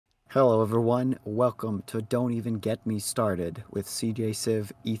Hello, everyone. Welcome to Don't Even Get Me Started with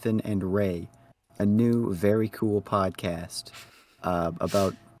CJSiev, Ethan, and Ray, a new, very cool podcast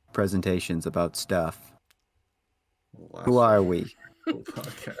about presentations, about stuff. Who are we?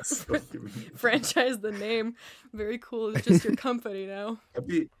 Podcast. What do you mean? Franchise the name. Very cool. It's just your company now.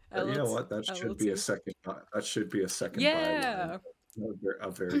 You know what? That should be a LLC. second. That should be a second Yeah. byline. A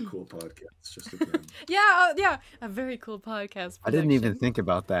very cool podcast. Just again. Yeah. A very cool podcast. I didn't even production. think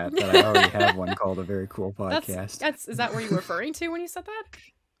about that I already have one called A Very Cool That's Podcast. is that what you were referring to when you said that?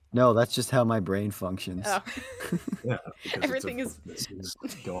 No, that's just how my brain functions. Oh. Yeah. Everything is. This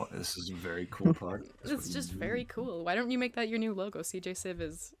is a very cool podcast. It's just very cool. Why don't you make that your new logo?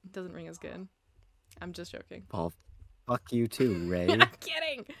 CJSiev doesn't ring as good. I'm just joking. Paul, fuck you too, Ray. I'm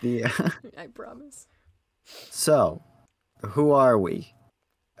kidding. I promise. So, who are we?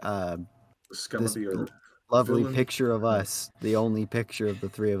 Scum of This the earth. lovely Villain. picture of us, the only picture of the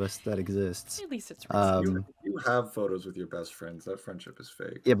three of us that exists. At least it's recent. You have photos with your best friends. That friendship is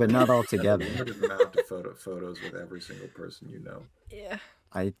fake. Yeah, but not all together. You have an amount of photos with every single person you know. Yeah.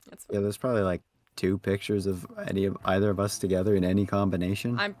 Yeah, there's probably like 2 pictures of either of us together in any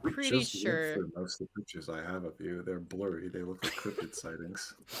combination. I'm pretty Just look sure. for most of the pictures I have of you. They're blurry. They look like cryptid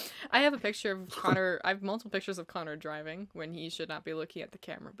sightings. I have a picture of Connor. I have multiple pictures of Connor driving when he should not be looking at the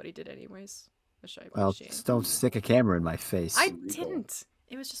camera, but he did anyways. Well, just don't stick a camera in my face. I didn't.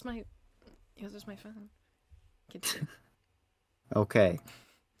 It was just my phone. Continue. Okay.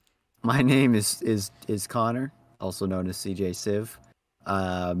 My name is Connor, also known as CJSiev.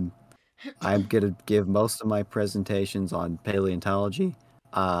 I'm gonna give most of my presentations on paleontology,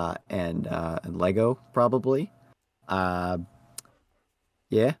 and Lego probably. Yeah,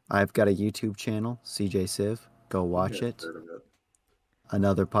 I've got a YouTube channel, CJSiev. Go watch it.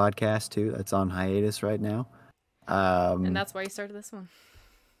 Another podcast too that's on hiatus right now. And that's why you started this one.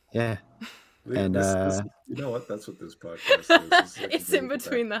 Yeah. And you know what? That's what this podcast is. It's in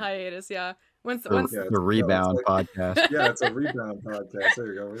between the hiatus, yeah. Once the rebound podcast. Yeah, it's a rebound podcast. There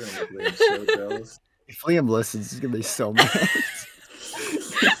you go. We're gonna make Liam so jealous. If Liam listens, he's gonna be so mad.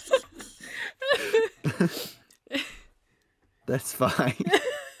 That's fine.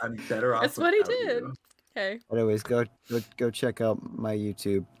 I'm better off. That's what he without did. you. Okay. Anyways, go check out my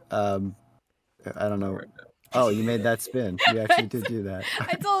YouTube. I don't know. Oh, you made that spin. You actually did do that.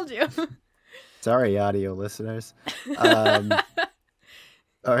 I told you. Sorry, audio listeners.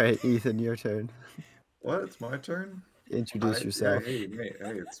 All right, Ethan, your turn. What? It's my turn. Introduce yourself. Hey,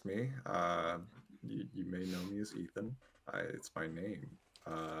 it's me. You may know me as Ethan. It's my name.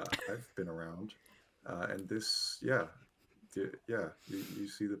 I've been around, and this, yeah, you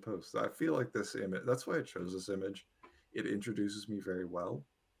see the post. I feel like this image. That's why I chose this image. It introduces me very well.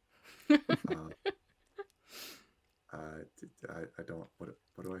 I don't.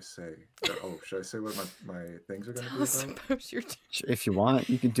 What do I say? Oh, should I say what my things are going to be about? If you want,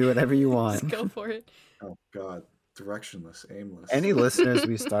 you can do whatever you want. Just go for it. Oh God, directionless, aimless. Any listeners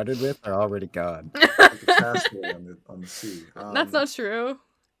we started with are already gone. Like a castaway on the sea. That's not true.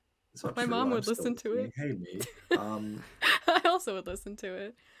 It's not My true. mom I'm would still listen to listening. it. Hey, me. I also would listen to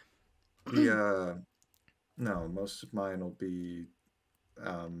it. No, most of mine will be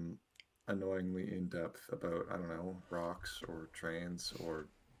annoyingly in depth about, I don't know, rocks or trains or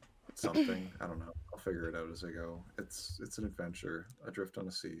something. I don't know. I'll figure it out as I go. It's an adventure. Adrift on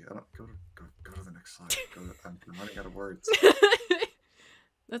a sea. I don't go to the next slide. I'm running out of words.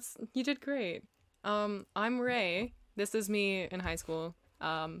 You did great. I'm Ray. This is me in high school.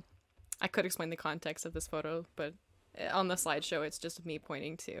 I could explain the context of this photo, but on the slideshow, it's just me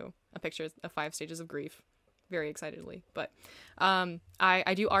pointing to a picture of 5 stages of grief, very excitedly. But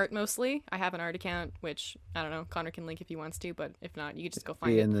I do art mostly. I have an art account, which I don't know. Connor can link if he wants to, but if not, you can just go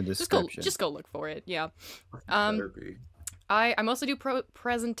find it in the description. Just go look for it. Yeah. I mostly do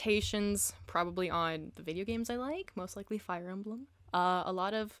presentations, probably on the video games I like, most likely Fire Emblem. A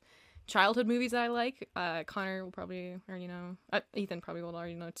lot of childhood movies that I like. Connor will probably already know. Ethan probably will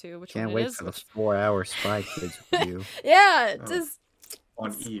already know too. Which Can't one wait it is. for the 4-hour Spy Kids review. Yeah, just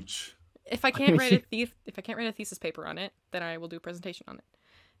on each. If I can't write a thesis paper on it, then I will do a presentation on it,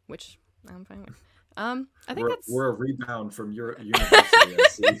 which I'm fine with. I think we're a rebound from your university. I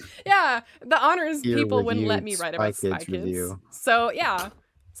see. Yeah, the honors Peer people wouldn't let me reviewed write about Spy Spy Kids Kids. review. So yeah,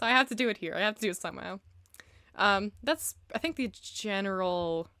 so I have to do it here. I have to do it somehow. That's I think the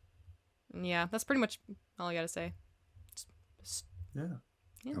general. Yeah, that's pretty much all I gotta say. Yeah.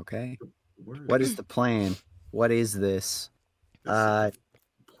 Okay. What is the plan? What is this?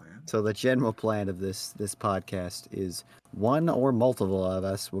 So the general plan of this podcast is one or multiple of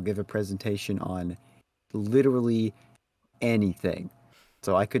us will give a presentation on literally anything.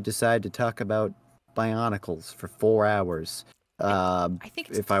 So I could decide to talk about Bionicles for 4 hours, I think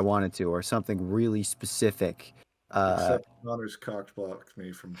it's if I wanted to, or something really specific. Except Connor's cockblocked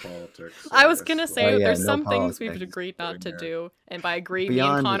me from politics. So I was guess gonna we'll- say Oh, yeah, there's no some things we've politics. agreed not to There. do, and by agree, me and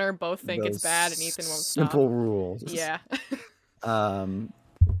Beyond Connor both think it's those bad, and Ethan won't simple stop. rules. Yeah.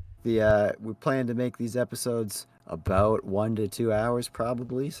 We plan to make these episodes about 1 to 2 hours,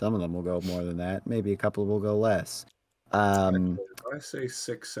 probably. Some of them will go more than that. Maybe a couple will go less. Actually, if I say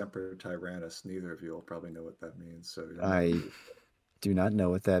Six Semper Tyrannis, neither of you will probably know what that means. So you'll I never- do not know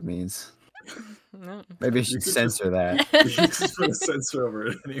what that means. No. Maybe I You should could censor that. you just put a censor over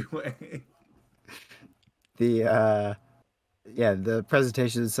it anyway. The the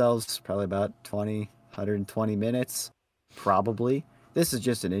presentation themselves probably about 120 minutes, probably. This is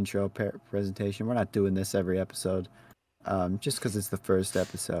just an intro presentation. We're not doing this every episode, just because it's the first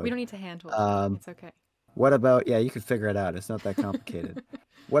episode. We don't need to handle Um, it. It's okay. What about, yeah, you can figure it out. It's not that complicated.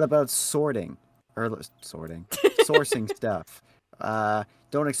 What about sourcing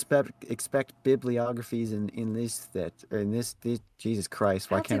Don't expect bibliographies in this Jesus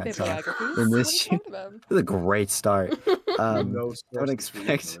Christ, why I'll can't do I talk? bibliographies. In What this are you shit. talking about? This is a great start. No Don't sources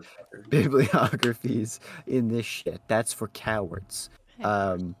expect for you, motherfucker. bibliographies in this shit. That's for cowards. Hey,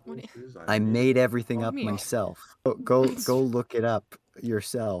 what do you- I made everything What up do you mean? myself. Go look it up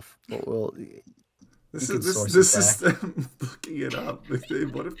yourself. Well, This You can is source this it is them looking it up.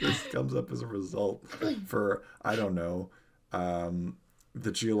 What if this comes up as a result for, I don't know,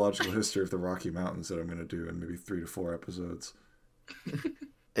 the geological history of the Rocky Mountains that I'm going to do in maybe 3 to 4 episodes.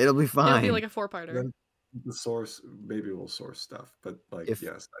 it'll be fine. It'll be like a 4-parter. Then the source, maybe we'll source stuff, but like,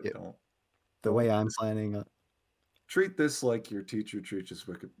 yes, I don't. The way I'm This- planning. Treat this like your teacher treats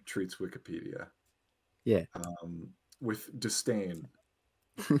Wikipedia. Yeah. With disdain.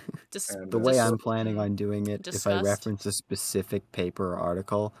 Just And The way Just- I'm planning on doing it, if I Disgust? reference a specific paper or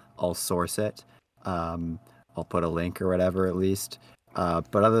article, I'll source it. I'll put a link or whatever at least.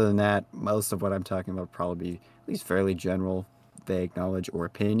 But other than that, most of what I'm talking about will probably be at least fairly general, vague knowledge or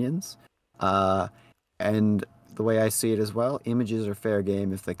opinions. And the way I see it as well, images are fair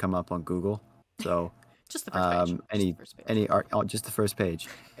game if they come up on Google. So just the first page. Just any the first page. any art, just the first page.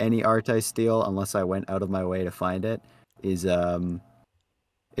 Any art I steal, unless I went out of my way to find it, is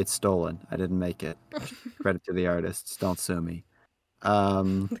it's stolen. I didn't make it. Credit to the artists. Don't sue me.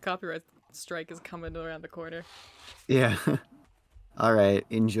 The copyright strike is coming around the corner. Yeah. All right.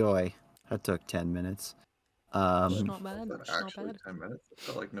 Enjoy. That took 10 minutes. It's not bad. But It's not actually, bad. 10 minutes. It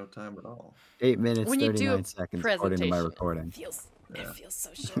felt like no time at all. 8 minutes, When you do 39 a seconds, according to my presentation, recording. It feels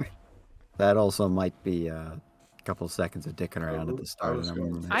so short. That also might be a couple seconds of dicking around at the I start. was and going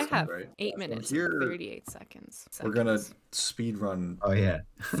everything. to I say, have right? 8 minutes and Here- 38 seconds. We're gonna Seconds. speed run Oh, yeah.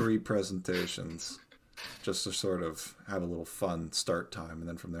 3 presentations just to sort of have a little fun start time, and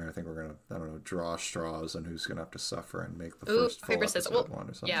then from there I think we're gonna, I don't know, draw straws on who's gonna have to suffer and make the Ooh, first full paper, scissors. episode Well, one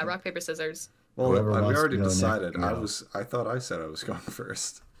or something. yeah, rock, paper, scissors. Well, Whoever we wants already to go next decided. can go. I thought I said I was going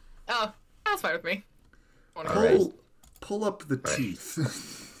first. Oh, that's fine with me. Wanna All right. Pull up the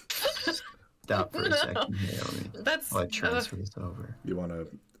teeth. Stop for a second. Here, That's I'll transfer this over. You want to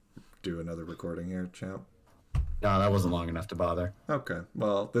do another recording here, champ? No, that wasn't long enough to bother. Okay.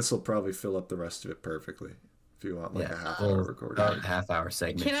 Well, this will probably fill up the rest of it perfectly. If you want like a half-hour Well, recording. about a half-hour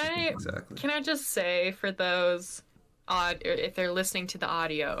segment. Can should be I- fine. Exactly. Can I just say for those if they're listening to the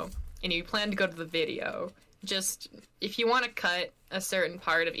audio and you plan to go to the video, just if you want to cut a certain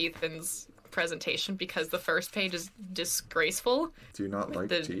part of Ethan's presentation because the first page is disgraceful, Do you not like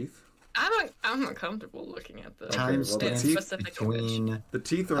the- teeth? I'm not comfortable looking at the Time well, the stamp teeth specific image. between. The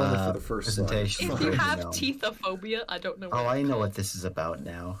teeth are only for the first slide. presentation. If Fine. you have No. teethophobia, I don't know. Oh, what I it's know called. what this is about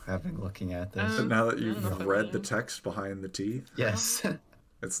now. Having looking at this. But now that I don't know if you've I read the mean. text behind the teeth, Yes.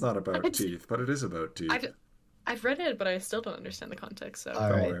 it's not about It's- teeth, but it is about teeth. I've read it, but I still don't understand the context. So All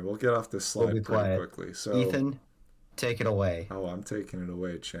Don't right. worry, we'll get off this We'll slide be pretty quiet. quickly. So, Ethan, take it away. oh, I'm taking it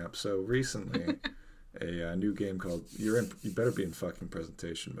away, champ. So recently, a new game called You better be in fucking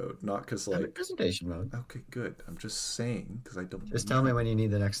presentation mode, not because I'm in like. presentation mode. Okay, good. I'm just saying because I don't. Just tell me know. when you need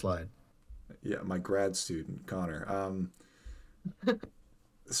the next slide. Yeah, my grad student Connor.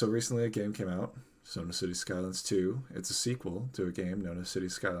 So recently a game came out, known as City Skylines 2. It's a sequel to a game known as City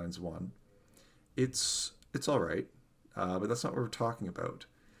Skylines 1. It's all right, but that's not what we're talking about.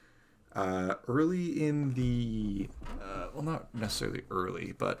 Early in the, well, not necessarily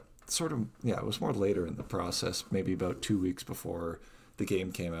early, but sort of, yeah, it was more later in the process, maybe about 2 weeks before the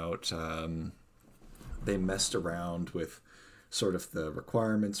game came out. They messed around with sort of the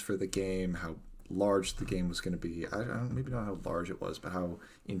requirements for the game, how large the game was going to be. I don't, maybe not how large it was, but how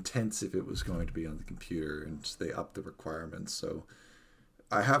intensive it was going to be on the computer, and they upped the requirements. So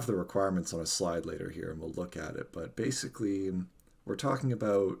I have the requirements on a slide later here, and we'll look at it. But basically, we're talking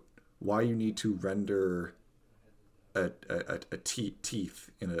about why you need to render teeth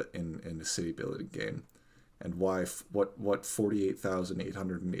in a city building game, and why what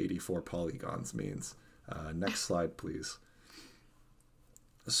 48,884 polygons means. Next slide, please.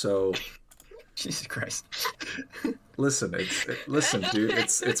 So, Jesus Christ. listen, dude.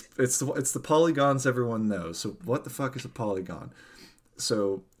 It's the polygons everyone knows. So what the fuck is a polygon?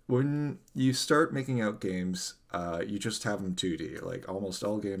 So when you start making out games, you just have them 2D. Like almost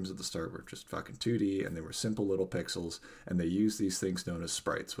all games at the start were just fucking 2D, and they were simple little pixels, and they use these things known as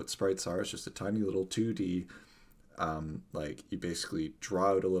sprites. What sprites are is just a tiny little 2D, like you basically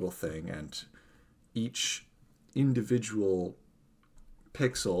draw out a little thing, and each individual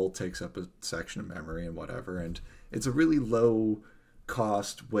pixel takes up a section of memory and whatever, and it's a really low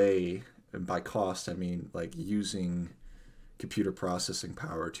cost way, and by cost I mean like using computer processing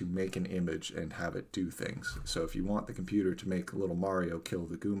power to make an image and have it do things. So if you want the computer to make little Mario kill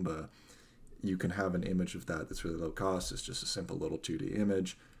the Goomba, you can have an image of that that's really low cost. It's just a simple little 2D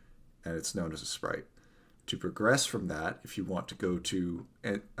image, and it's known as a sprite. To progress from that, if you want to go to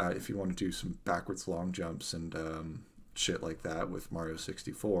if you want to do some backwards long jumps and shit like that with Mario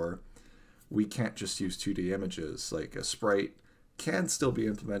 64, we can't just use 2D images. Like a sprite can still be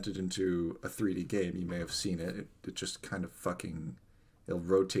implemented into a 3D game. You may have seen it. It just kind of it'll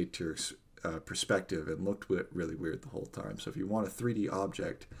rotate to your perspective and looked really weird the whole time. So if you want a 3D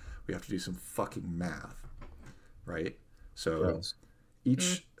object, we have to do some fucking math, right? So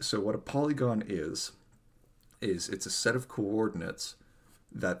so what a polygon is it's a set of coordinates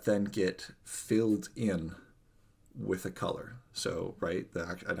that then get filled in with a color. So, right,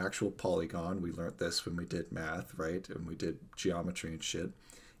 an actual polygon, we learned this when we did math, right, and we did geometry and shit.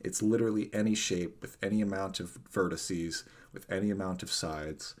 It's literally any shape with any amount of vertices, with any amount of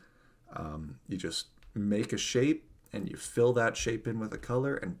sides. You just make a shape and you fill that shape in with a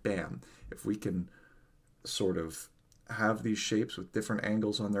color, and bam. If we can sort of have these shapes with different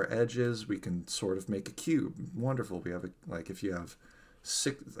angles on their edges, we can sort of make a cube. Wonderful. We have like if you have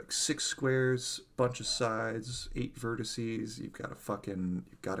six squares, bunch of sides, 8 vertices, you've got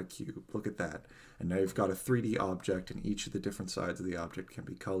a cube. Look at that. And now you've got a 3D object, and each of the different sides of the object can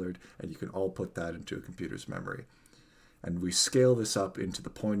be colored, and you can all put that into a computer's memory. And we scale this up into the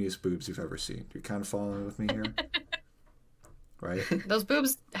pointiest boobs you've ever seen. You kind of following with me here? Right? Those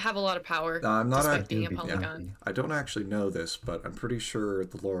boobs have a lot of power. I'm not despite being a polygon. Yeah, I don't actually know this, but I'm pretty sure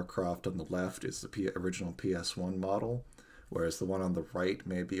the Lara Croft on the left is the original PS1 model, whereas the one on the right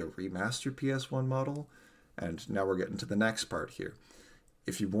may be a remastered PS1 model. And now we're getting to the next part here.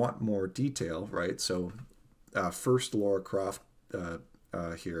 If you want more detail, right, so first Lara Croft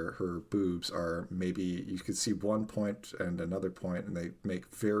here, her boobs are maybe, you could see one point and another point, and they make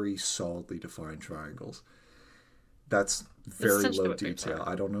very solidly defined triangles. That's very low detail.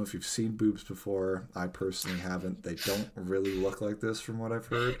 I don't know if you've seen boobs before. I personally haven't. They don't really look like this from what I've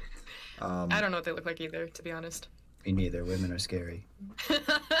heard. I don't know what they look like either, to be honest. Me neither. Women are scary.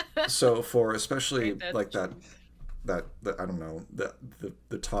 So for especially like that I don't know,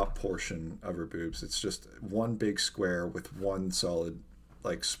 the top portion of her boobs, it's just one big square with one solid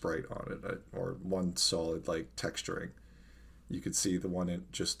like sprite on it, or one solid like texturing. You could see the one in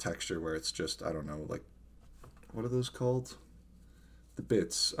just texture where it's just, I don't know, like, what are those called? The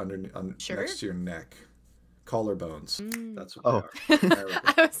bits next to your neck. Collarbones. That's what they are.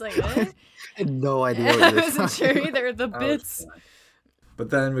 I was like, what? I had no idea what I wasn't sure either. The bits. But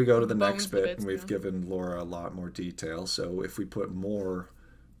then we go to the next bit, bits, and we've given Laura a lot more detail. So if we put more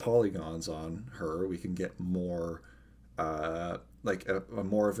polygons on her, we can get more, like a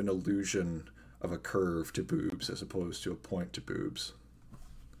more of an illusion of a curve to boobs as opposed to a point to boobs.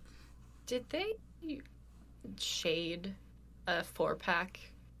 Did they shade a 4-pack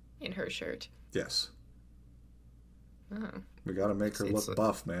in her shirt? Yes. Oh. We gotta make her look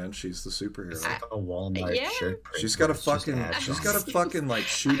buff, man. She's the superhero. It's like a Walmart shirt print. She's got a fucking like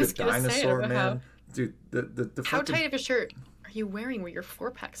shoot a dinosaur, man. Dude, the how tight of a shirt are you wearing where your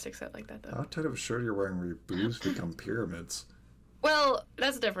 4-pack sticks out like that, though? How tight of a shirt are you wearing where your boobs become pyramids? Well,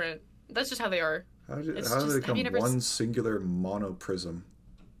 that's different. That's just how they are. How do they become one singular monoprism?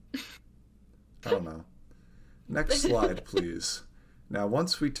 I don't know. Next slide, please. Now,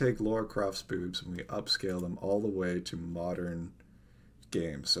 once we take Lara Croft's boobs and we upscale them all the way to modern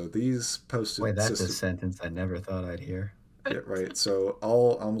games, so these posted. Wait, that's a sentence I never thought I'd hear. Yeah, right. So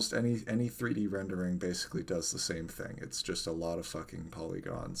almost any 3D rendering basically does the same thing. It's just a lot of fucking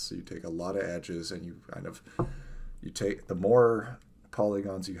polygons. So you take a lot of edges, and you take the more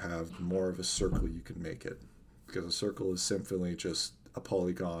polygons you have, the more of a circle you can make it, because a circle is simply just a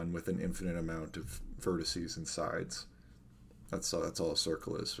polygon with an infinite amount of vertices and sides. That's all a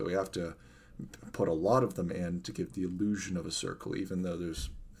circle is. So we have to put a lot of them in to give the illusion of a circle, even though there's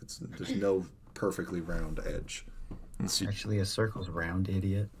no perfectly round edge. Actually, a circle's round,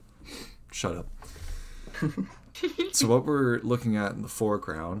 idiot. Shut up. So what we're looking at in the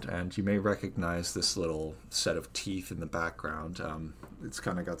foreground, and you may recognize this little set of teeth in the background. It's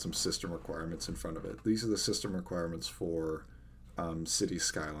kind of got some system requirements in front of it. These are the system requirements for City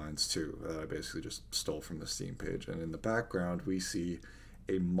Skylines 2 that I basically just stole from the Steam page. And in the background, we see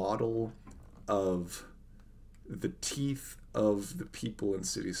a model of the teeth of the people in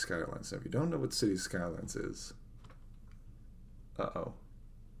City Skylines. Now, if you don't know what City Skylines is, uh-oh.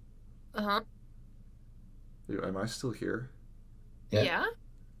 Uh-huh. Am I still here? Yeah?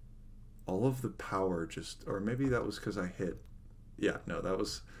 All of the power just... Or maybe that was because I hit... Yeah, no, that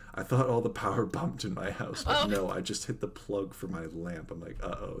was... I thought all the power bumped in my house, but no, I just hit the plug for my lamp. I'm like,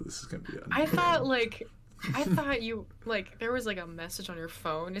 uh-oh, this is going to be... I thought you... Like, there was, like, a message on your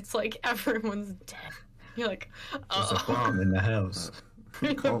phone. It's like, everyone's dead. You're like, There's a bomb in the house.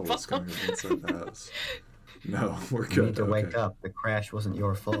 Oh, it's coming from inside the house. No, we're good. You need to wake up. The crash wasn't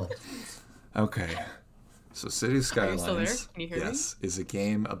your fault. Okay. So City Skylines, Are you still there? Can you hear me? is a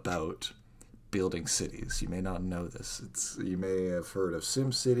game about building cities. You may not know this. You may have heard of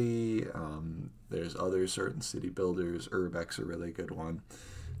SimCity. There's other certain city builders. Urbex's a really good one.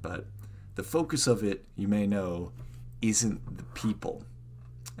 But the focus of it, you may know, isn't the people.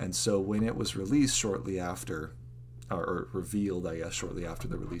 And so when it was released shortly after, or revealed, I guess, shortly after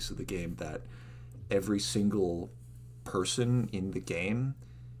the release of the game, that every single person in the game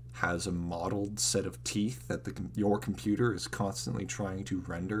has a modeled set of teeth that your computer is constantly trying to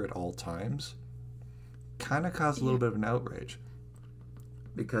render at all times, kind of caused a little bit of an outrage.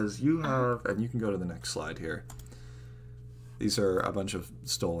 Because you have, and you can go to the next slide here, these are a bunch of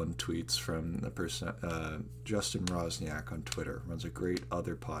stolen tweets from the person, Justin Rosniak on Twitter, runs a great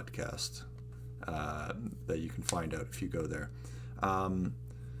other podcast that you can find out if you go there.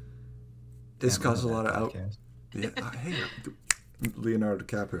 This caused a lot of outrage. Yeah, hey, Leonardo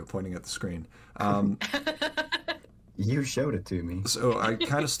DiCaprio pointing at the screen. You showed it to me. So I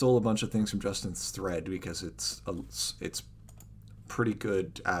kind of stole a bunch of things from Justin's thread because it's pretty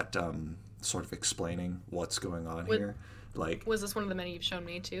good at sort of explaining what's going on here. Like, was this one of the many you've shown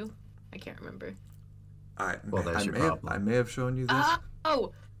me too? I can't remember. I may have shown you this.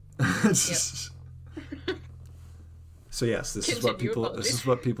 Oh. So yes, this is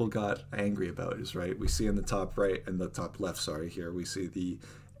what people got angry about, is right. We see in the top right and the top left, here we see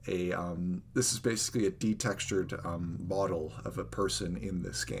this is basically a detextured model of a person in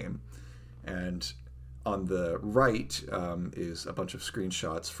this game, and on the right is a bunch of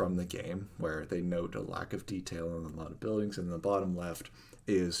screenshots from the game where they note a lack of detail in a lot of buildings, and the bottom left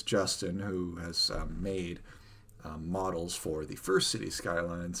is Justin, who has made models for the first City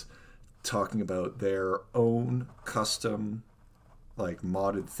Skylines, talking about their own custom, like,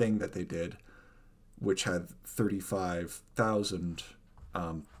 modded thing that they did, which had 35,000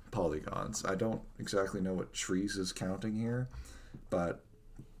 polygons. I don't exactly know what trees is counting here, but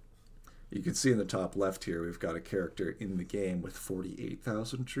you can see in the top left here, we've got a character in the game with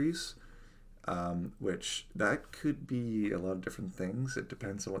 48,000 trees, which that could be a lot of different things. It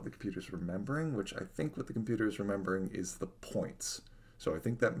depends on what the computer's remembering, which I think what the computer is remembering is the points. So I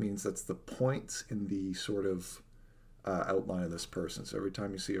think that means that's the points in the sort of outline of this person. So every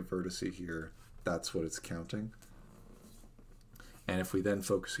time you see a vertice here, that's what it's counting. And if we then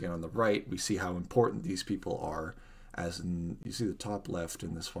focus again on the right, we see how important these people are. As in, you see the top left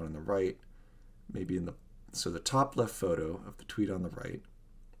in this one on the right, so the top left photo of the tweet on the right,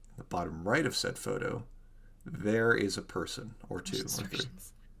 the bottom right of said photo, there is a person or two or three.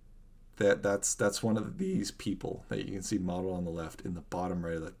 That's one of these people that you can see modeled on the left in the bottom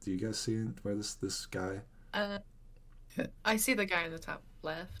right of that. Do you guys see where this guy? I see the guy in the top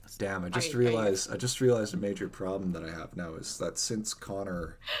left. Damn, I just realized a major problem that I have now is that since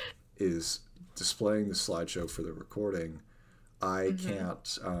Connor is displaying the slideshow for the recording, I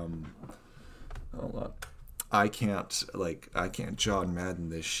can't hold on. I can't John Madden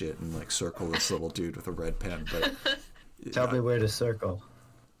this shit and like circle this little dude with a red pen, but tell me where to circle.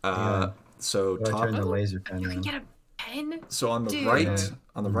 So turn the laser pen you on. can get a pen. So on the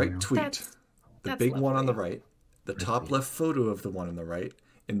right tweet, the big one on the right, the top left photo of the one on the right,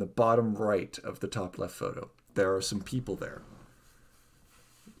 in the bottom right of the top left photo, there are some people there.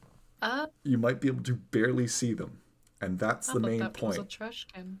 You might be able to barely see them, and that's the main point. Was a trash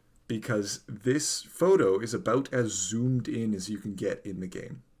can. Because this photo is about as zoomed in as you can get in the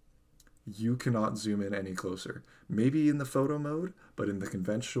game. you cannot zoom in any closer. Maybe in the photo mode, but in the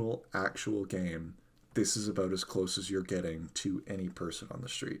conventional actual game, this is about as close as you're getting to any person on the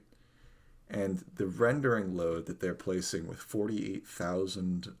street. And the rendering load that they're placing with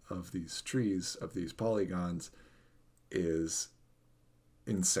 48,000 of these trees, of these polygons, is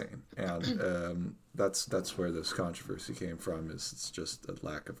insane. And that's where this controversy came from, is it's just a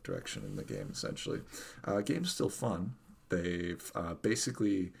lack of direction in the game, essentially. Game's still fun. They've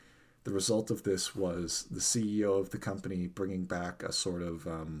basically, the result of this was the CEO of the company bringing back a sort of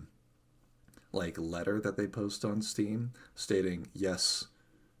like letter that they post on Steam stating, yes,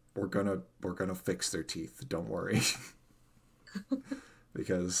 we're gonna fix their teeth, don't worry.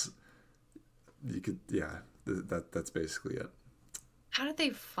 Because you could, yeah, that's basically it. How did they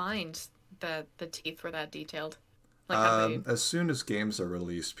find that the teeth were that detailed? Like, as soon as games are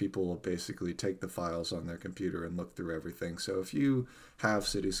released, people will basically take the files on their computer and look through everything. So if you have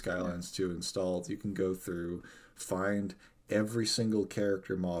City Skylines 2 installed, you can go through, find every single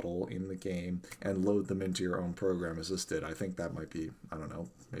character model in the game, and load them into your own program, as this did. I think that might be, I don't know,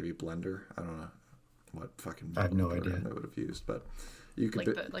 maybe Blender. I don't know what fucking I have no idea. they would have used, but you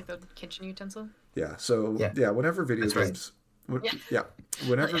could like the kitchen utensil. Yeah. So yeah, whenever video That's right. games,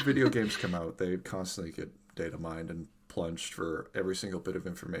 whenever video games come out, they constantly get data mined and plunged for every single bit of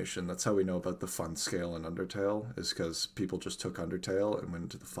information. That's how we know about the fun scale in Undertale, is because people just took Undertale and went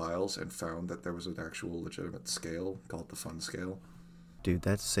into the files and found that there was an actual legitimate scale called the fun scale. Dude,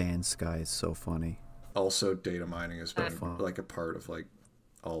 that sand sky is so funny. Also, data mining has been Fun. like a part of like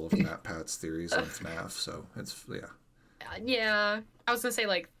all of Matt Pat's theories on FNAF, so it's Yeah, I was gonna say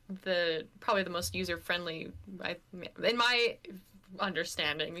like probably the most user friendly, in my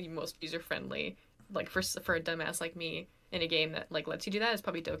understanding, the most user friendly, like for a dumbass like me in a game that like lets you do that, is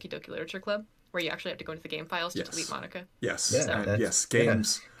probably Doki Doki Literature Club, where you actually have to go into the game files to delete Monica. Yes, Yeah, and that's- yes,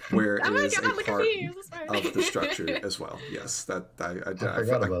 games where it is a look at part me, this is right. of the structure as well. Yes, that I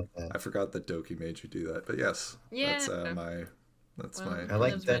forgot about that. I forgot that Doki made you do that, but yes, Yeah. that's Well, my. I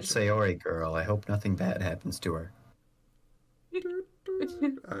like Lives that mentioned. Sayori girl. I hope nothing bad happens to her.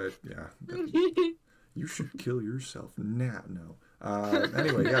 You should kill yourself. Nah, no.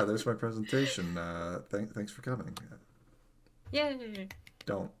 Anyway, yeah, there's my presentation. Thanks for coming. Yay!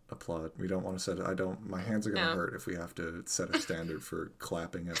 Don't applaud. We don't want to set it. I don't. My hands are gonna No. hurt if we have to set a standard for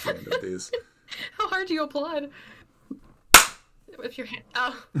clapping at the end of these. How hard do you applaud? With your hand.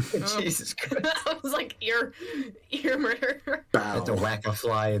 Oh. Jesus Christ. I was like ear murder. I had to Bow. whack a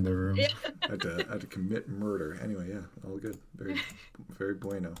fly in the room. Yeah. I had to commit murder. Anyway, yeah, all good. Very, very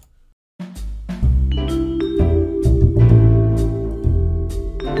bueno.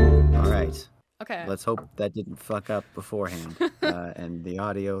 All right. Okay. Let's hope that didn't fuck up beforehand, and the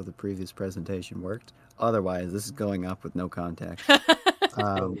audio of the previous presentation worked. Otherwise, this is going up with no context.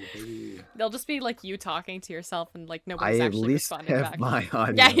 They'll just be like you talking to yourself and like I nobody's at actually least responding have back. my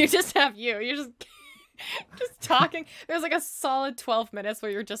audio. Yeah, you just have you. You're just just talking. There's like a solid 12 minutes where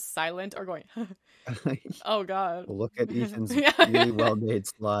you're just silent or going, oh god. Look at Ethan's Yeah. really well-made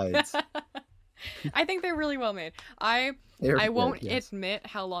slides. I think they're really well made. I won't admit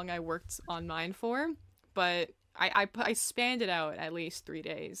how long I worked on mine for, but I spanned it out at least 3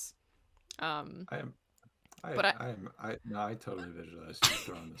 days. I totally visualized you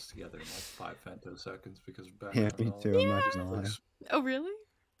throwing this together in like 5 femtoseconds because Yeah, me too. I'm not gonna lie. Oh, really?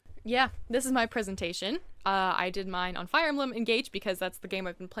 Yeah, this is my presentation. I did mine on Fire Emblem Engage because that's the game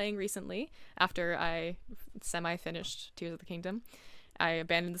I've been playing recently after I semi-finished Tears of the Kingdom. I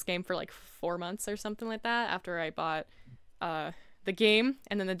abandoned this game for like 4 months or something like that after I bought the game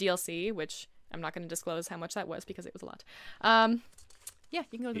and then the DLC, which I'm not going to disclose how much that was because it was a lot. Yeah,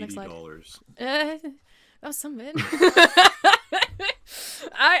 you can go to the next slide. $80. That was some of it.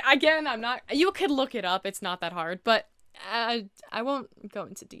 I'm not. You could look it up. It's not that hard, but I won't go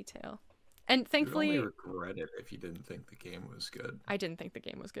into detail. And thankfully, You'd only regret it if you didn't think the game was good. I didn't think the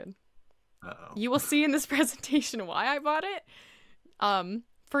game was good. Uh-oh. You will see in this presentation why I bought it.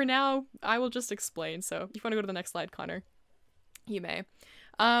 For now, I will just explain. So, if you want to go to the next slide, Connor, you may.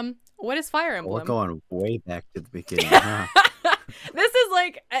 What is Fire Emblem? We're going way back to the beginning, huh? This is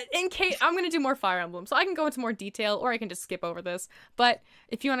like, in case I'm gonna do more Fire Emblem, so I can go into more detail, or I can just skip over this. But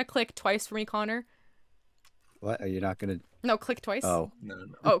if you want to click twice for me, Connor. What? Are you not gonna? No, click twice. Oh, No.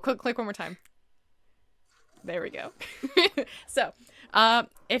 Oh, click one more time. There we go. So,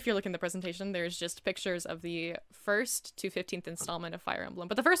 if you're looking at the presentation, there's just pictures of the first to 15th installment of Fire Emblem.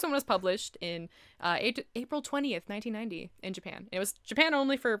 But the first one was published in April 20th, 1990 in Japan. It was Japan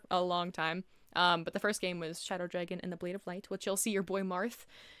only for a long time. But the first game was Shadow Dragon and the Blade of Light, which you'll see your boy Marth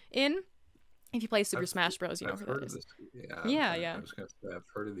in. If you play Super I've- Smash Bros, you know I've who heard that of is. this. Yeah, I yeah. was gonna say I've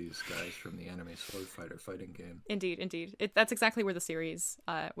heard of these guys from the anime Sword Fighter fighting game. Indeed, indeed. That's exactly where the series,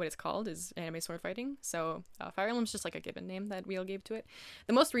 what it's called, is anime sword fighting. So Fire Emblem's just like a given name that we all gave to it.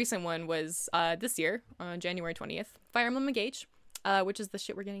 The most recent one was this year, on January 20th, Fire Emblem Engage, which is the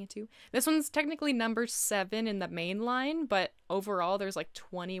shit we're getting into. This one's technically number 7 in the main line, but overall there's like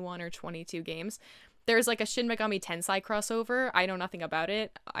 21 or 22 games. There's like a Shin Megami Tensei crossover. I know nothing about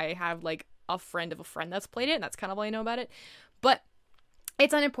it. I have like a friend of a friend that's played it, and that's kind of all I know about it. But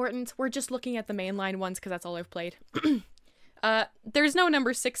it's unimportant. We're just looking at the mainline ones because that's all I've played. There's no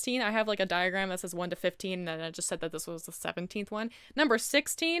number 16. I have like a diagram that says 1 to 15, and I just said that this was the 17th one. Number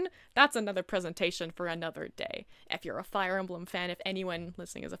 16, that's another presentation for another day. If you're a Fire Emblem fan, if anyone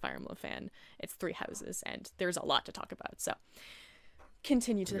listening is a Fire Emblem fan, it's 3 houses, and there's a lot to talk about. So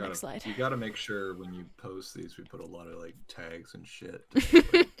continue to the next slide. You gotta make sure when you post these, we put a lot of like tags and shit.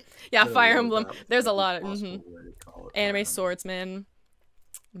 Yeah, Get Fire away with Emblem. that with There's a every lot of possible way to call it Fire anime Emblem. swordsman,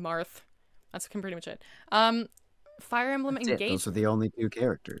 Marth. That's pretty much it. Fire Emblem That's it. Engage. Those are the only 2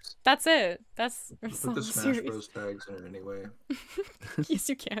 characters. That's it. That's You it's put the all Smash serious. Bros tags in it anyway. Yes,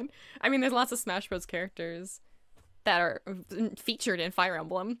 you can. I mean, there's lots of Smash Bros characters that are featured in Fire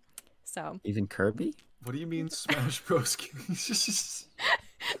Emblem. So Even Kirby? What do you mean Smash Bros?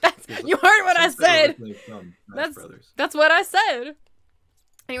 that's you heard what I Since they're said. originally from Smash That's Brothers. that's what I said.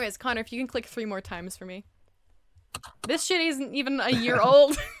 Anyways, Connor, if you can click 3 more times for me. This shit isn't even a year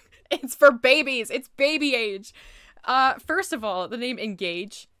old. It's for babies. It's baby age. First of all, the name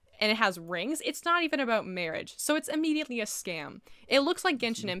Engage, and it has rings. It's not even about marriage, so it's immediately a scam. It looks like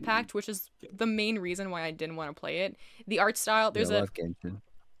Genshin Impact, which is the main reason why I didn't want to play it. The art style, there's I a love Genshin.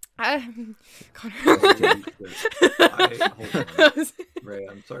 Connor. Hold on. Ray,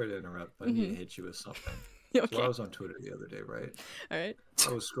 I'm sorry to interrupt, but I need to hit you with something. So Okay. I was on Twitter the other day, right? All right.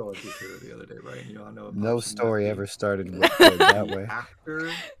 I was scrolling through Twitter the other day, right? And you all know about No some story movie. ever started with good that way.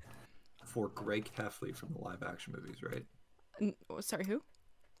 Actor for Greg Heffley from the live action movies, right? Sorry, who?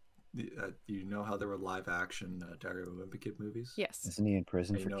 You know how there were live action Diary of a Wimpy Kid movies? Yes. Isn't he in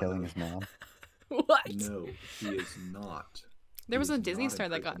prison You for know killing how- his mom? What? No, he is not. There was He a is Disney not in star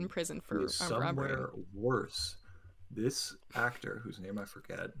that got in prison. prison He is for robbery. somewhere worse. This actor, whose name I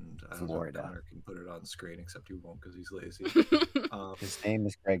forget, and I don't know if Florida. Connor can put it on screen, except he won't because he's lazy. His name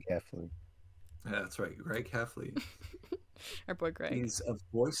is Greg Heffley. Yeah, that's right, Greg Heffley. Our boy Greg. He's a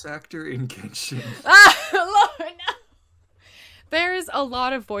voice actor in Genshin. Ah, Lord, no. There's a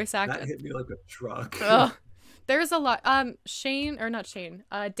lot of voice That actors. hit me like a truck. Ugh. There's a lot. Shane, or not Shane,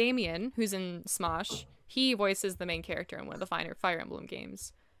 Damien, who's in Smosh, he voices the main character in one of the Fire Emblem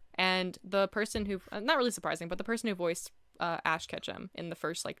games. And the person who, not really surprising, but the person who voiced Ash Ketchum in the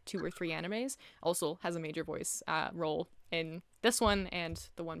first like 2 or 3 animes also has a major voice role in this one and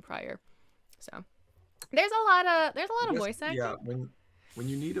the one prior. So there's a lot of Yes, voice acting. Yeah, when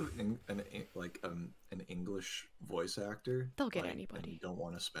you need an English voice actor, They'll get and anybody. you don't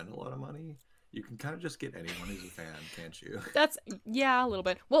want to spend a lot of money, you can kind of just get anyone who's a fan, can't you? That's yeah, a little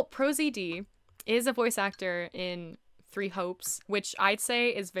bit. Well, ProZD is a voice actor in 3 Hopes, which I'd say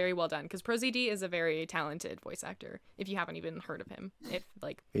is very well done because ProZD is a very talented voice actor. If you haven't even heard of him, if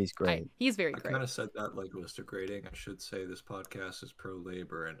like He's great. he's very I great. kind of said that like it was degrading. I should say this podcast is pro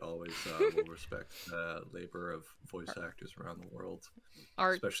labor and always will respect the labor of voice actors around the world,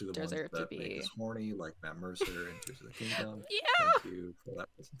 Art especially the ones deserve to that make be. us horny, like Matt Mercer in Tears of the Kingdom. Yeah. Thank you for that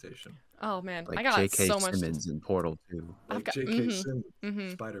presentation. Oh man, Like I got J.K. so much. Simmons in Portal 2. I've Like got- J.K. mhm, Simmons in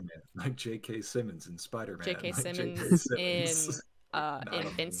mhm. Spider-Man. Like J.K. Simmons in Spider-Man. J.K. like Simmons in Simmons.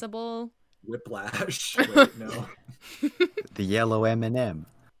 Invincible. Whiplash. Wait, no. Mm-hmm. The yellow M&M.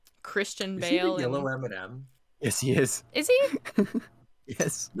 Christian Is he Bale. the yellow in... M&M? Yes, he is. Is he?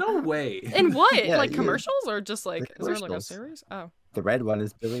 Yes. No way. In what? Yeah, like he is. commercials or just like The is there like a commercials. series? Oh. The red one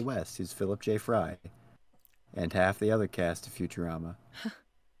is Billy West. He's Philip J. Fry. And half the other cast of Futurama.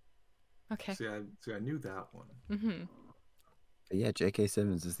 Okay. See, I knew that one. Mm-hmm. But yeah, J.K.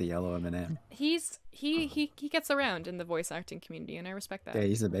 Simmons is the yellow M&M. He gets around in the voice acting community, and I respect that. Yeah,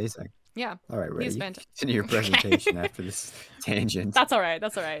 he's amazing. Yeah. All right, Ray, He's you fantastic. continue your presentation after this tangent. That's all right.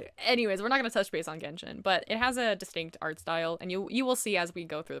 That's all right. Anyways, we're not gonna touch base on Genshin, but it has a distinct art style, and you will see as we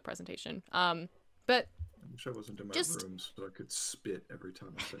go through the presentation. But I wish I wasn't in my Just- room so I could spit every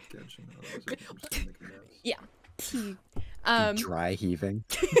time I said Genshin. Otherwise, I'm just gonna make a mess. yeah. Dry heaving.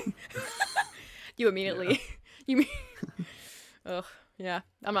 You immediately you. Ugh. Yeah,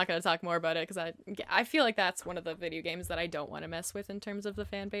 I'm not gonna talk more about it because I feel like that's one of the video games that I don't want to mess with in terms of the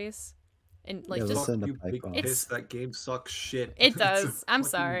fan base, and like Yeah, just they'll send a you big pipe on. It's- piss, that game sucks shit. It It's a does. I'm fucking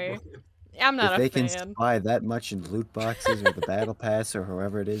sorry. bucket. I'm not if a they fan. can buy that much in loot boxes or the battle pass or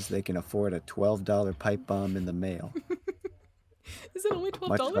whoever it is, they can afford a $12 pipe bomb in the mail. Is it only $12?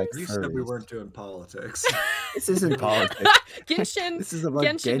 Much like You said we furries. weren't doing politics. This isn't politics. Genshin. This is about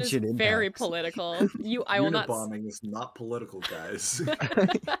Genshin is Genshin very impacts. political. I will not. Unibombing is not political, guys.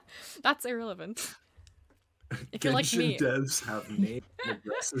 That's irrelevant. If you're like me, Genshin devs have name and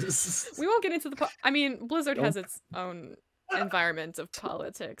addresses. we won't get into the. I mean, Blizzard has its own environment of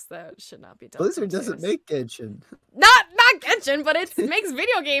politics that should not be done. Blizzard doesn't make Genshin. Not Genshin, but it makes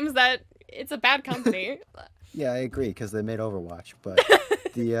video games that it's a bad company. Yeah, I agree, because they made Overwatch, but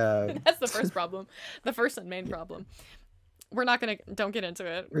the That's the first problem. The first and main problem. We're not gonna. Don't get into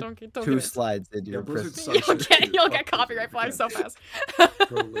it. Don't get two into it. slides into your Blizzard presentation. sucks. You'll get copyright flagged so fast.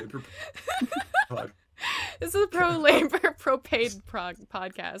 Pro-labor pod- This is a pro labor, pro paid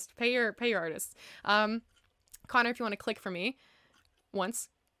podcast. Pay your artists. Connor, if you want to click for me once.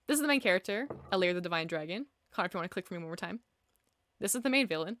 This is the main character, Alir the Divine Dragon. Connor, if you want to click for me one more time. This is the main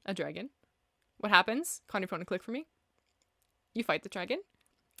villain, a dragon. What happens? Connor, if you want to click for me. You fight the dragon.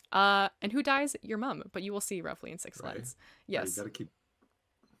 And who dies? Your mum, but you will see roughly in 6 Right. slides. Yeah, Yes. you gotta keep.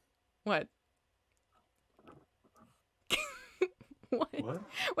 What? What? What?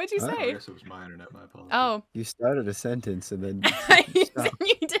 What'd you Huh? I say? guess it was my internet. My apologies. Oh, You started a sentence and then you stopped.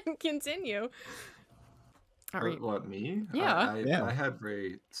 didn't continue. All right. What, me? Yeah. Yeah. I had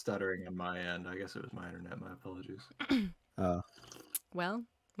Ray stuttering on my end. I guess it was my internet. My apologies. Well,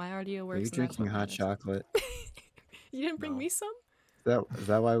 my audio Are works. you and that's drinking what hot matters. chocolate? You didn't bring No. me some? Is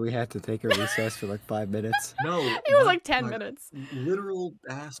that why we had to take a recess for like 5 minutes? No. It was my- like 10 my minutes. Literal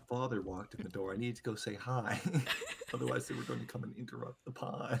ass father walked in the door. I needed to go say hi. Otherwise, they were going to come and interrupt the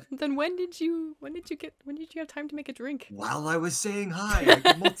pod. Then when did you have time to make a drink? While I was saying hi, I could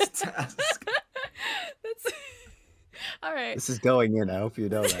multitask. That's all right. This is going in. I hope you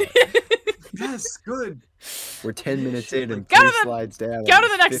know that. Yes, good. We're 10 minutes in and Go to 3 the- slides down. go to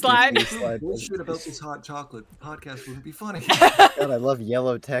and the next 52 slide. slides. Bullshit about this hot chocolate. The podcast wouldn't be funny. God, I love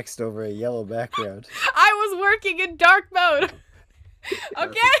yellow text over a yellow background. I was working in dark mode.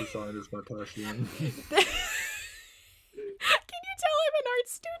 Okay. Graphic design is my passion. Can you tell I'm an art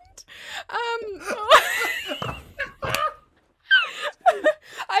student?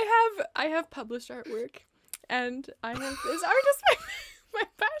 I have published artwork, and I have this art is my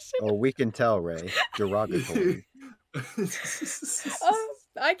passion. Oh, we can tell, Ray. Derogatory. Oh,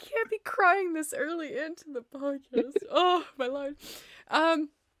 I can't be crying this early into the podcast. Oh my lord.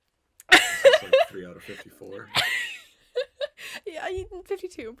 It's like 3 out of 54. Yeah,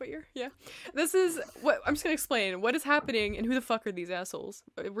 52, but yeah. This is what I'm just gonna explain what is happening and who the fuck are these assholes.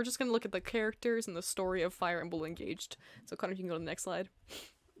 We're just gonna look at the characters and the story of Fire Emblem Engaged. So Connor, you can go to the next slide.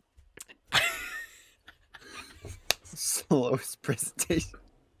 Slowest presentation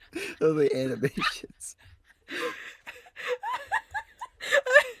of the animations.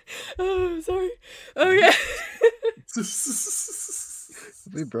 Oh, sorry. Okay.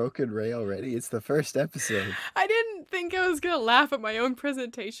 We broken Ray already. It's the first episode. I didn't think I was gonna laugh at my own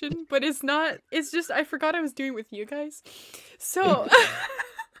presentation, but it's not. It's just I forgot I was doing it with you guys. So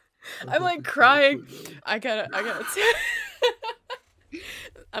I'm like crying. I gotta.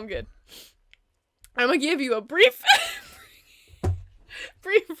 I'm good. I'm gonna give you a brief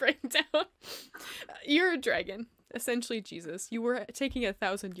breakdown. You're a dragon, essentially Jesus. You were taking a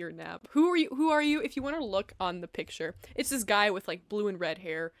 1,000-year nap. Who are you? If you want to look on the picture, it's this guy with like blue and red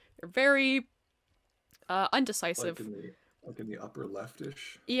hair. They're very undecisive. Like in the upper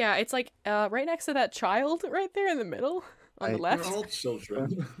leftish. Yeah, it's like right next to that child right there in the middle on the left. They're all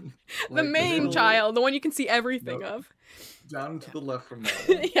children. The main child, the one you can see everything Nope. of. Down to the left from that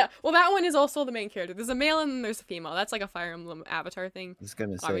one. Yeah, well, that one is also the main character. There's a male and then there's a female. That's like a Fire Emblem avatar thing. I was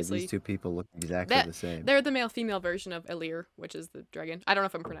gonna say Obviously. these two people look exactly That- the same. They're the male-female version of Alir, which is the dragon. I don't know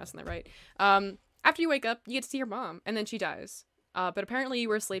if I'm pronouncing that right. After you wake up, you get to see your mom, and then she dies. But apparently you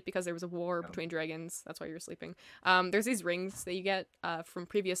were asleep because there was a war between dragons. That's why you were sleeping. There's these rings that you get from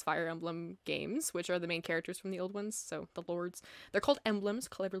previous Fire Emblem games, which are the main characters from the old ones, so the lords. They're called emblems,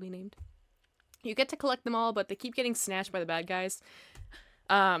 cleverly named. You get to collect them all, but they keep getting snatched by the bad guys.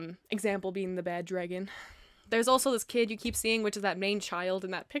 Example being the bad dragon. There's also this kid you keep seeing, which is that main child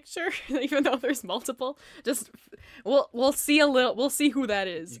in that picture, even though there's multiple. Just we'll see who that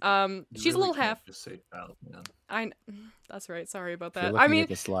is. You She's really a little can't half. Just say child, man. That's right. Sorry about If you're that. looking I mean, at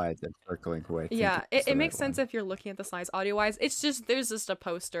the slides and circling quick. yeah, it makes sense if you're looking at the slides audio wise. It's just there's just a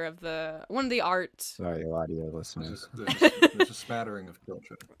poster of one of the art. Sorry, audio listeners. There's a smattering of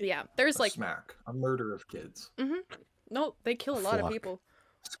children. Yeah, there's A like smack. A murder of kids. no, they kill a lot of Flock. people.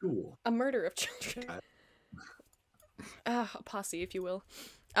 School. A murder of children. A posse, if you will.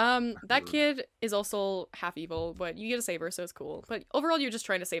 That kid is also half evil, but you get to save her, so it's cool. But overall, you're just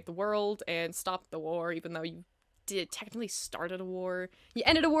trying to save the world and stop the war, even though you did technically started a war. You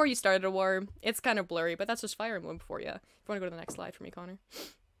ended a war, you started a war. It's kind of blurry, but that's just Fire Emblem for you. If you want to go to the next slide for me, Connor.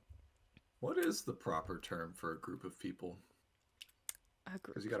 What is the proper term for a group of people?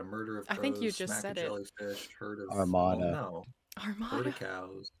 Because you got a murder of crows, I think you just smack said a it. jellyfish, herd of Armada. Oh, no, herd Armada. of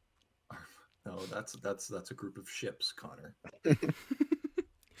cows. No, that's a group of ships, Connor.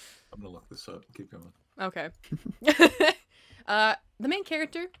 I'm gonna look this up. Keep going. Okay. The main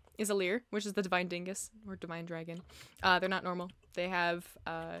character is Alir, which is the divine dingus or divine dragon. They're not normal. They have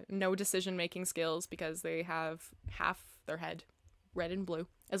no decision-making skills because they have half their head red and blue,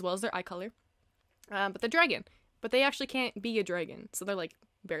 as well as their eye color. But they're dragon. But they actually can't be a dragon, so they're like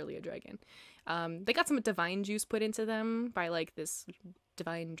barely a dragon. They got some divine juice put into them by like this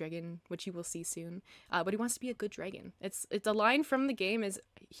divine dragon, which you will see soon. But he wants to be a good dragon. It's a line from the game is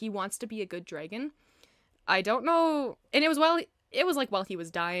he wants to be a good dragon. I don't know, and it was while he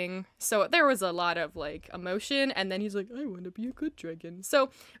was dying, so there was a lot of like emotion, and then he's like, I want to be a good dragon. So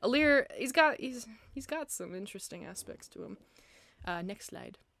Alir, he's got some interesting aspects to him. Next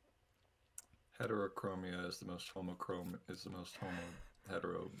slide. Heterochromia is the most homo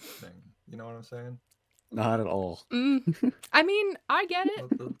hetero thing. You know what I'm saying? Not at all. I mean, I get it.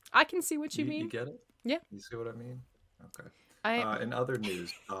 I can see what you mean. You get it? Yeah. You see what I mean? Okay. I In other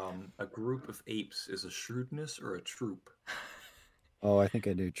news, a group of apes is a shrewdness or a troop? Oh, I think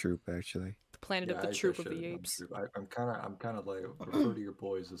I knew Troop actually. the planet of Yeah, the I troop of should've the known apes. troop. I'm kind of like refer to your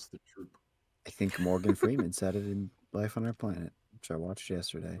boys as the troop. I think Morgan Freeman said it in Life on Our Planet, which I watched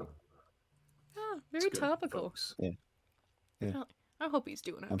yesterday. Oh, It's very good, topical. folks. I hope he's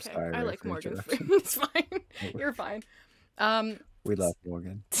doing okay. I'm sorry, I Ray, like for Morgan interrupting. Freeman. It's fine. You're fine. We love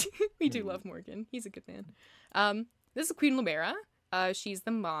Morgan. We do love Morgan. He's a good man. This is Queen Lumera. She's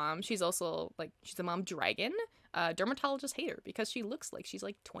the mom. She's also she's a mom dragon. Dermatologists hate her because she looks like she's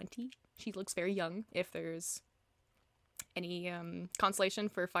like 20. She looks very young. If there's any consolation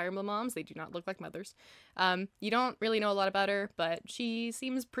for Fire Emblem moms, they do not look like mothers. You don't really know a lot about her, but she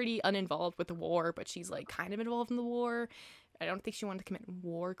seems pretty uninvolved with the war, but she's like kind of involved in the war. I don't think she wanted to commit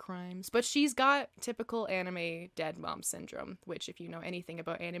war crimes, but she's got typical anime dead mom syndrome, which if you know anything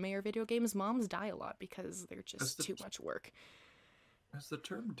about anime or video games, moms die a lot because they're just too much work. Has the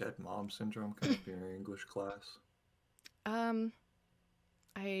term dead mom syndrome come up in your English class?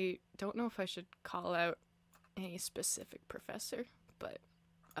 I don't know if I should call out any specific professor, but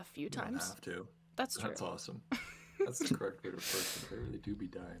a few You don't times. have to. That's true. That's awesome. That's the correct way to refer to them. They really do be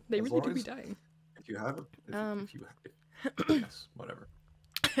dying. They As really long do be as- dying. If you have yes, whatever.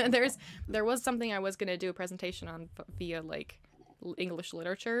 There was something I was gonna do a presentation on via English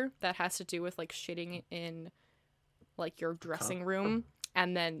literature that has to do with shitting in your dressing room,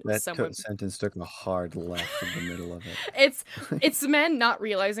 and then That someone sentence took a hard left in the middle of it. it's men not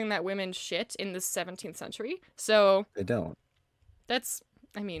realizing that women shit in the 17th century. So They don't. that's,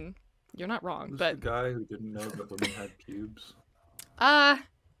 I mean, you're not wrong, Who's but the guy who didn't know that women had pubes?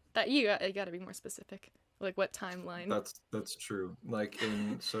 that you gotta be more specific. Like what timeline? That's true.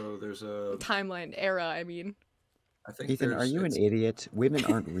 So there's a Timeline era. I mean, I think Ethan, are you an it's- idiot? Women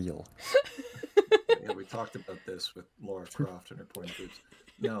aren't real. Yeah, we talked about this with Laura Croft and her point groups.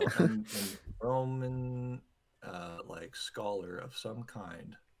 No, and Roman scholar of some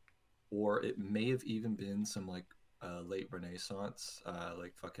kind, or it may have even been some late Renaissance,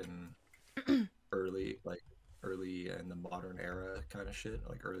 fucking early in the modern era kind of shit,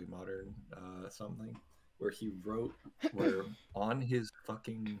 early modern something, where he wrote where on his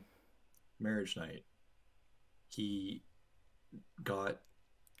fucking marriage night he got,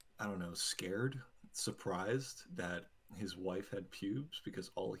 I don't know, scared, surprised that his wife had pubes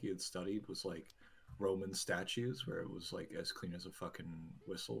because all he had studied was Roman statues where it was as clean as a fucking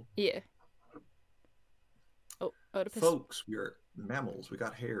whistle. yeah. Oh, Oedipus. Folks, we are mammals. We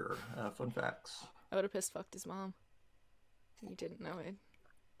got hair. Fun facts. Oedipus fucked his mom. You didn't know it.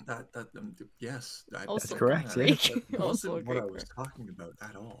 Yes, Also correct, yeah. That Also wasn't a what I great was talking about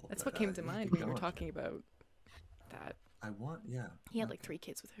at all. That's but, what came to you mind keep when you were going. talking about that. Yeah. He had 3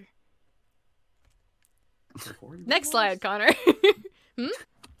 kids with her. Before you Next were slide, born? Connor.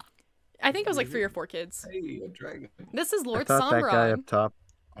 I think it was 3 or 4 kids. Hey, a dragon. This is I Lord thought that guy Samron. up top.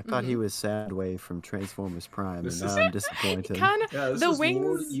 I thought he was Soundwave from Transformers Prime, This and is- now I'm disappointed. Kind of. Yeah, this The is Lord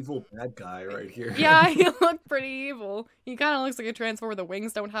wings- evil bad guy right here. Yeah, he looked pretty evil. He kind of looks like a transformer. The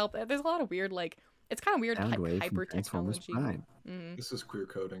wings don't help. There's a lot of weird, it's kind of weird Soundwave hyper from Transformers technology. Prime. This is queer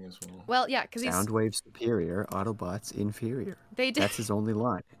coding as well. Well, yeah, because Soundwave superior, Autobots inferior. they did That's his only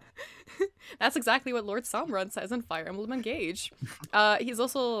line. That's exactly what Lord Somrun says in Fire Emblem Engage. He's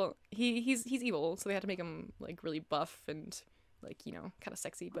also he's evil, so they had to make him like really buff and like, you know, kind of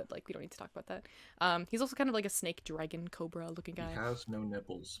sexy, but like we don't need to talk about that. He's also kind of like a snake dragon cobra looking guy. He has no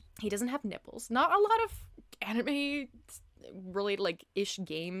nipples. He doesn't have nipples. Not a lot of anime related like ish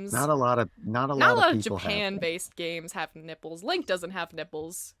games. Not a lot of people Japan based games have nipples. Link doesn't have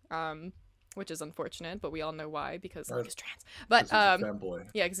nipples. Which is unfortunate, but we all know why, because Link is trans. But He's a femboy.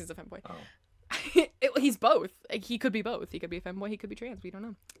 yeah, because he's a femboy. Oh. He's both. Like, he could be both. He could be a femboy. He could be trans. We don't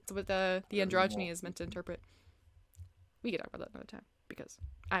know. It's what the androgyny is meant to interpret. We could talk about that another time, because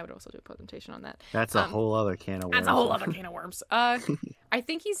I would also do a presentation on that. That's a whole other can of worms. That's a whole other can of worms. I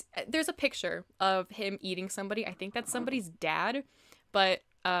think there's a picture of him eating somebody. I think that's somebody's dad, but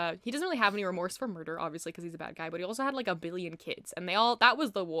he doesn't really have any remorse for murder, obviously, because he's a bad guy, but he also had like 1 billion kids, and that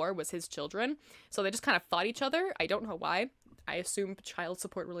was the war, was his children, so they just kind of fought each other. I don't know why. I assume child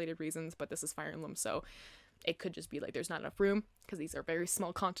support related reasons, but this is Fire Emblem, so it could just be like there's not enough room, because these are very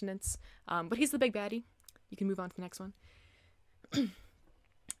small continents. But he's the big baddie. You can move on to the next one.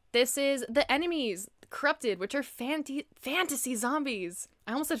 This is the enemies, corrupted, which are fantasy zombies.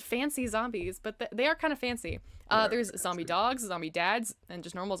 I almost said fancy zombies, but they are kind of fancy. There's zombie dogs, zombie dads, and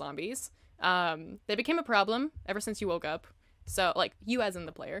just normal zombies. They became a problem ever since you woke up. So, like, you as in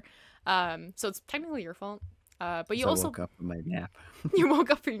the player. So it's technically your fault. But you also woke up from my nap. You woke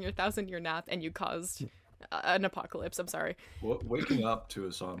up from your 1,000-year nap and you caused an apocalypse. I'm sorry. Waking up to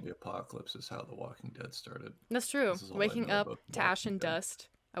a zombie apocalypse is how The Walking Dead started. That's true. This is all I Waking know up about The to ash Walking and Dead. dust.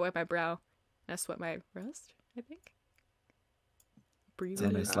 I wipe my brow. And I sweat my wrist, I think. Breathe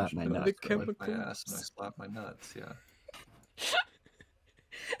Then in I it. slap my Ash nuts. dust, The I wipe my chemicals. ass and I slap my nuts. Yeah.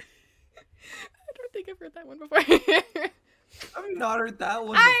 I don't think I've heard that one before. I've not heard that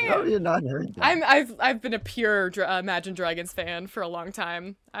one I- before. Oh, you're not heard that. I've been a pure Imagine Dragons fan for a long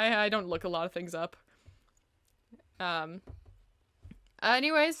time. I don't look a lot of things up.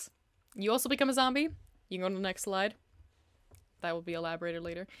 Anyways, you also become a zombie. You can go to the next slide. That will be elaborated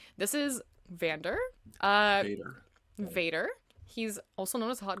later. This is Vander. Vader. He's also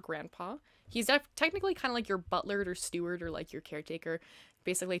known as Hot Grandpa. He's technically kind of like your butler or steward or like your caretaker.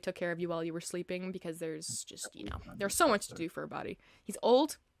 Basically took care of you while you were sleeping because there's just, you know, there's so much to do for a body. He's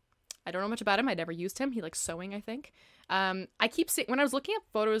old. I don't know much about him. I never used him. He likes sewing, I think. I keep seeing, when I was looking at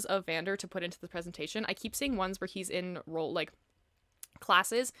photos of Vander to put into the presentation, I keep seeing ones where he's in role, like,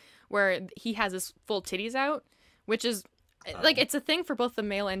 classes where he has his full titties out, which is, like, it's a thing for both the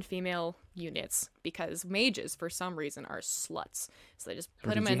male and female units because mages, for some reason, are sluts. So they just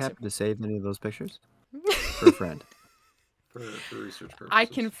put him Did you into... happen to save any of those pictures? For a friend. For research purposes. I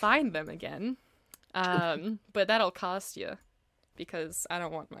can find them again, but that'll cost you because I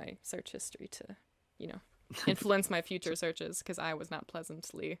don't want my search history to, you know, influence my future searches because I was not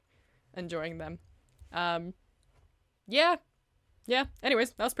pleasantly enjoying them. Yeah.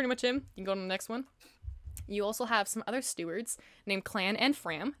 Anyways, that was pretty much him. You can go to the next one. You also have some other stewards named Clan and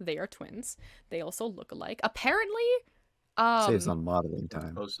Fram. They are twins. They also look alike. Apparently, Saves on modeling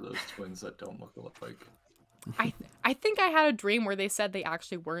time. Most of those twins that don't look alike. I think I had a dream where they said they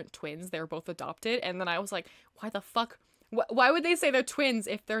actually weren't twins. They were both adopted. And then I was like, why the fuck? Why would they say they're twins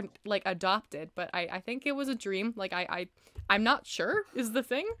if they're, like, adopted? But I think it was a dream. Like, I'm not sure is the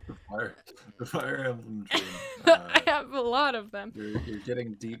thing. The Fire Emblem dream. I have a lot of them. You're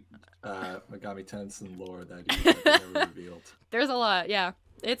getting deep Megami Tensei lore that you never revealed. There's a lot, yeah.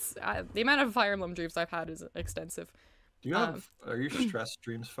 It's the amount of Fire Emblem dreams I've had is extensive. Do you have? Are your stress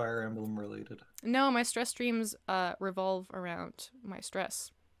dreams Fire Emblem related? No, my stress dreams revolve around my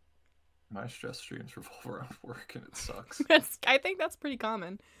stress. My stress dreams revolve around work, and it sucks. I think that's pretty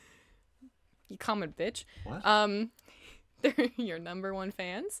common. You common bitch. What? They're your number one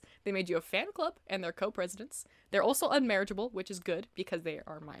fans. They made you a fan club, and they're co-presidents. They're also unmarriageable, which is good because they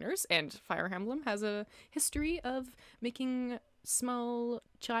are minors, and Fire Emblem has a history of making small,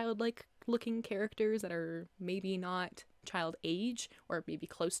 childlike looking characters that are maybe not child age, or maybe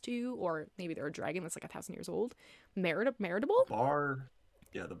close to, or maybe they're a dragon that's like 1,000 years old. Meritable?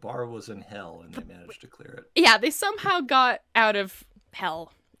 Yeah, the bar was in hell, and they managed to clear it. Yeah, they somehow got out of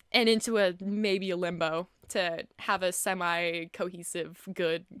hell and into maybe a limbo to have a semi-cohesive,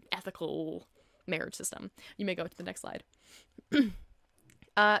 good, ethical marriage system. You may go to the next slide.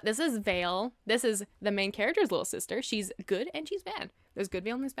 This is Vale. This is the main character's little sister. She's good and she's bad. There's good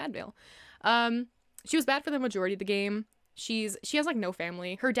Vale and there's bad Vale. She was bad for the majority of the game. She has, like, no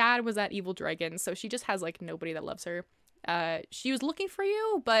family. Her dad was that evil dragon, so she just has, like, nobody that loves her. She was looking for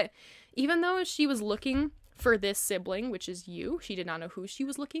you, but even though she was looking for this sibling, which is you, she did not know who she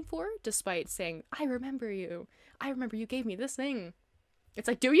was looking for, despite saying, I remember you. I remember you gave me this thing. It's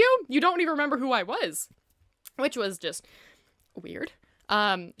like, do you? You don't even remember who I was, which was just weird.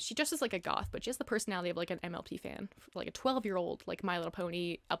 She dresses like a goth, but she has the personality of like an MLP fan, like a 12-year-old like My Little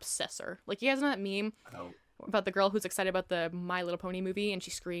Pony obsessor. Like, you guys know that meme about the girl who's excited about the My Little Pony movie and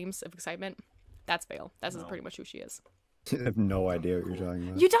she screams of excitement? That's Vale. That's pretty much who she is. I have no idea what you're talking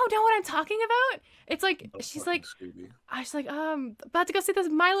about. You don't know what I'm talking about? It's like, she's like, Scooby. I was like, about to go see this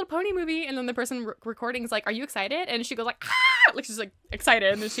My Little Pony movie, and then the person recording is like, are you excited? And she goes like, ah! Like, she's like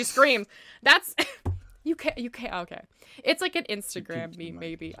excited, and then she screams. That's you can't okay. It's like an Instagram meme,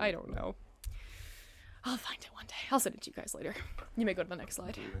 maybe. I don't know. I'll find it one day. I'll send it to you guys later. You may go to the next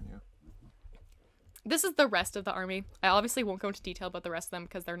slide. This is the rest of the army. I obviously won't go into detail about the rest of them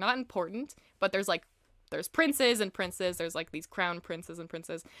because they're not important, but there's princes and princes. There's like these crown princes and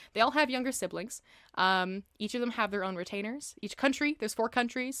princes. They all have younger siblings. Each of them have their own retainers. Each country, there's 4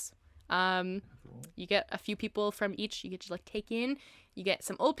 countries. You get a few people from each. You get to like take in. You get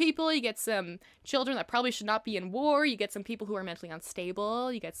some old people. You get some children that probably should not be in war. You get some people who are mentally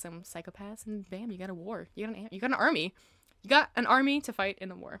unstable. You get some psychopaths, and bam, you got a war. You got an army. You got an army to fight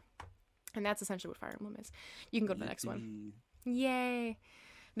in a war, and that's essentially what Fire Emblem is. You can go to the next one. Yay!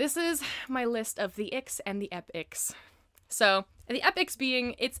 This is my list of the icks and the epics. So, the epics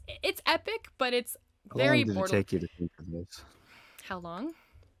being, it's epic, but it's very How long did it take you to think of this? How long?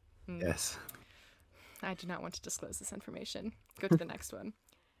 Yes. I do not want to disclose this information. Go to the next one.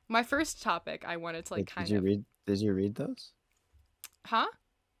 My first topic, I wanted to like Did you read those? Huh?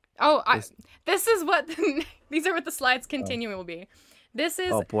 Oh, this is what these are what the slides continuing will be. This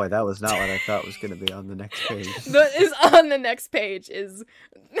is. Oh boy, that was not what I thought was going to be on the next page. What is on the next page is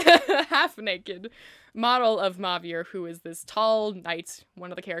half-naked model of Mavier, who is this tall knight,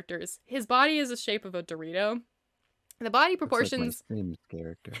 one of the characters. His body is the shape of a Dorito. The body proportions. Looks like my Sims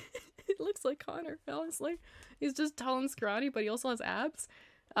character. It looks like Connor, honestly. He's just tall and scrawny, but he also has abs.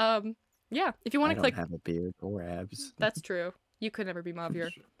 Yeah, if you want to click. I don't have a beard or abs. That's true. You could never be Mavier.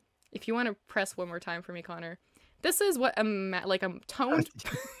 If you want to press one more time for me, Connor. This is what like a toned.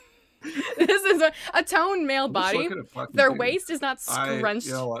 This is a toned male body. Their waist is not scrunched.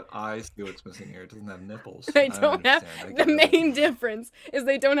 You know what? I see what's missing here. It doesn't have nipples. They don't have. The main difference is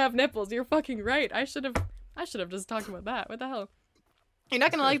they don't have nipples. You're fucking right. I should have just talked about that. What the hell? You're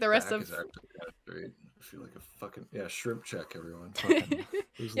not gonna like the rest of. I feel like a fucking shrimp check, everyone. Fucking,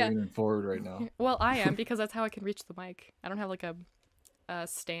 who's leaning forward right now? Well, I am because that's how I can reach the mic. I don't have like a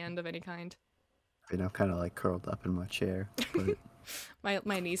stand of any kind. You know, kind of like curled up in my chair. But...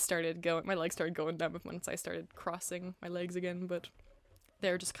 my knees started going. My legs started going numb once I started crossing my legs again, but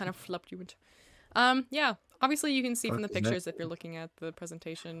they're just kind of fluctuant. Yeah. Obviously, you can see from the pictures if you're looking at the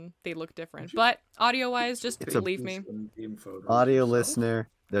presentation, they look different. But audio-wise, just believe me. Audio listener,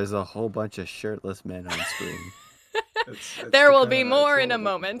 there's a whole bunch of shirtless men on screen. There will be more in a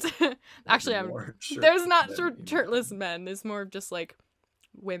moment. Actually, there's not shirtless men. There's more just like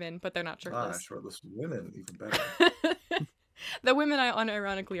women, but they're not shirtless. Shirtless women, even better. The women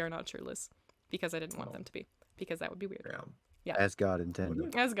unironically are not shirtless because I didn't want them to be, because that would be weird. Yeah. As God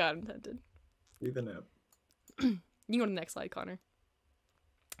intended. As God intended. Even up. You can go to the next slide, Connor.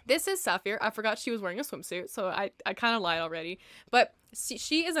 This is Saphir. I forgot she was wearing a swimsuit, so I kind of lied already. But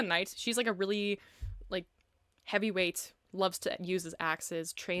she is a knight. She's like a really like heavyweight, loves to use his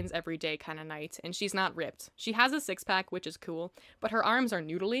axes, trains every day kind of knight, and she's not ripped. She has a 6-pack, which is cool, but her arms are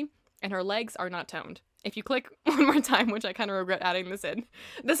noodly and her legs are not toned. If you click one more time, which I kind of regret adding this in,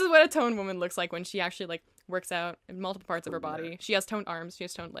 this is what a toned woman looks like when she actually like works out in multiple parts of her body. She has toned arms, she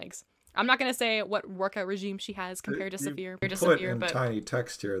has toned legs. I'm not gonna say what workout regime she has compared to Saphir. Put in tiny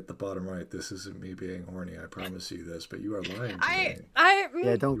text here at the bottom right. This isn't me being horny. I promise you this, but you are lying.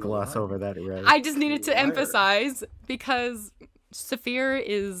 Yeah, don't gloss over that, Ray. I just needed to emphasize because Saphir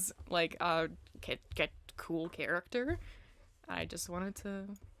is like a cool character. I just wanted to.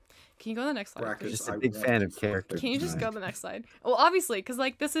 Can you go to the next slide? Just a big fan of characters. Can you just go to the next slide? Well, obviously, because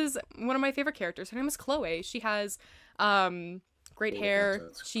like this is one of my favorite characters. Her name is Chloe. She has great hair.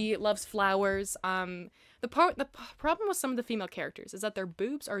 She loves flowers. The problem with some of the female characters is that their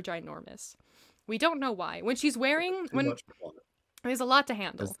boobs are ginormous. We don't know why. When she's wearing there's a lot to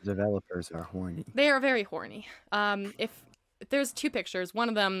handle. Because the developers are horny. They are very horny. If there's 2 pictures, one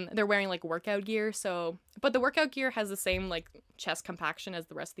of them they're wearing like workout gear, but the workout gear has the same like chest compaction as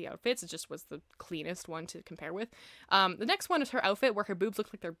the rest of the outfits. It just was the cleanest one to compare with. The next one is her outfit where her boobs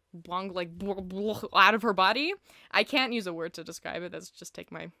look like they're blong, like out of her body. I can't use a word to describe it. That's just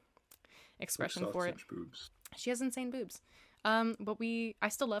take my expression for it. Boobs. She has insane boobs. But I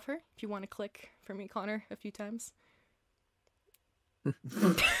still love her. If you want to click for me, Connor, a few times.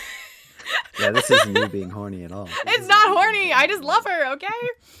 Yeah, this isn't you being horny at all. It's not horny. I just love her. Okay.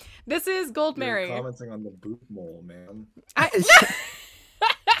 This is Gold You're Mary. commenting on the boob mole, man.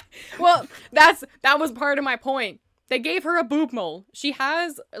 Well, that was part of my point. They gave her a boob mole. She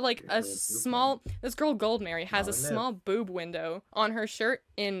has like Gave her a a boob small. This girl Gold Mary has a Not a nip. small boob window on her shirt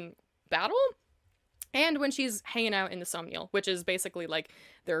in battle, and when she's hanging out in the Somniel, which is basically like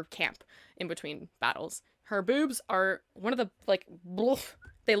their camp in between battles. Her boobs are one of the like. Bloof,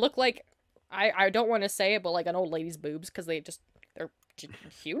 they look like I don't want to say it, but like an old lady's boobs because they're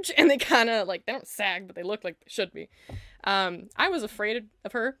huge and they kind of like they don't sag, but they look like they should be. I was afraid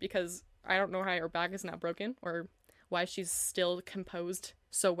of her because I don't know how her back is not broken or why she's still composed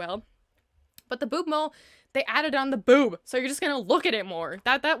so well. But the boob mole, they added on the boob, so you're just gonna look at it more.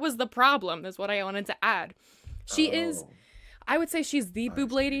 That was the problem, is what I wanted to add. She is, I would say she's the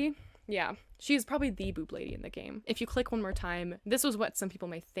boob lady. Yeah, she's probably the boob lady in the game. If you click one more time, this was what some people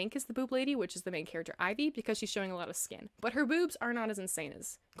may think is the boob lady, which is the main character Ivy, because she's showing a lot of skin. But her boobs are not as insane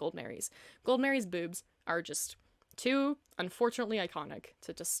as Gold Mary's. Gold Mary's boobs are just too, unfortunately, iconic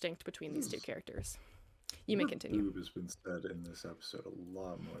to distinct between these two characters. You may continue. Boob has been said in this episode a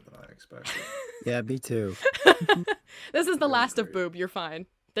lot more than I expected. Yeah, me too. This is the Very last of great. boob. You're fine.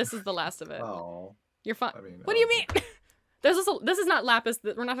 This is the last of it. Oh, You're fine. I mean, What do you mean? This is not lapis.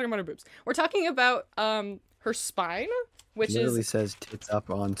 We're not talking about her boobs. We're talking about her spine, which Literally is says tits up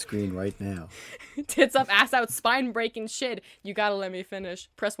on screen right now. tits up, ass out, spine breaking shit. You gotta let me finish.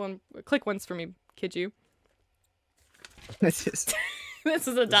 Press one, click once for me, kid you. It's just This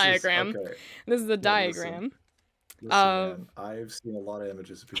is a diagram. Okay. This is a listen. diagram. Listen, Um, man, I've seen a lot of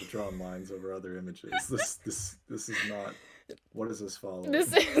images of people drawing lines over other images. This is not. What is this following?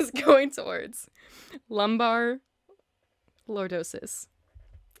 This is going towards lumbar lordosis.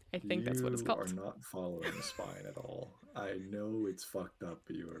 I think that's what it's You called. are not following the spine at all. I know it's fucked up,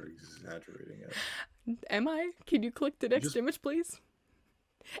 but you are exaggerating it. Am I? Can you click the next Just- image, please?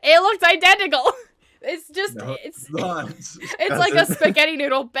 It looks identical. It's just No, it's not. it's like a spaghetti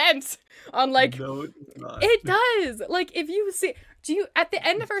noodle bent on like No, it's not. it does. Like if you see, do you at the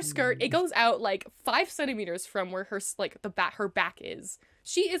end of her skirt, it goes out like 5 centimeters from where her like the back her back is.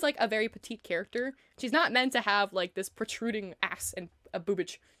 She is like a very petite character. She's not meant to have like this protruding ass and a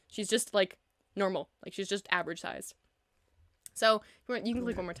boobage. She's just like normal. Like she's just average sized. So you can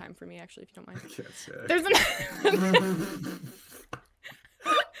click one more time for me, actually, if you don't mind. I can't say. There's an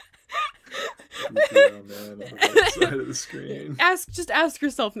Yeah, man, on the right side of the screen. just ask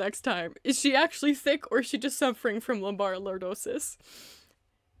yourself next time, is she actually thick or is she just suffering from lumbar lordosis?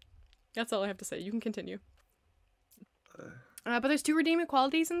 That's all I have to say. You can continue. But there's 2 redeeming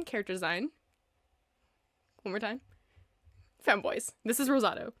qualities in character design. One more time. Femboys. This is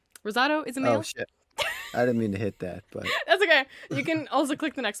Rosato. Rosato is a male. oh shit. I didn't mean to hit that, but That's okay. You can also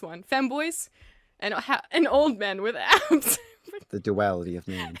click the next one. Femboys and an old man with abs. the duality of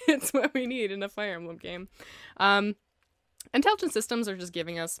man. It's what we need in a Fire Emblem game. Intelligent systems are just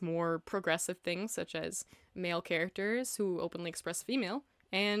giving us more progressive things, such as male characters who openly express female,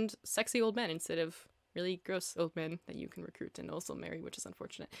 and sexy old men instead of really gross old men that you can recruit and also marry, which is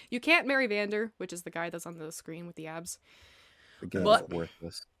unfortunate. You can't marry Vander, which is the guy that's on the screen with the abs. Again, What? it's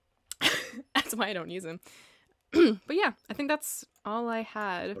worthless. That's why I don't use him. But yeah, I think that's all I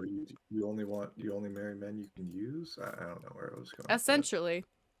had. Oh, you only marry men you can use? I don't know where I was going. with that. Essentially.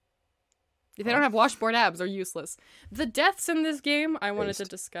 If they don't have washboard abs, they're useless. The deaths in this game I wanted to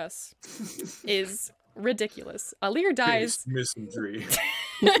discuss is ridiculous. Alir dies. Misandry.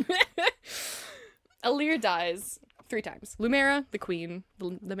 Alir dies 3 times. Lumera, the queen,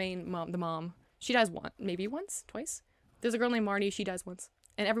 the main mom, the mom, she dies maybe once, twice. There's a girl named Marnie, she dies once.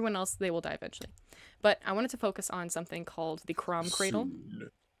 And everyone else, they will die eventually. But I wanted to focus on something called the Crom Cradle.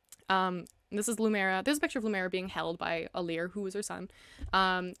 This is Lumera. There's a picture of Lumera being held by Alir, who was her son,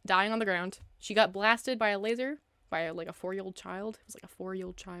 dying on the ground. She got blasted by a laser by like a 4-year-old child. It was like a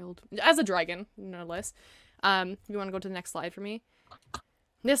 4-year-old child. As a dragon, no less. If you want to go to the next slide for me.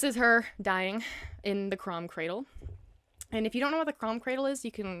 This is her dying in the Crom Cradle. And if you don't know what the Crom Cradle is,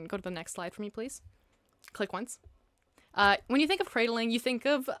 you can go to the next slide for me, please. Click once. When you think of cradling, you think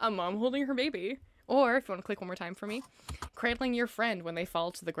of a mom holding her baby. Or, if you want to click one more time for me, cradling your friend when they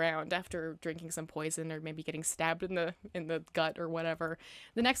fall to the ground after drinking some poison or maybe getting stabbed in the gut or whatever.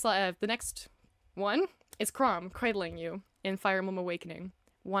 The next one is Crom cradling you in Fire Emblem Awakening.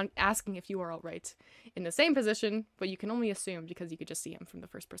 Asking if you are all right. In the same position, but you can only assume because you could just see him from the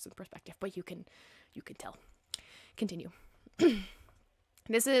first person perspective. But you can tell. Continue.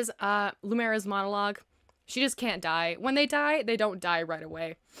 This is Lumera's monologue. She just can't die. When they die, they don't die right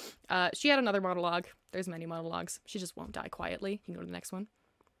away. She had another monologue. There's many monologues. She just won't die quietly. You can go to the next one.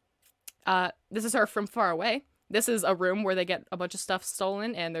 This is her from far away. This is a room where they get a bunch of stuff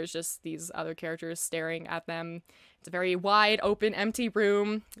stolen, and there's just these other characters staring at them. It's a very wide, open, empty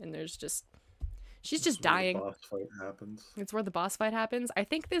room, and there's just... She's just dying. The boss fight happens. It's where the boss fight happens. I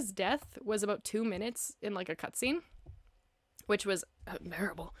think this death was about 2 minutes in, like, a cutscene, which was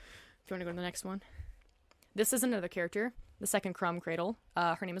bearable. If you want to go to the next one. This is another character, the second Crumb Cradle.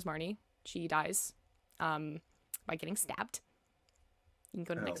 Her name is Marnie. She dies by getting stabbed. You can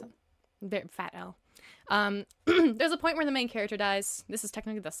go to the next one. Fat L. There's a point where the main character dies. This is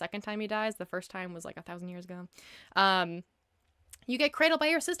technically the second time he dies. The first time was like 1,000 years ago. You get cradled by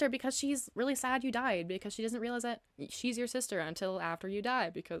your sister because she's really sad you died, because she doesn't realize that she's your sister until after you die,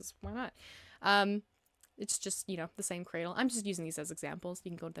 because why not? It's just, you know, the same cradle. I'm just using these as examples.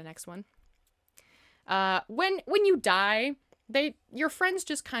 You can go to the next one. When you die, your friends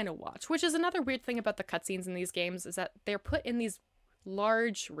just kind of watch, which is another weird thing about the cutscenes in these games, is that they're put in these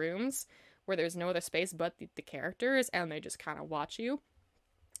large rooms where there's no other space but the characters, and they just kind of watch you.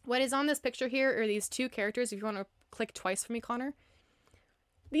 What is on this picture here are these two characters. If you want to click twice for me, Connor.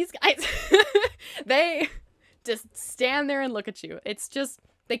 These guys, they just stand there and look at you. It's just,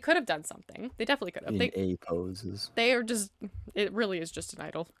 they could have done something. They definitely could have. In A poses. They are just, it really is just an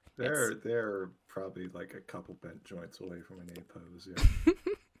idol. They're probably like a couple bent joints away from an A pose, yeah.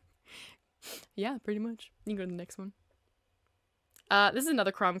 Yeah, pretty much. You can go to the next one. This is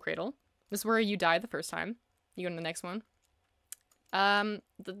another Crom Cradle. This is where you die the first time. You go to the next one.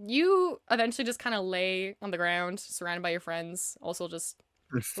 You eventually just kind of lay on the ground, surrounded by your friends. Also just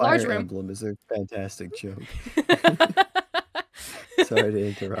large Fire room. Emblem is a fantastic joke. Sorry to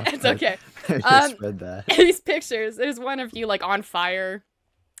interrupt. It's okay. I just read that. These pictures, there's one of you like on fire.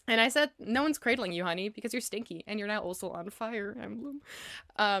 And I said, no one's cradling you, honey, because you're stinky. And you're now also on Fire Emblem.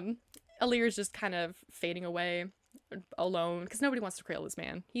 Alir's just kind of fading away alone because nobody wants to cradle this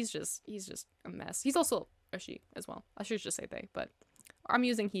man. He's just a mess. He's also a she as well. I should just say they, but I'm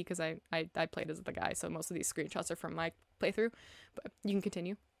using he because I played as the guy, so most of these screenshots are from my playthrough, but you can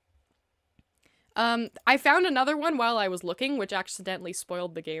continue. I found another one while I was looking, which accidentally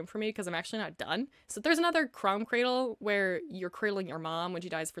spoiled the game for me because I'm actually not done. So there's another Chrome Cradle where you're cradling your mom when she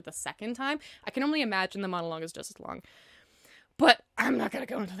dies for the second time. I can only imagine the monologue is just as long, but I'm not gonna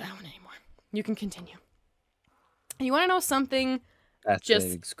go into that one anymore. You can continue. You want to know something? That's just a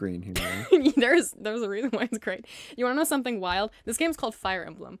big screen here. there's a reason why it's great. You want to know something wild? This game's called Fire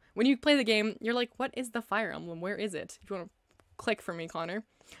Emblem. When you play the game, you're like, what is the Fire Emblem? Where is it? If you want to click for me, Connor.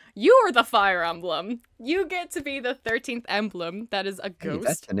 You are the Fire Emblem. You get to be the 13th emblem that is a ghost. Hey,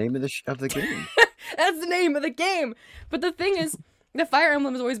 that's the name of the game. That's the name of the game. But the thing is, the Fire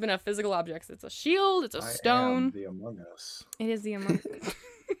Emblem has always been a physical object. It's a shield, it's a stone. I am the Among Us. It is the Among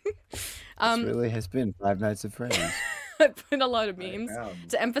This really has been Five Nights at Freddy's. I put a lot of memes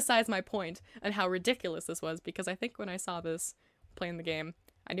to emphasize my point and how ridiculous this was, because I think when I saw this playing the game,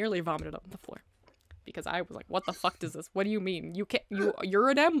 I nearly vomited on the floor. Because I was like, what the fuck does this? What do you mean? You're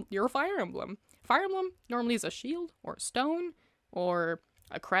a Fire Emblem. Fire Emblem normally is a shield or a stone or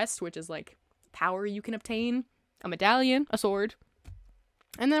a crest, which is like power you can obtain, a medallion, a sword.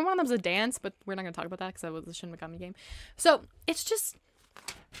 And then one of them's a dance, but we're not going to talk about that because that was the Shin Megami game. So it's just,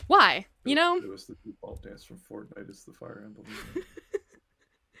 why? You know? It was the default dance from Fortnite. It's the Fire Emblem.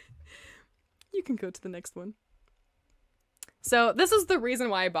 You can go to the next one. So this is the reason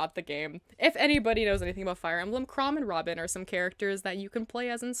why I bought the game. If anybody knows anything about Fire Emblem, Chrom and Robin are some characters that you can play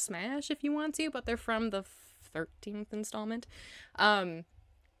as in Smash if you want to, but they're from the 13th installment.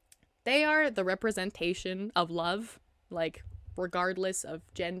 They are the representation of love, like regardless of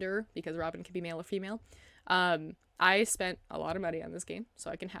gender, because Robin can be male or female. I spent a lot of money on this game,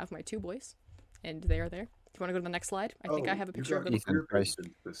 so I can have my two boys, and they are there. Do you want to go to the next slide? I think I have a picture of them.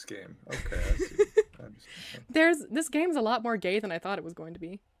 This game. Okay, I see. This game's a lot more gay than I thought it was going to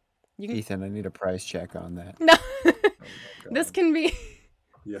be. Ethan, I need a price check on that. No. Oh This can be.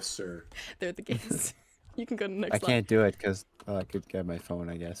 Yes, sir. They're the gays. You can go to the next I slide. can't do it because I could get my phone,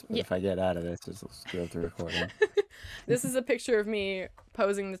 I guess. But Yeah. if I get out of this, it'll go through recording. This is a picture of me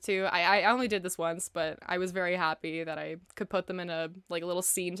posing the two. I only did this once, but I was very happy that I could put them in a little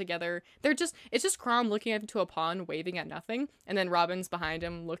scene together. It's just Chrom looking into a pond, waving at nothing, and then Robin's behind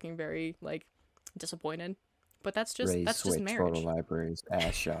him, looking very disappointed. But that's just marriage. Photo libraries,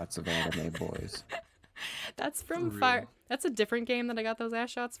 ass shots of anime boys. That's from Fire. That's a different game that I got those ass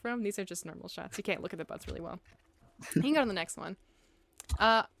shots from. These are just normal shots. You can't look at the butts really well. You can go to the next one.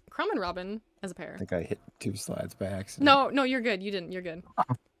 Chrom and Robin as a pair. I think I hit 2 slides by accident. No, you're good. You didn't. You're good.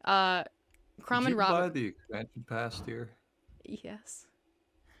 Chrom Did and you buy Robin. the expansion pass here? Yes.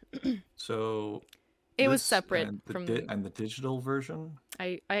 So It was this separate and from. and the digital version.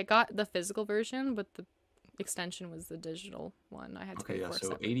 I got the physical version, but the extension was the digital one. I had to Okay, pay yeah, for so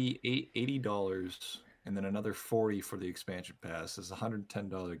separate. $80, and then another $40 for the expansion pass is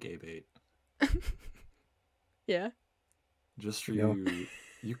 $110 gay bait. Yeah. Just for No.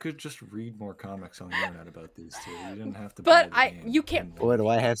 you could just read more comics on the internet about these two. You didn't have to But buy the game. you can't. Boy, do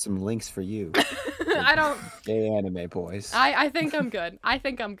I have some links for you. I don't. Gay anime boys. I think I'm good.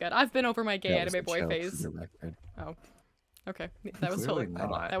 I've been over my gay That was anime the boy joke, for phase. the record. Oh. Okay. That was Clearly totally.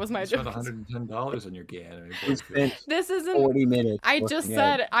 not. That was my You spent joke. $110 on your gay anime We boy spent phase. This isn't. 40 minutes. I just looking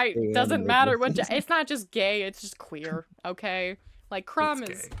said at I gay doesn't anime matter what boys. it's not just gay, it's just queer, okay? Like Crom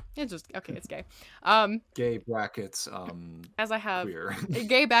It's is gay. it's just okay, it's gay. Gay brackets, As I have queer.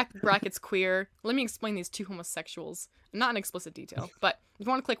 gay back brackets queer. Let me explain these two homosexuals. Not in explicit detail, but if you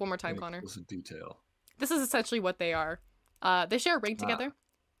want to click one more time, Connor. Explicit detail. This is essentially what they are. They share a ring together.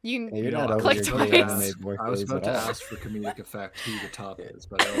 You Hey, you're can not I over click was your about gay to twice. anime boy I was phase about at to all. ask for comedic effect who the top is,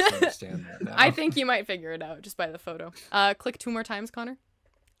 but I also understand that now. I think you might figure it out just by the photo. Click 2 more times, Connor.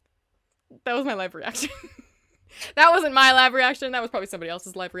 That was my live reaction. That wasn't my live reaction. That was probably somebody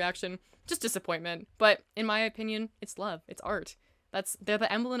else's live reaction. Just disappointment. But in my opinion, it's love. It's art. They're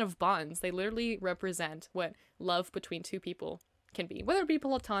the emblem of bonds. They literally represent what love between two people can be, whether it be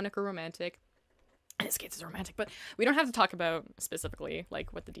platonic or romantic. In this case, it's romantic, but we don't have to talk about specifically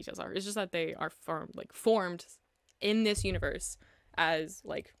like what the details are. It's just that they are formed in this universe as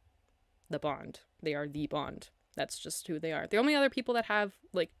like the bond. They are the bond. That's just who they are. The only other people that have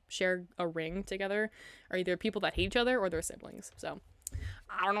like share a ring together are either people that hate each other or their siblings. So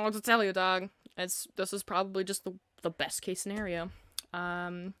I don't know what to tell you, dog. This is probably just the best case scenario.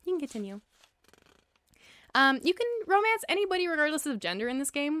 You can continue. You can romance anybody regardless of gender in this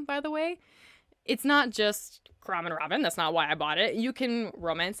game, by the way. It's not just Crom and Robin. That's not why I bought it. You can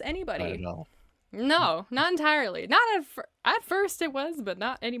romance anybody. Not at all. No, not entirely. Not at first it was, but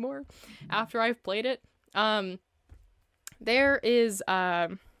not anymore. After I've played it, there is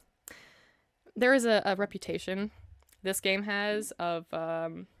a reputation this game has of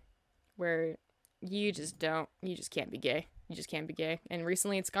where you just can't be gay. You just can't be gay. And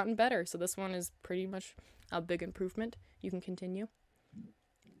recently it's gotten better, so this one is pretty much a big improvement. You can continue.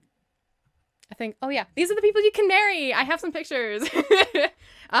 I think, oh yeah, these are the people you can marry. I have some pictures. You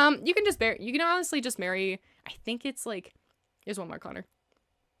can honestly just marry, I think it's like, here's one more, Connor.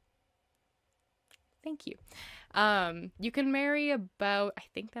 Thank you. You can marry about, I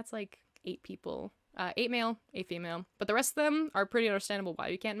think that's like 8 people. 8 male, 8 female. But the rest of them are pretty understandable why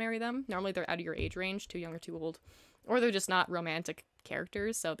you can't marry them. Normally they're out of your age range, too young or too old. Or they're just not romantic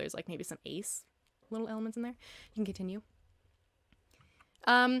characters, so there's like maybe some ace little elements in there. You can continue.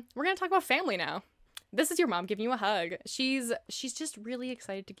 We're gonna talk about family now. This is your mom giving you a hug. She's just really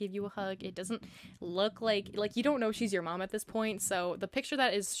excited to give you a hug. It doesn't look like you don't know she's your mom at this point. So the picture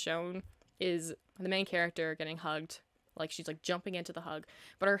that is shown is the main character getting hugged. Like she's like jumping into the hug,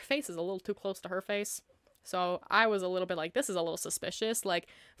 but her face is a little too close to her face. So I was a little bit like, this is a little suspicious. Like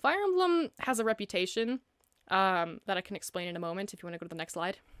Fire Emblem has a reputation that I can explain in a moment if you want to go to the next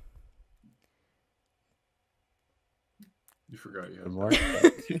slide. You forgot you had More?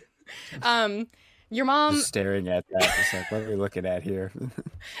 Your mom. Just staring at that. Just like, what are we looking at here?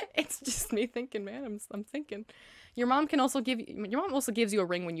 It's just me thinking, man. I'm thinking. Your mom also gives you a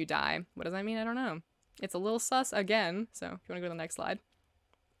ring when you die. What does that mean? I don't know. It's a little sus again. So if you want to go to the next slide.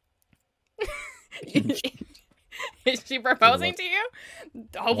 Is she proposing to you?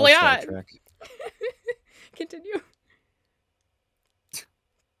 Hopefully Star not. Trek. Continue.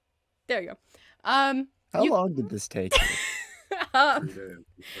 There you go. How long did this take? 3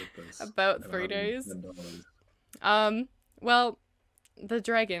 days. About 3 days. Well, the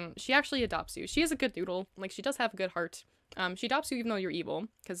dragon, she actually adopts you. She is a good noodle. Like, she does have a good heart. She adopts you even though you're evil.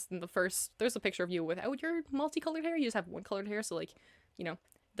 Because in the first, there's a picture of you without your multicolored hair. You just have one colored hair. So, like, you know,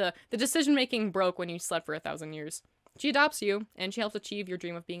 the decision making broke when you slept for 1,000 years. She adopts you, and she helps achieve your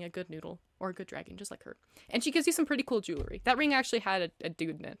dream of being a good noodle or a good dragon, just like her. And she gives you some pretty cool jewelry. That ring actually had a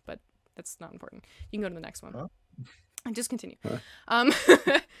dude in it, but that's not important. You can go to the next one. Huh? And just continue. Huh?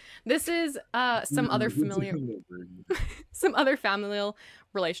 This is some other familial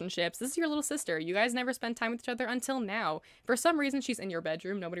relationships. This is your little sister. You guys never spend time with each other until now. For some reason, she's in your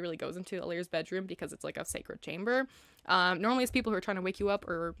bedroom. Nobody really goes into Alir's bedroom because it's like a sacred chamber. Normally, it's people who are trying to wake you up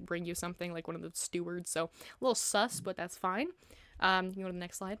or bring you something, like one of the stewards. So a little sus, but that's fine. You can go to the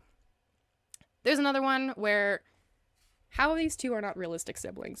next slide. There's another one where how these two are not realistic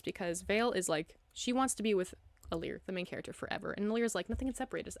siblings, because Vale is like, she wants to be with Alir, the main character, forever. And Alir's like, nothing can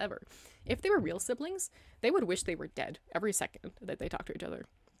separate us ever. If they were real siblings, they would wish they were dead every second that they talk to each other.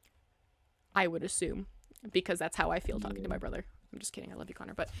 I would assume, because that's how I feel talking to my brother. I'm just kidding. I love you,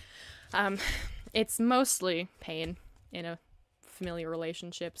 Connor. But it's mostly pain in a familiar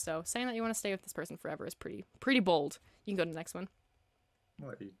relationship. So saying that you want to stay with this person forever is pretty bold. You can go to the next one.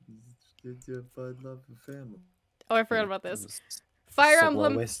 What? It's your fun, love, and family. Oh, I forgot about this. Fire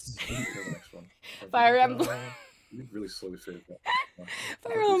Emblem. Go to the next one. Fire Emblem. You really slowly say that.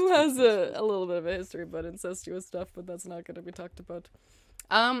 Fire Emblem has a little bit of a history about incestuous stuff, but that's not going to be talked about.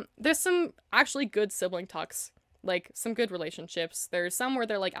 There's some actually good sibling talks, like some good relationships. There's some where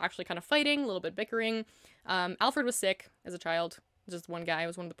they're like actually kind of fighting, a little bit bickering. Alfred was sick as a child. Just one guy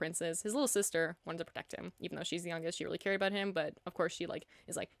was one of the princes. His little sister wanted to protect him, even though she's the youngest. She really cared about him, but of course she like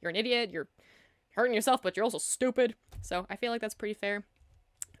is like, you're an idiot. You're hurting yourself, but you're also stupid. So I feel like that's pretty fair.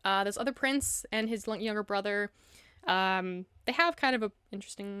 This other prince and his younger brother. They have kind of a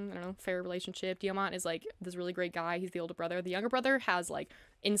interesting, I don't know, fair relationship. Diamant is like this really great guy. He's the older brother. The younger brother has like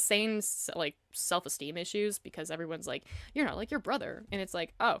insane like self-esteem issues because everyone's like, you're not like your brother. And it's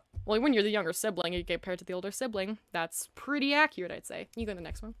like, oh, well, when you're the younger sibling, you get paired to the older sibling. That's pretty accurate, I'd say. You go to the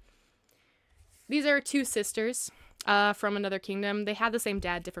next one. These are two sisters from another kingdom. They had the same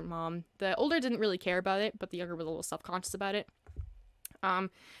dad, different mom. The older didn't really care about it, but the younger was a little self-conscious about it.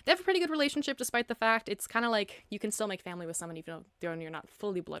 They have a pretty good relationship despite the fact it's kind of like you can still make family with someone even though you're not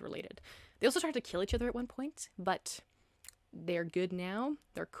fully blood related. They also tried to kill each other at one point, but they're good now.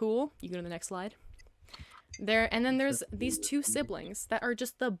 They're cool. You go to the next slide. And then there's these two siblings that are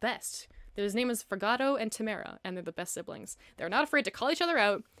just the best. His name is Fragato and Tamara, and they're the best siblings. They're not afraid to call each other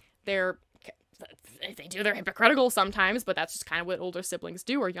out. They're hypocritical sometimes, but that's just kind of what older siblings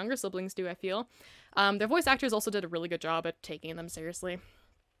do, or younger siblings do, I feel. Their voice actors also did a really good job at taking them seriously.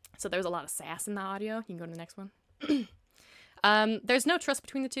 So there's a lot of sass in the audio. You can go to the next one. There's no trust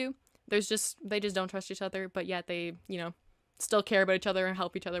between the two. They just don't trust each other, but yet they, still care about each other and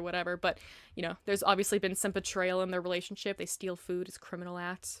help each other, whatever. But, there's obviously been some betrayal in their relationship. They steal food as criminal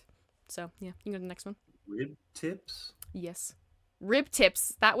acts. So, yeah, you can go to the next one. Rib tips? Yes. Rib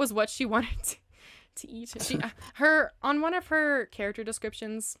tips. That was what she wanted to eat. On one of her character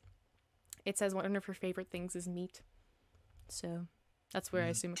descriptions, it says one of her favorite things is meat. So that's where I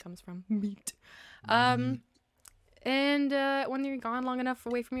assume it comes from. Meat. And when you're gone long enough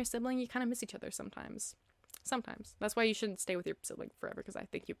away from your sibling, you kind of miss each other sometimes. That's why you shouldn't stay with your sibling forever, because I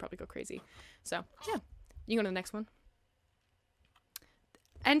think you'd probably go crazy. So yeah, you can go to the next one.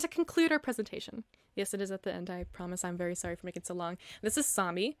 And to conclude our presentation, yes, it is at the end. I promise. I'm very sorry for making it so long. This is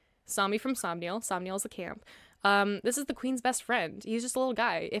Sami. Sami from Somniel. Somniel is a camp. This is the queen's best friend. He's just a little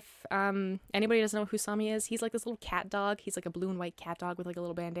guy. If anybody doesn't know who Sami is, he's like this little cat dog. He's like a blue and white cat dog with like a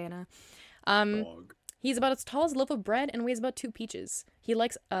little bandana. Dog. He's about as tall as a loaf of bread and weighs about 2 peaches. He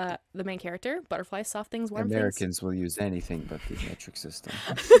likes the main character, butterflies, soft things, warm Americans things. will use anything but the metric system.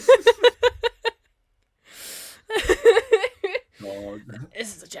 Dog.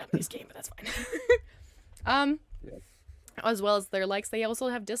 This is a Japanese game, but that's fine. Yeah. As well as their likes, they also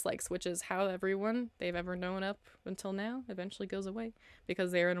have dislikes, which is how everyone they've ever known up until now eventually goes away,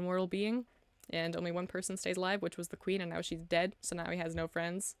 because they're an immortal being, and only one person stays alive, which was the queen, and now she's dead, so now he has no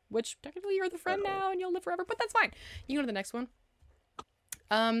friends, which technically you're the friend now and you'll live forever, but that's fine. You can go to the next one.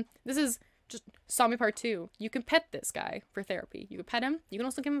 This is just Sami Part 2. You can pet this guy for therapy. You can pet him. You can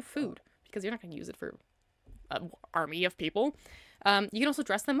also give him food, because you're not going to use it for an army of people. You can also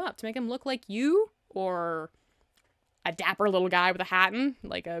dress them up to make them look like you, or a dapper little guy with a hat and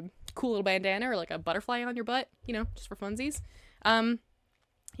like a cool little bandana, or like a butterfly on your butt, just for funsies. You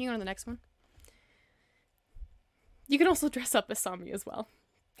can go to the next one. You can also dress up as Sami as well.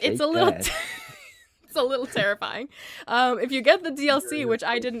 It's a little it's a little terrifying. If you get the DLC, which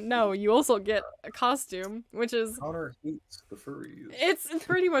I didn't know, you also get a costume, which is Connor hates the furries. it's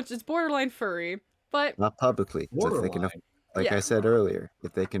pretty much it's borderline furry, but Not publicly. So if they can, like Yeah. I said earlier,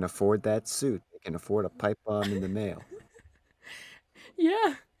 if they can afford that suit, they can afford a pipe bomb in the mail.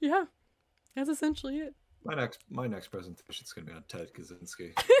 yeah, that's essentially it. My next presentation is going to be on Ted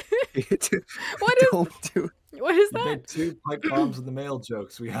Kaczynski. Don't do What is You that? made 2 pipe bombs in the mail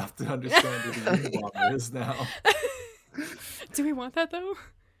jokes. We have to understand who the Unabomber is now. Do we want that though?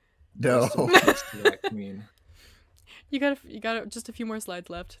 no. Rest in peace to that queen. You got just a few more slides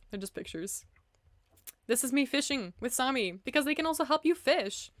left. They're just pictures. This is me fishing with Sami, because they can also help you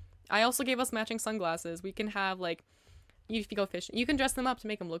fish. I also gave us matching sunglasses. We can have if you go fishing, you can dress them up to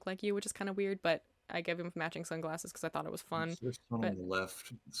make them look like you, which is kind of weird, but I gave him matching sunglasses because I thought it was fun. There's one but- on the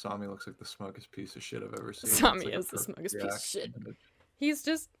left. Sami looks like the smuggest piece of shit I've ever seen. Sami It's like is a the perfect smuggest piece of shit. reaction.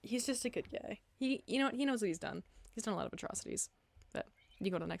 He's just a good guy. He knows what he's done. He's done a lot of atrocities. But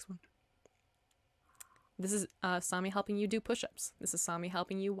you go to the next one. This is Sami helping you do push-ups. This is Sami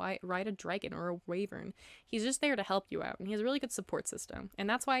helping you ride a dragon or a wyvern. He's just there to help you out, and he has a really good support system. And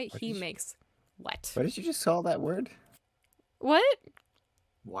that's why he makes what? What did you just call that word? What?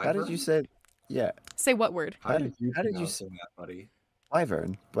 How did you say? Yeah. Say what word? How did you say that, buddy?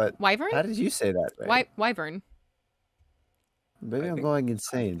 wyvern? But Wyvern? how did you say that? Right? Wyvern. Maybe I'm think- going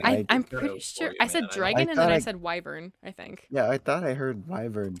insane. I'm that pretty was sure for you, I said man. I dragon and then thought I I- said wyvern, I think. Yeah, I thought I heard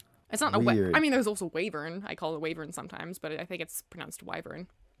wyvern. It's not Weird. I mean, there's also wyvern. I call it wyvern sometimes, but I think it's pronounced wyvern.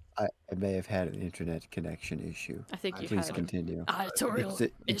 I may have had an internet connection issue. I think you Please had continue. a editorial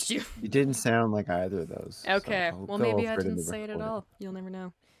It- issue. It didn't sound like either of those. so Okay, I'll well go maybe I over in didn't the say it at recording. all. You'll never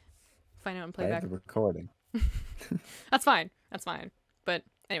know. Find out and I play have back. the recording. That's fine. That's fine. But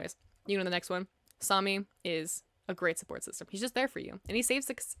anyways, you know the next one. Sami is a great support system. He's just there for you, and he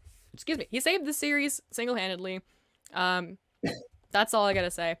saves he saved the series single-handedly. That's all I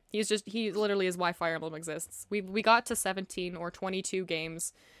gotta say. He literally is why Fire Emblem exists. We got to 17 or 22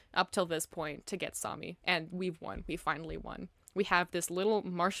 games up till this point to get Sami, and we've won. We finally won. We have this little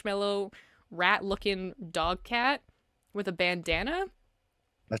marshmallow rat-looking dog cat with a bandana.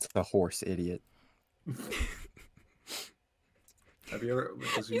 That's the horse idiot. Have you ever?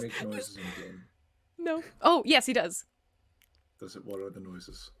 Does he make noises in game? No. Oh yes, he does. Does it? What are the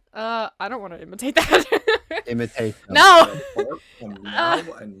noises? I don't want to imitate that. Imitate them. No, A bark, a meow,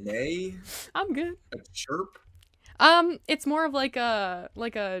 a neigh, I'm good. a chirp. It's more of like a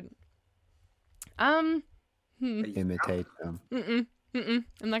Imitate them. I'm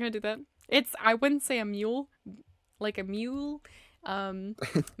not gonna do that. I wouldn't say a mule, like a mule.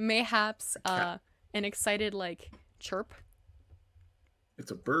 Mayhaps an excited like chirp.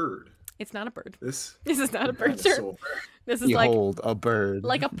 It's a bird. It's not a bird. This This is not a bird chirp. dinosaur. This is like Behold a bird.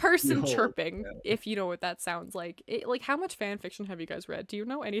 a person Behold, chirping. yeah. If you know what that sounds like. Like how much fan fiction have you guys read? Do you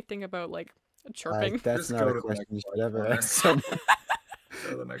know anything about like chirping? That's Just not go a to the question you next should ever one. ask someone. Go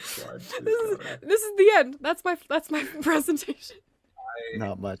to the next slide. please, This is Connor. the end. That's my presentation.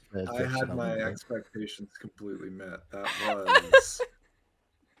 Not much. Red I fiction had on my there. expectations completely met. That was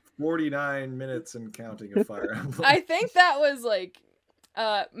 49 minutes and counting of Fire Emblem. I think that was like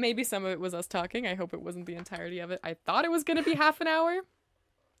maybe some of it was us talking. I hope it wasn't the entirety of it. I thought it was gonna be half an hour.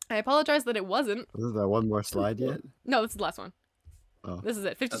 I apologize that it wasn't. Is there one more slide yet? No, this is the last one. Oh. This is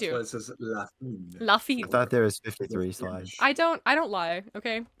it. That's 52. why it says La Fine. La Fine. I thought there was 53 slides. I don't lie,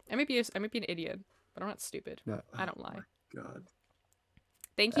 okay? I might be an idiot, but I'm not stupid. No, I don't lie. God.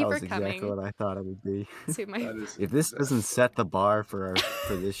 Thank that you was for exactly coming what I thought it would be. to my That is If this exact- doesn't set the bar for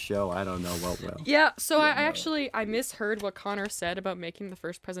this show, I don't know what will. Yeah, so Yeah, I misheard what Connor said about making the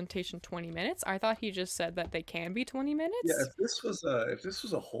first presentation 20 minutes. I thought he just said that they can be 20 minutes. Yeah, if this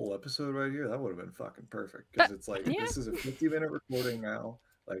was a whole episode right here, that would have been fucking perfect. Because it's like yeah. this is a 50-minute recording now.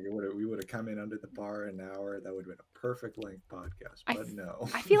 Like we would have come in under the bar an hour. That would have been a perfect length podcast. I But no.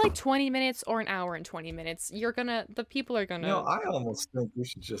 I feel like 20 minutes or an hour and 20 minutes. The people are gonna. No, I almost think we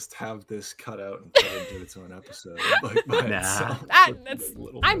should just have this cut out and put it into its own episode. Like by Nah. itself. That's- Like,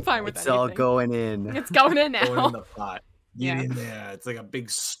 little I'm bit. fine with It's that. all anything. going in. It's going in now. Going in the pot. Get Yeah. in there. It's like a big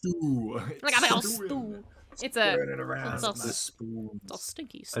stew. Like a big ol' Stewing. stew. It's Stirring it around it's with a- the spoons. It's all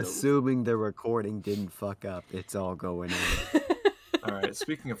stinky stuff. Assuming the recording didn't fuck up, it's all going in. All right.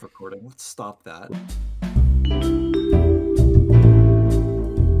 Speaking of recording, let's stop that.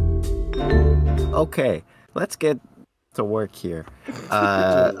 Okay, let's get to work here.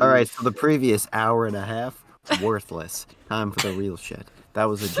 All right, so the previous hour and a half, worthless. Time for the real shit. That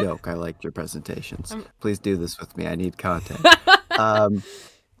was a joke. I liked your presentations. Please do this with me. I need content.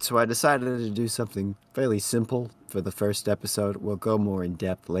 So I decided to do something fairly simple for the first episode. We'll go more in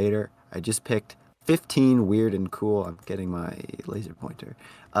depth later. I just picked 15 weird and cool. I'm getting my laser pointer.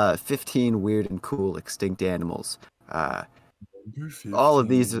 15 weird and cool extinct animals. All of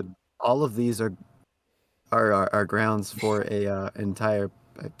these are grounds for a entire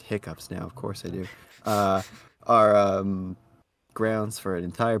hiccups now. Of course I do. Are grounds for an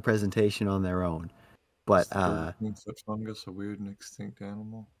entire presentation on their own. But Is that fungus a weird and extinct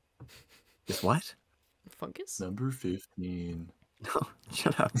animal? is what? Fungus? Number 15. No,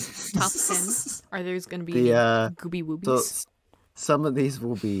 shut up. Top 10. Are there going to be The any gooby so woobies? some of these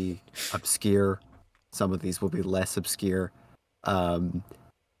will be obscure. Some of these will be less obscure.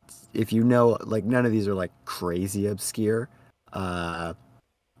 If you know, like none of these are like crazy obscure. But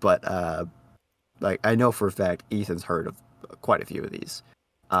like I know for a fact Ethan's heard of quite a few of these.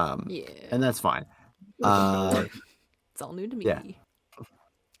 Yeah. And that's fine. It's all new to me. yeah.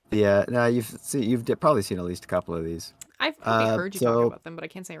 Yeah, no, you've probably seen at least a couple of these. I've probably heard you talk so about them, but I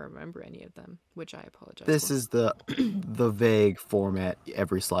can't say I remember any of them, which I apologize this for. is the vague format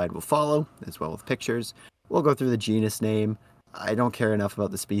every slide will follow, as well with pictures. We'll go through the genus name. I don't care enough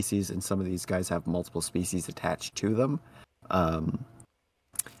about the species, and some of these guys have multiple species attached to them. But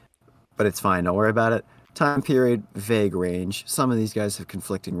it's fine, don't worry about it. Time period, vague range. Some of these guys have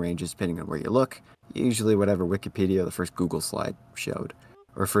conflicting ranges depending on where you look. Usually whatever Wikipedia or the first Google slide showed,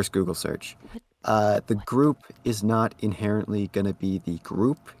 or first Google search. The group is not inherently going to be the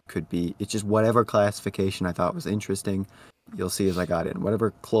group. Could be, it's just whatever classification I thought was interesting. You'll see as I got in.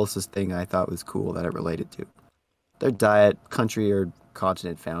 Whatever closest thing I thought was cool that it related to. Their diet, country or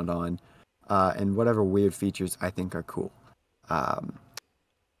continent found on, and whatever weird features I think are cool.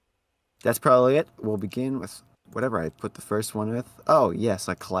 That's probably it. We'll begin with whatever I put the first one with. Oh, yes,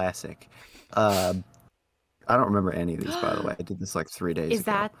 a classic. I don't remember any of these, by the way. I did this like 3 days ago. Is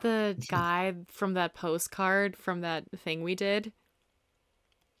that the guy from that postcard from that thing we did?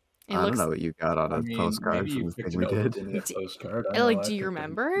 It I looks... don't know what you got on a postcard maybe from you the picked thing we it up did. in a postcard. I Like, know I do you picked it up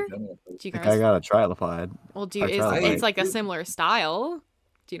remember? in a Do you I think guys... I got a trilopod. Well, I it's tried like a similar style.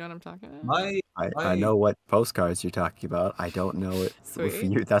 Do you know what I'm talking about? I know what postcards you're talking about. I don't know it. If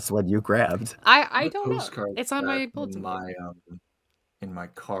Sweet. you, that's what you grabbed. I the don't know. postcard It's on my sat bulletin board. in my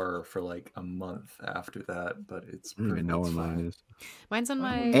car for like a month after that, but it's I don't even know where it's mine fine. is. Mine's on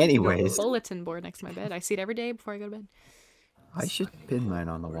my Anyways. bulletin board next to my bed. I see it every day before I go to bed. I should pin mine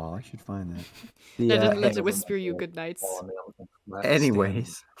on the wall. I should find that. Let it Hey, whisper you good nights. Oh, man, with a flat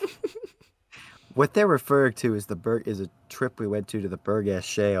Anyways, what they're referring to is is a trip we went to the Burgess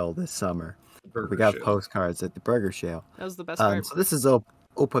Shale this summer. stand. We got Burger postcards at the Burger Shale. That was the best part. So this is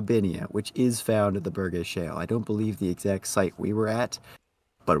Opabinia, which is found at the Burgess Shale. I don't believe the exact site we were at,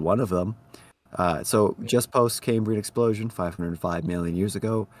 but one of them. So just post Cambrian explosion 505 million years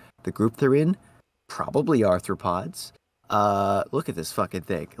ago. The group they're in, probably arthropods. Look at this fucking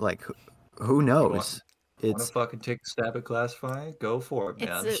thing. Like, who knows? Want to fucking take a stab at classifying? Go for it,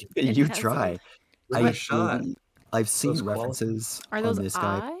 man. You try. Give it a shot. I've seen Those references Are on those this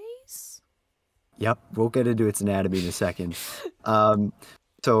guy. eyes? Yep, we'll get into its anatomy in a second.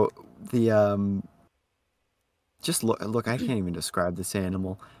 So the just look, I can't even describe this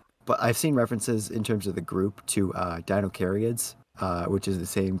animal, but I've seen references in terms of the group to Dinocariids, which is the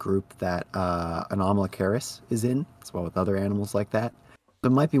same group that Anomalocaris is in, as well with other animals like that. So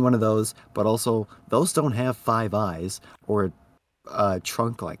it might be one of those, but also those don't have 5 eyes or a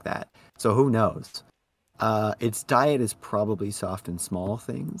trunk like that. So who knows? Its diet is probably soft and small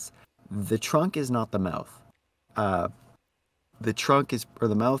things. The trunk is not the mouth. The trunk is, or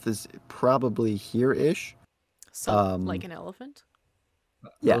the mouth is probably here-ish. So, like an elephant?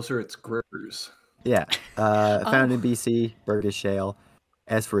 Yeah. Those are its grippers. Yeah. Found in BC, Burgess Shale.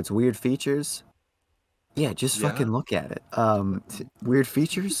 As for its weird features, yeah, just fucking look at it. Weird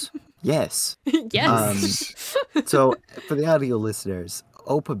features? Yes. Yes. So, for the audio listeners,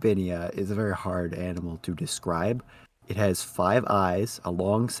 Opabinia is a very hard animal to describe. It has 5 eyes, a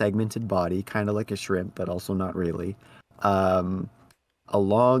long segmented body, kind of like a shrimp, but also not really. A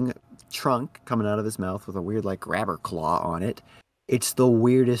long trunk coming out of his mouth with a weird, like, grabber claw on it. It's the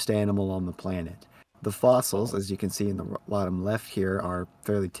weirdest animal on the planet. The fossils, as you can see in the bottom left here, are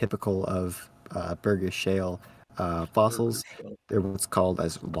fairly typical of Burgess Shale fossils. They're what's called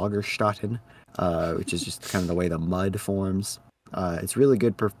as Lagerstätten, which is just kind of the way the mud forms. It's really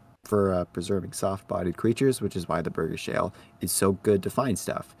good for preserving soft-bodied creatures, which is why the Burgess Shale is so good to find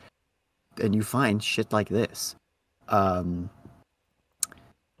stuff. And you find shit like this.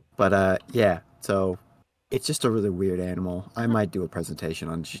 Yeah, so it's just a really weird animal. I might do a presentation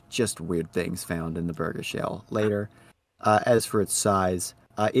on just weird things found in the Burgess Shale later. As for its size,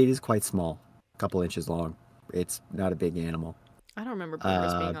 it is quite small, a couple inches long. It's not a big animal. I don't remember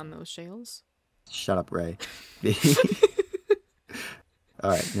burgers being on those shales. Shut up, Ray. All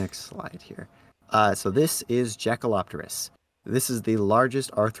right, next slide here. So this is Jackalopterus. This is the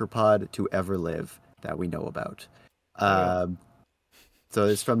largest arthropod to ever live that we know about. So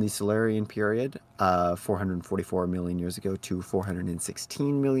it's from the Silurian period, 444 million years ago to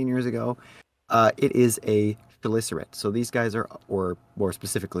 416 million years ago. It is a chelicerate. So these guys are, or more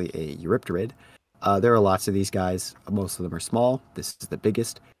specifically, a eurypterid. There are lots of these guys. Most of them are small. This is the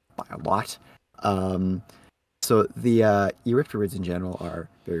biggest by a lot. So the eurypterids in general are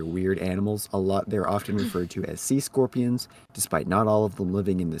very weird animals. They're often referred to as sea scorpions, despite not all of them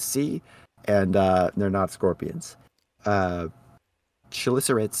living in the sea, and they're not scorpions.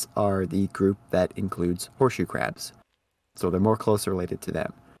 Chelicerates are the group that includes horseshoe crabs, so they're more closely related to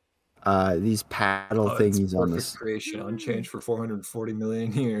them. These paddle thingies on this creation, unchanged for 440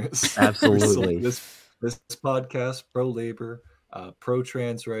 million years. Absolutely. This podcast, pro labor, pro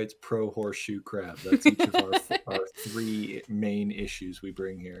trans rights, pro horseshoe crab. That's each of our three main issues we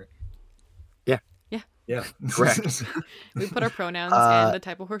bring here. Yeah. Yeah. Yeah. Correct. We put our pronouns and the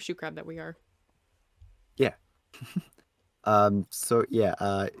type of horseshoe crab that we are. Yeah. So yeah,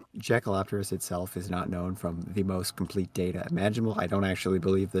 Jackalopterus itself is not known from the most complete data imaginable. I don't actually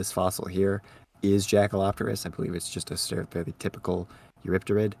believe this fossil here is Jackalopterus. I believe it's just a fairly typical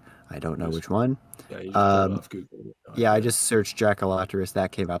Eurypterid. I don't know which one. Yeah, you just pulled it off Google. Yeah, I just searched Jackalopterus.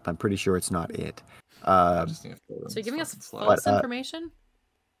 That came up. I'm pretty sure it's not it. So you're giving us false information?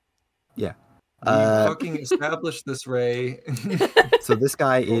 Yeah. We fucking established this, Ray. So this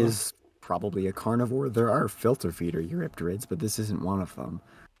guy is probably a carnivore. There are filter feeder Eurypterids, but this isn't one of them.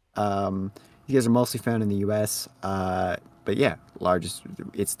 You guys are mostly found in the U.S. But yeah,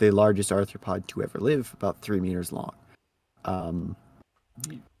 it's the largest arthropod to ever live, about 3 meters long.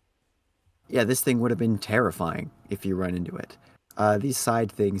 Yeah, this thing would have been terrifying if you run into it. These side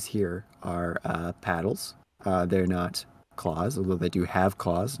things here are paddles. They're not claws, although they do have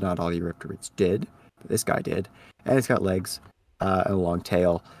claws. Not all Eurypterids did, but this guy did. And it's got legs and a long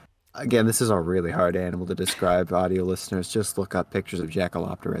tail. Again, this is a really hard animal to describe, audio listeners. Just look up pictures of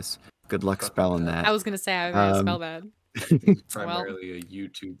Jackalopterus. Good luck spelling that. I was gonna say I gotta spell that. It's primarily a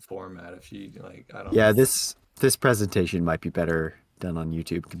YouTube format. If you like, I don't. Yeah, this presentation might be better done on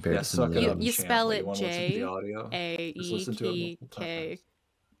YouTube compared to some of the You spell it J-A-E-K-E-L.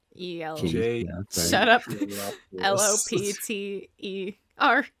 Shut up. L-O-P-T-E-R-U-S.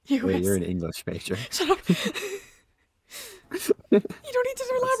 Wait, you're an English major. Shut up. You don't need to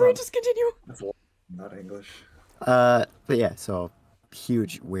elaborate, just continue. Not English. But yeah, so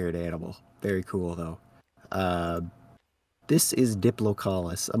huge weird animal. Very cool though. This is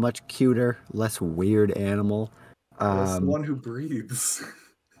Diplocalus, a much cuter, less weird animal. That's the one who breathes.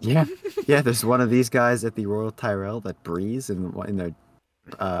 Yeah, there's one of these guys at the Royal Tyrrell that breathes in their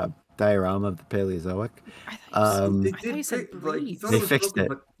diorama of the Paleozoic. They fixed it.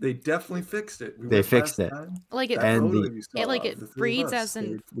 But they definitely fixed it. They fixed it. Like it breathes as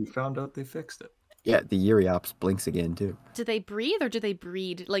in. We found out they fixed it. Yeah, the Euryops blinks again too. Do they breathe or do they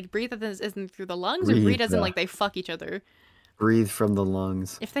breed? Like breathe as in through the lungs, Breathe, or breed as in like they fuck each other? Breathe from the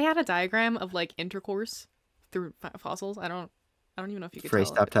lungs. If they had a diagram of like intercourse through fossils, I don't even know if you could. Frey,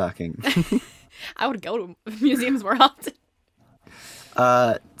 tell stop talking. I would go to museums more often.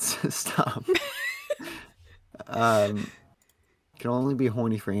 Stop. Can only be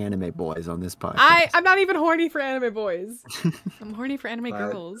horny for anime boys on this podcast. I'm not even horny for anime boys. I'm horny for anime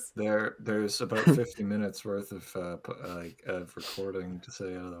girls. There's about 50 minutes worth of recording to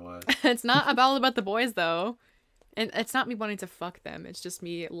say otherwise. It's not all about the boys though. And it's not me wanting to fuck them. It's just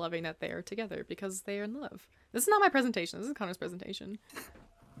me loving that they are together because they are in love. This is not my presentation. This is Connor's presentation.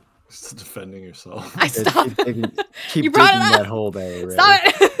 Just defending yourself. I stop. Keep You brought digging it up. that hole there. Ray. Stop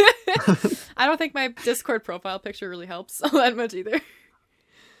it. I don't think my Discord profile picture really helps all that much either.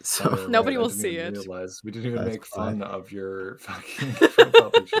 So Nobody will see it. We didn't even That's make fun fine. of your fucking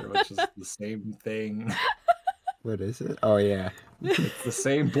profile picture, which is the same thing. What is it? Oh yeah. It's the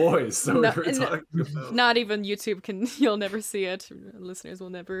same boys. So No, we were talking about. Not even YouTube can. You'll never see it. Listeners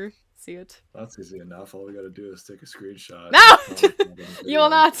will never see it. That's easy enough. All we gotta do is take a screenshot. No! You will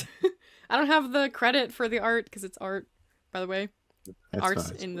not. I don't have the credit for the art because it's art, by the way. That's Art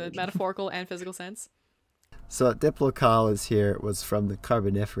fine. in the metaphorical and physical sense. So Diplocalus here was from the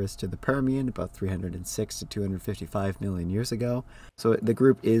Carboniferous to the Permian, about 306 to 255 million years ago. So the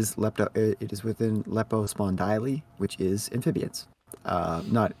group is it is within Lepospondyli, which is amphibians.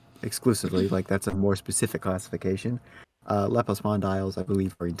 Not exclusively, like that's a more specific classification. Lepospondyles, I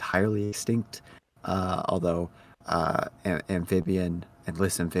believe, are entirely extinct, although amphibian and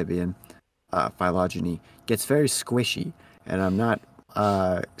lissamphibian phylogeny gets very squishy, and I'm not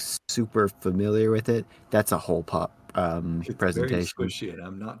super familiar with it. That's a whole It's presentation. very squishy, and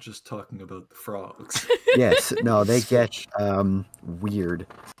I'm not just talking about the frogs. Yes, no, they get weird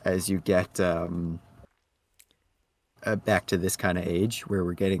as you get back to this kind of age where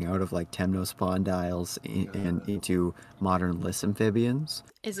we're getting out of like temnospondyles and into modern lissamphibians.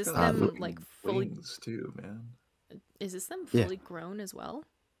 Is this Got them fucking like fully? wings too, man. Is this them Yeah. fully grown as well?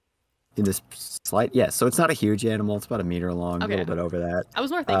 In this slight, yes. So it's not a huge animal. It's about a meter long, a Okay. little bit over that. I was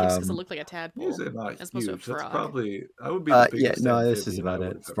more thinking because it looked like a tadpole. Is it not As opposed to a huge? That's frog. probably I would be. The Yeah, biggest no, this is amphibian about I it,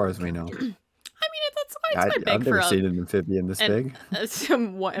 would've as far ever as we know. encountered. I mean, that's quite big I've for never seen an amphibian this big.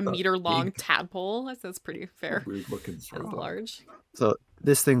 a meter long big. tadpole. That's pretty fair. Weird looking That's frog. large. So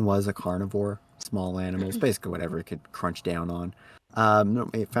this thing was a carnivore, small animals, basically whatever it could crunch down on.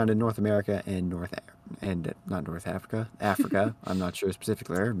 Found in North America and not North Africa, Africa. I'm not sure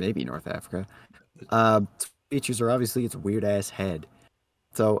specifically, or maybe North Africa. Features are obviously its weird ass head.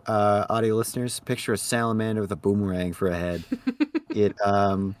 So, audio listeners, picture a salamander with a boomerang for a head. It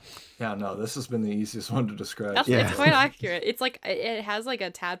Yeah, no, this has been the easiest one to describe. That's, Yeah. It's quite accurate. It's like it has like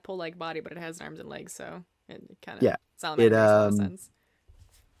a tadpole-like body, but it has arms and legs, so it kind of Yeah. salamander makes a lot of um, sense.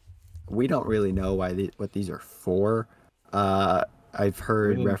 we don't really know what these are for. I've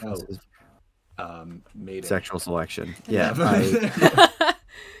heard We references mating. sexual selection. Yeah,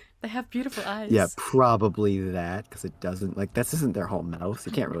 They have beautiful eyes. yeah, probably that because it doesn't like this isn't their whole mouth.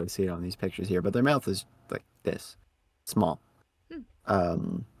 You can't really see it on these pictures here, but their mouth is like this, small.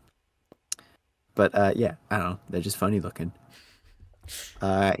 But yeah, I don't know. They're just funny looking.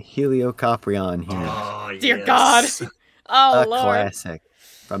 Heliocoprion here. Oh, Dear God. Oh A Lord. classic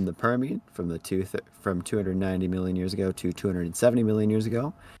from the Permian, from 290 million years ago to 270 million years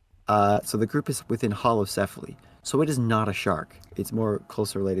ago. So the group is within holocephaly. So it is not a shark. It's more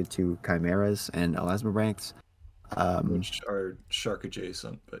closely related to chimeras and elasmobranchs. Which are shark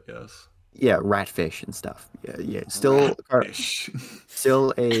adjacent, but yes. Yeah, ratfish and stuff. Yeah. Still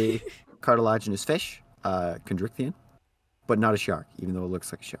a cartilaginous fish, chondrichthyan, but not a shark, even though it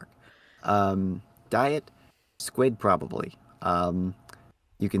looks like a shark. Diet, squid probably. You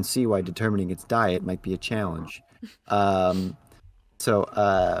can see why determining its diet might be a challenge.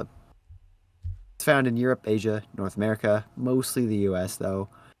 It's found in Europe, Asia, North America, mostly the US though.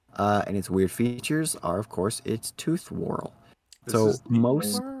 And its weird features are, of course, its tooth whorl. This So is the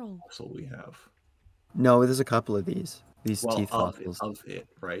most only fossil we have. no, there's a couple of these Well, teeth of fossils. it,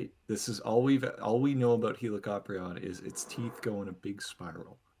 right? This is all we know about Helicoprion is its teeth go in a big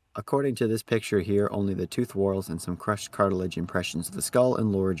spiral. According to this picture here, only the tooth whorls and some crushed cartilage impressions of the skull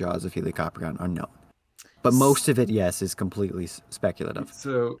and lower jaws of Helicoprion are known. But most of it, yes, is completely speculative.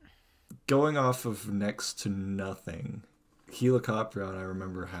 So, going off of next to nothing, Helicoprion, I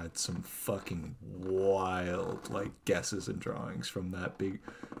remember, had some fucking wild like guesses and drawings from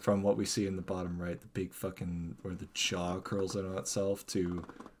what we see in the bottom right, the big fucking where the jaw curls in on itself to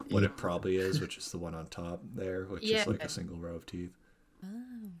what it probably is, which is the one on top there, which is like a single row of teeth.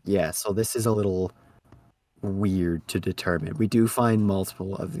 Yeah, so this is a little weird to determine. We do find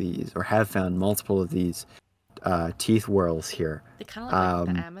multiple of these, or have found multiple of these teeth whorls here. They kind of look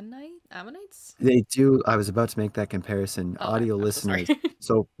like the ammonites. They do. I was about to make that comparison. Audio I'm so listeners. sorry.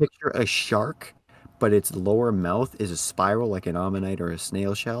 So picture a shark, but its lower mouth is a spiral like an ammonite or a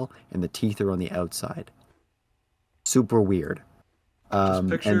snail shell, and the teeth are on the outside. Super weird. Just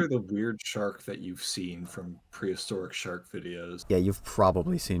picture and- the weird shark that you've seen from prehistoric shark videos. Yeah, you've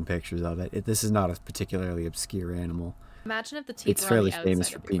probably seen pictures of it. This is not a particularly obscure animal. Imagine if the teeth It's were fairly on the famous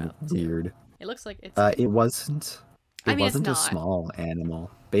outside for of your being mouth, too. weird. It looks like it's. It wasn't. I mean, it's wasn't a not. small animal.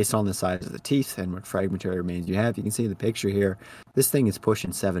 Based on the size of the teeth and what fragmentary remains you have, you can see in the picture here, this thing is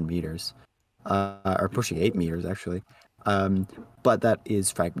pushing 7 meters. Or pushing 8 meters, actually. But that is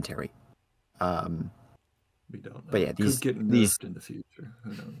fragmentary. We don't know. But yeah, Could get nerfed in the future.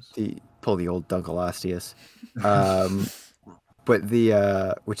 Who knows? Pull the old Dougalastius. But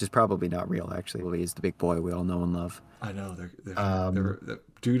which is probably not real, actually. Is the big boy we all know and love. I know. They're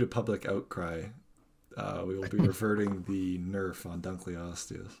due to public outcry, we will be reverting the nerf on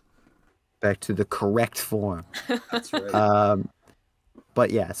Dunkleosteus. Back to the correct form. That's right.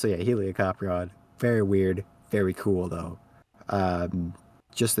 But yeah, so yeah, Heliocoprion, very weird, very cool though.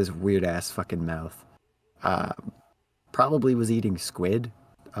 Just this weird ass fucking mouth. Probably was eating squid,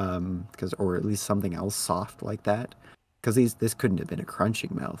 or at least something else soft like that, because this couldn't have been a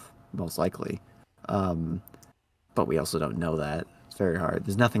crunching mouth, most likely. But we also don't know that. It's very hard.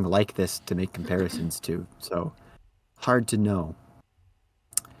 There's nothing like this to make comparisons to, so hard to know.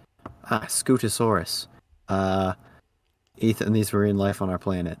 Scutosaurus. Ethan, these were in Life on Our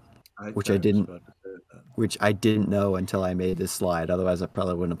Planet, which I didn't know until I made this slide. Otherwise, I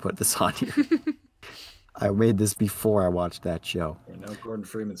probably wouldn't have put this on here. I made this before I watched that show. Yeah, now Gordon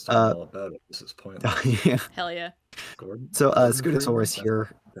Freeman's talking all about it. This is pointless. Yeah. Hell yeah. Gordon? So, Gordon Scutosaurus Freeman?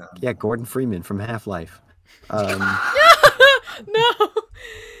 here. Yeah, Gordon Freeman from Half-Life. No.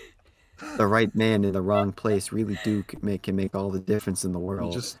 The right man in the wrong place really can make all the difference in the You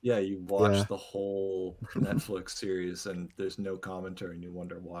world. you watch Yeah. the whole Netflix series and there's no commentary and you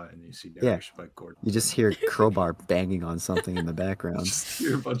wonder why, and you see Yeah. narration by Gordon. You just hear crowbar banging on something in the You background. just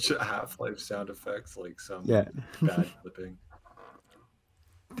hear a bunch of Half-Life sound effects, like some Yeah. bad clipping.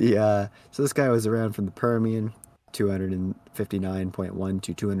 So this guy was around from the Permian, 259.1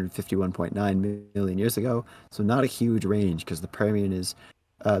 to 251.9 million years ago. So not a huge range, because the Permian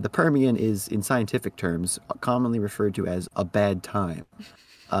is in scientific terms commonly referred to as a bad time.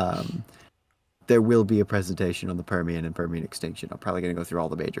 There will be a presentation on the Permian and Permian extinction. I'm probably going to go through all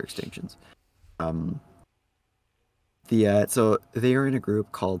the major extinctions. So they are in a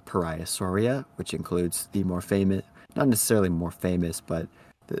group called Pariasauria, which includes the more famous, not necessarily more famous, but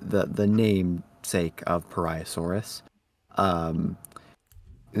the namesake of Pariasaurus.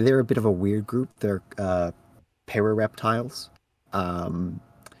 They're a bit of a weird group. They're parareptiles.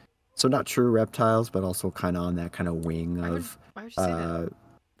 So not true reptiles, but also kind of on that kind of wing of why would you say that? That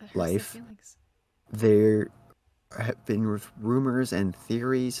hurts their life. feelings. There have been rumors and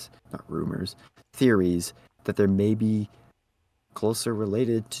theories, not rumors, theories that there may be closer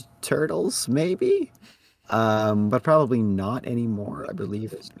related to turtles, maybe, but probably not anymore. I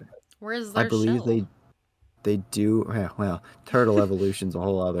believe. Where's their I believe shell? they do. Yeah, well, turtle evolution's a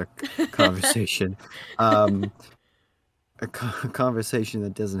whole other conversation. A conversation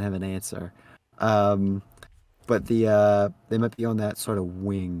that doesn't have an answer. But they might be on that sort of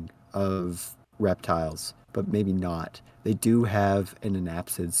wing of reptiles, but maybe not. They do have an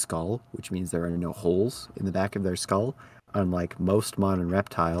anapsid skull, which means there are no holes in the back of their skull, unlike most modern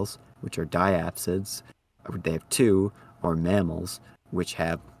reptiles, which are diapsids. They have two, or mammals, which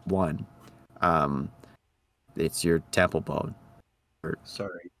have one. It's your temple bone.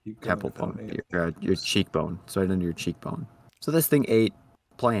 Sorry, keep going Temple without bone, me. your cheekbone. It's right under your cheekbone. So this thing ate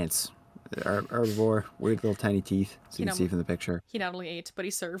plants. Herbivore, weird little tiny teeth, so you can see from the picture. He not only ate, but he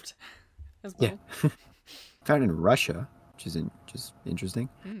served as well. Yeah. Found in Russia, which is just interesting.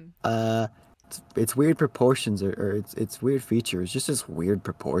 It's weird proportions, or it's weird features, just as weird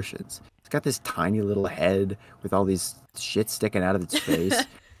proportions. It's got this tiny little head with all these shit sticking out of its face.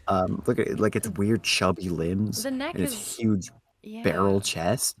 Look at it, like its weird chubby limbs The neck and its is huge barrel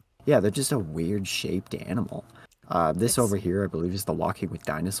chest. Yeah, they're just a weird shaped animal. This over here, I believe, is the Walking with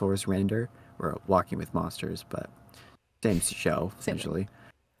Dinosaurs render, or Walking with Monsters, but same show, essentially.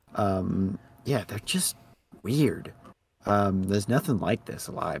 Yeah, they're just weird. There's nothing like this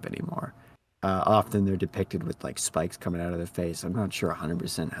alive anymore. Often they're depicted with like spikes coming out of their face. I'm not sure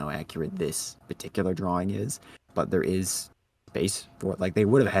 100% how accurate this particular drawing is, but there is space for it. Like they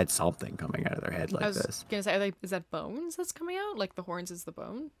would have had something coming out of their head like I was this. gonna say, is that bones that's coming out? Like the horns is the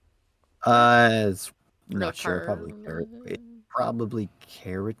bone? It's Or not like sure. Probably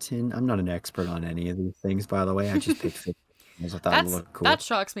keratin. I'm not an expert on any of these things, by the way. I just picked pictures. I thought it looked cool. That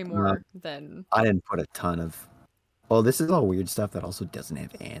shocks me more than. I didn't put a ton of. Well, this is all weird stuff that also doesn't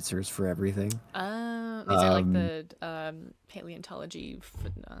have answers for everything. These are like the paleontology,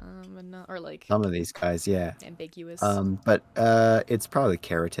 or like Some of these guys, yeah. ambiguous. But it's probably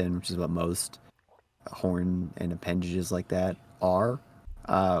keratin, which is what most horn and appendages like that are.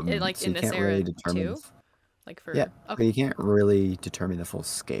 Like so in you this can't era really determine. too. Like for Yeah, but okay. you can't really determine the full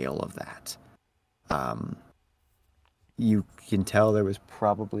scale of that. You can tell there was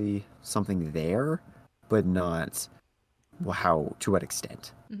probably something there, but not to what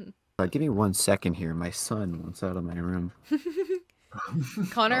extent. Give me 1 second here. My son wants out of my room.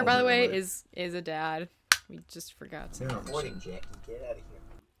 Connor, Oh, by the way, really? is a dad. We just forgot to. Yeah, Morning, Jackie. Get out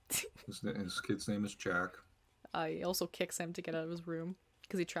of here. his kid's name is Jack. He also kicks him to get out of his room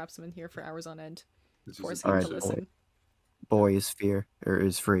because he traps him in here for hours on end, This is forcing a him Alright, to kid. listen. Boy is fear, or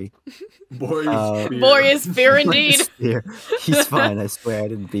is free. Boy, Boy is fear indeed. Is fear. He's fine. I swear I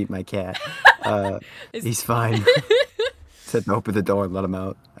didn't beat my cat. He's fine. Said to open the door and let him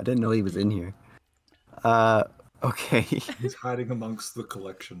out. I didn't know he was in here. Okay. He's hiding amongst the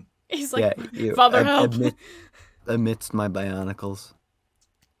collection. He's like, yeah, Father, help! Amidst my bionicles.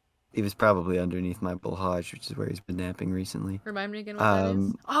 He was probably underneath my bulhage, which is where he's been napping recently. Remind me again what that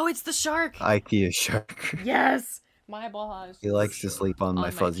is. Oh, it's the shark. IKEA shark. Yes, my ball has. He likes to sleep on my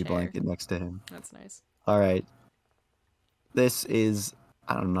my fuzzy chair. blanket next to him. That's nice. All right. This is,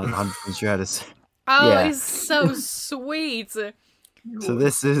 I don't know, I'm not sure how to say. Oh, Yeah. he's so sweet. So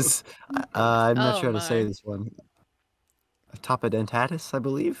this is, I'm not sure how to say my. this one. Topodentatus, I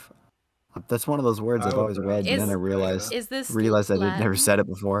believe. That's one of those words I've Oh, always read, and then I realized Is this I did never Latin? said it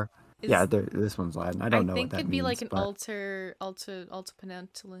before. Yeah, Is- this one's Latin. I don't know what think that it'd means. be like an but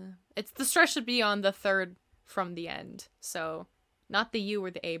alternatula. It's the stress should be on the third from the end. So not the U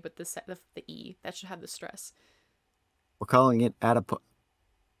or the A, but the E. That should have the stress. we're calling it calling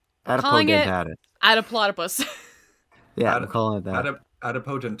it- adipodentatus. Adiplotypus. Yeah, Ad- we're calling it that.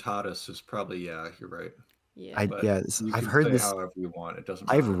 Adipodentatus is probably, yeah, you're right. Yeah. But I've you can heard say this. however you want. It doesn't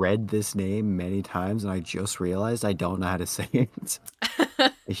I've matter. read this name many times, and I just realized I don't know how to say it.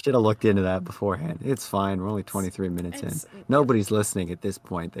 I should have looked into that beforehand. It's fine. We're only 23 minutes it's- in. Nobody's listening at this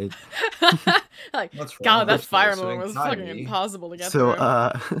point. They Like, What's wrong God, that with fire listening? moment was Not fucking me. impossible to get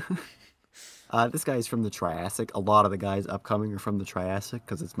so through. this guy's from the Triassic. A lot of the guys upcoming are from the Triassic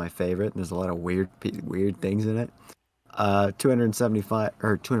because it's my favorite, and there's a lot of weird things in it. 275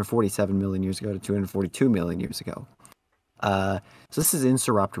 or 247 million years ago to 242 million years ago. So this is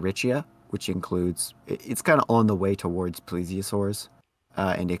Inceropterichia, which includes, it's kind of on the way towards plesiosaurs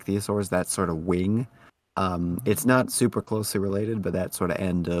and ichthyosaurs, that sort of wing. It's not super closely related, but that sort of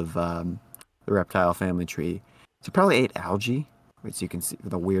end of the reptile family tree. So it probably ate algae, which you can see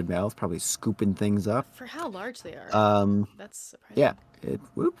with a weird mouth, probably scooping things up. For how large they are. That's surprising. Yeah.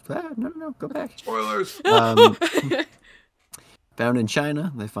 No, go back. Spoilers. Found in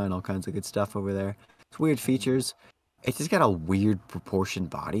China, they find all kinds of good stuff over there. It's weird features. It's just got a weird proportioned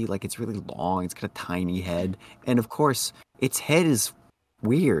body. Like, it's really long. It's got a tiny head. And, of course, its head is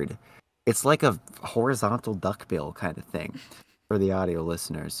weird. It's like a horizontal duckbill kind of thing for the audio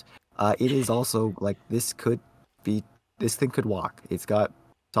listeners. It is also, like, this thing could walk. It's got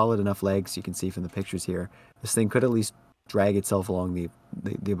solid enough legs, you can see from the pictures here. This thing could at least drag itself along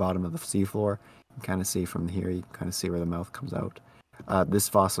the bottom of the seafloor. You can kind of see from here, you can kind of see where the mouth comes out. This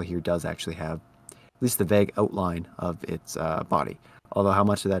fossil here does actually have at least the vague outline of its body. Although how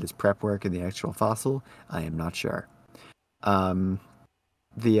much of that is prep work in the actual fossil, I am not sure. So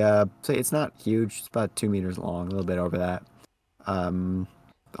it's not huge. It's about 2 meters long, a little bit over that,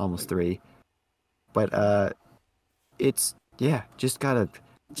 almost 3. But it's just got a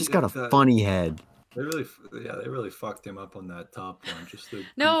funny head. They really fucked him up on that top one. Just the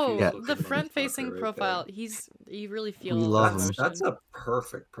the front-facing profile. You really feel We love emotion. him. That's a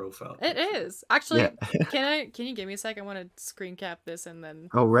perfect profile. It is actually. Yeah. Can you give me a sec? I want to screen cap this and then.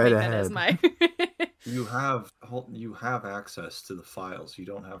 Oh, right make that as ahead. my. You have access to the files. You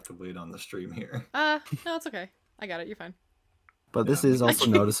don't have to wait on the stream here. No, it's okay. I got it. You're fine. But this is also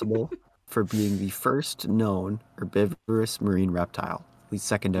noticeable for being the first known herbivorous marine reptile, at least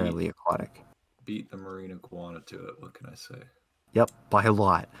secondarily aquatic. Beat the marine iguana to it. What can I say? Yep, by a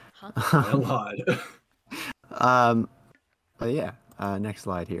lot. By a lot. But yeah, next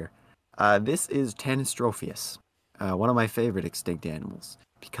slide here. This is Tanistropheus, one of my favorite extinct animals,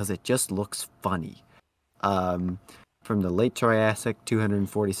 because it just looks funny. From the late Triassic,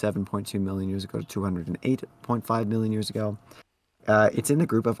 247.2 million years ago to 208.5 million years ago. It's in the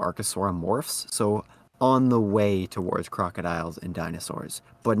group of Archosauromorphs, so on the way towards crocodiles and dinosaurs,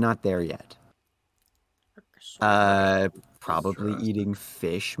 but not there yet. Probably eating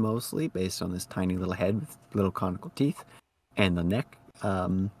fish mostly, based on this tiny little head with little conical teeth, and the neck.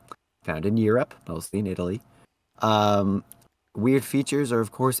 Found in Europe, mostly in Italy. Weird features are,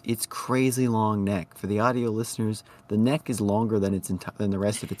 of course, its crazy long neck. For the audio listeners, the neck is longer than the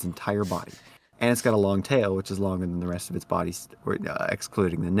rest of its entire body, and it's got a long tail, which is longer than the rest of its body,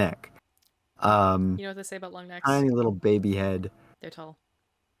 excluding the neck. You know what they say about long necks? Tiny little baby head. They're tall.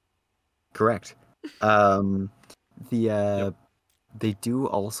 Correct. They do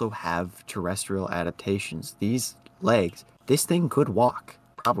also have terrestrial adaptations. These legs, this thing could walk,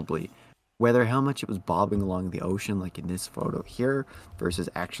 probably. Whether how much it was bobbing along the ocean, like in this photo here, versus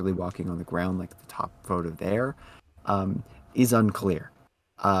actually walking on the ground, like the top photo there, is unclear.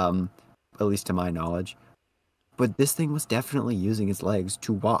 At least to my knowledge. But this thing was definitely using its legs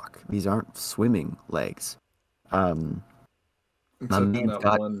to walk. These aren't swimming legs. Except in man's that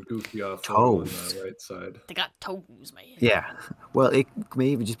got one goofy off photo on toes. the right side. They got toes, man. Yeah. Well, it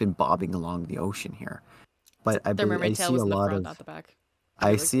may have just been bobbing along the ocean here. But Their mermaid tail see was a in the lot front, of not the back.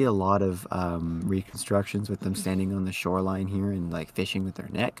 I see a lot of reconstructions with them standing on the shoreline here and like fishing with their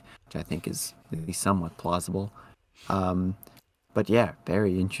neck, which I think is at least somewhat plausible. But yeah,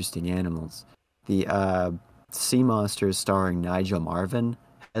 very interesting animals. The Sea Monsters starring Nigel Marven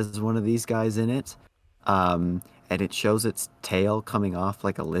has one of these guys in it. And it shows its tail coming off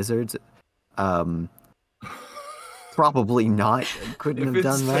like a lizard's. Probably not. Couldn't have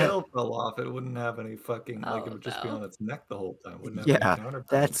done that. If its tail fell off, it wouldn't have any fucking, like, it would just be on its neck the whole time. Wouldn't have any Yeah, counterbalance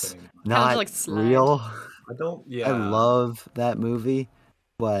that's anymore. not like slide. real. I don't, yeah. I love that movie,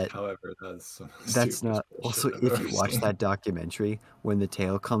 but However, that's some that's stupidest not. bullshit Also, I've if ever you watch seen. that documentary, when the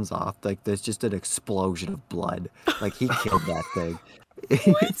tail comes off, like there's just an explosion of blood. Like he killed that thing.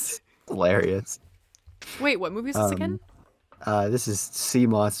 It's hilarious. Wait, what movie is this again? This is Sea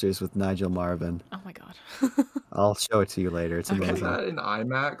Monsters with Nigel Marven. Oh my god. I'll show it to you later. It's Okay. Was amazing. that in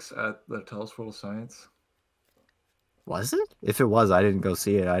IMAX at the Tell Us World of Science? Was it? If it was, I didn't go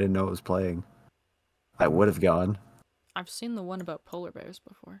see it. I didn't know it was playing. I would have gone. I've seen the one about polar bears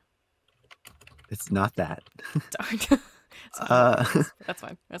before. It's not that. Darn. That's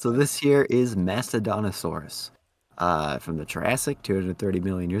fine. That's So fine. this here is Mastodontosaurus from the Triassic, 230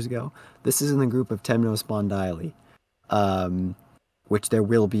 million years ago. This is in the group of Temnospondyli, which there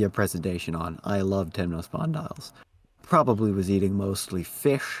will be a presentation on. I love Temnospondyls. Probably was eating mostly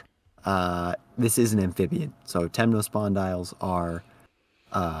fish, This is an amphibian. So temnospondyles are,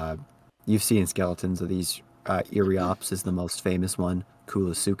 you've seen skeletons of these. Eriops is the most famous one.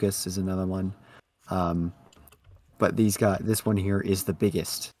 Koolasuchus is another one. But this one here is the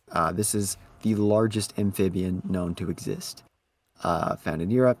biggest. This is the largest amphibian known to exist. Found in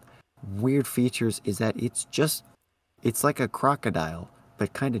Europe. Weird features is that it's like a crocodile,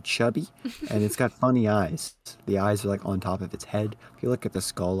 but kind of chubby, and it's got funny eyes. The eyes are like on top of its head. If you look at the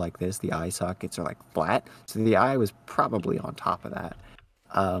skull like this, the eye sockets are like flat, so the eye was probably on top of that.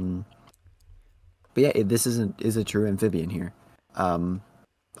 But yeah, this is a true amphibian here.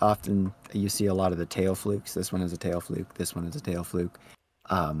 Often you see a lot of the tail flukes. This one has a tail fluke. This one has a tail fluke.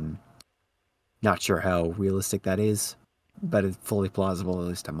 Not sure how realistic that is, but it's fully plausible, at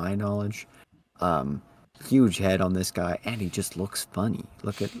least to my knowledge. Huge head on this guy, and he just looks funny.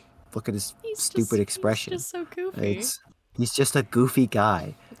 Look at his stupid expression. He's just so goofy. He's just a goofy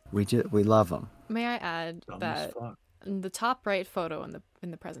guy. We love him. May I add Dumb as that fuck. in the top right photo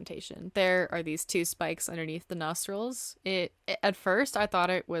in the presentation, there are these two spikes underneath the nostrils. At first I thought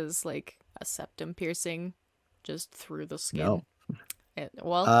it was like a septum piercing just through the skin. No. It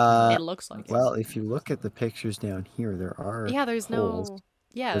looks like it. Well, if you look at the pictures down here, there are There's holes. no.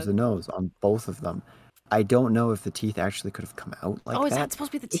 Yeah. There's a nose on both of them. I don't know if the teeth actually could have come out like that. Is that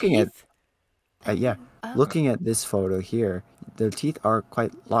supposed to be the Looking at- teeth? Yeah. Oh. Looking at this photo here, the teeth are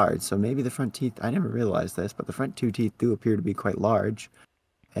quite large. So maybe the front teeth, I never realized this, but the front two teeth do appear to be quite large.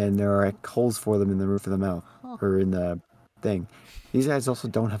 And there are holes for them in the roof of the mouth, or in the thing. These guys also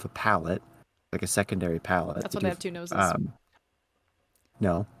don't have a palate, like a secondary palate. That's why they have two noses.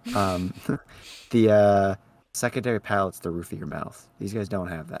 No. The secondary palate's the roof of your mouth. These guys don't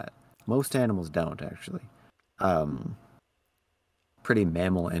have that. Most animals don't, actually. Pretty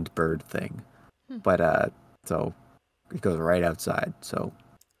mammal and bird thing. But, so, it goes right outside. So,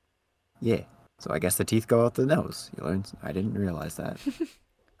 yeah. So I guess the teeth go out the nose. You learned? I didn't realize that.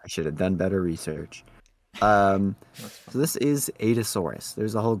 I should have done better research. So this is Adasaurus.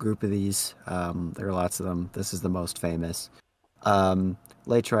 There's a whole group of these. There are lots of them. This is the most famous.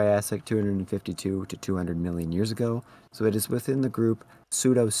 Late Triassic, 252 to 200 million years ago. So it is within the group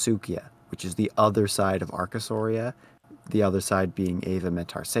Pseudosuchia, which is the other side of Archosauria, the other side being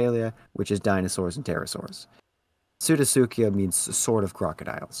Avametatarsalia, which is dinosaurs and pterosaurs. Pseudosuchia means sort of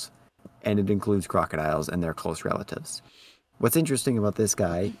crocodiles, and it includes crocodiles and their close relatives. What's interesting about this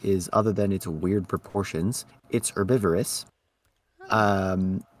guy is, other than its weird proportions, it's herbivorous,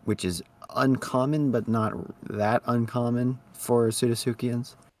 which is uncommon, but not that uncommon for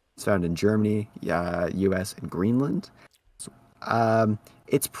Pseudosuchians. It's found in Germany, US, and Greenland.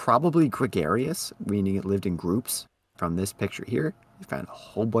 It's probably gregarious, meaning it lived in groups. From this picture here, you found a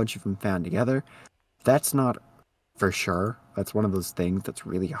whole bunch of them found together. That's not for sure. That's one of those things that's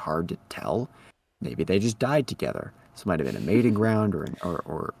really hard to tell. Maybe they just died together. This might have been a mating ground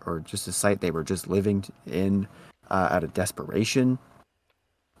or just a site they were just living in out of desperation.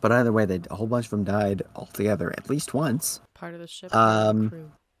 But either way, a whole bunch of them died altogether at least once. Part of the ship. Part of the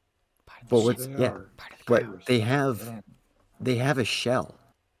crew. But Part of what's the yeah, crew. but they have a shell,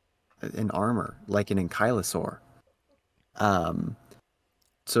 an armor like an ankylosaur.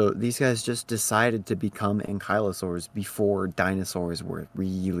 So these guys just decided to become ankylosaurs before dinosaurs were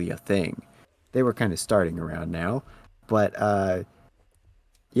really a thing. They were kind of starting around now, but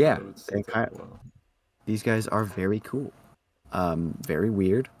yeah, these guys are very cool. Very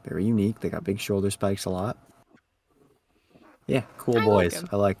weird, very unique. They got big shoulder spikes a lot. Yeah, cool boys.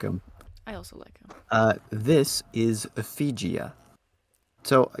 I like them. I also like him. This is Ephegia.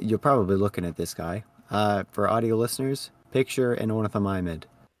 So you're probably looking at this guy. For audio listeners, picture an ornithomimid.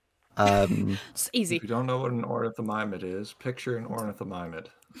 It's easy. If you don't know what an ornithomimid is, picture an ornithomimid.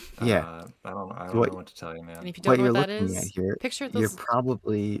 Yeah. I don't know what to tell you, man. And if you don't know what that is, here, picture those. you're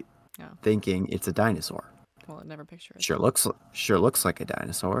probably thinking it's a dinosaur. Well, I never picture it. Sure looks like a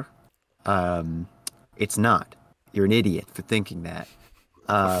dinosaur. It's not. You're an idiot for thinking that.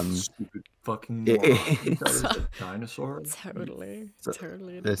 Stupid fucking moron. That is a dinosaur. Totally.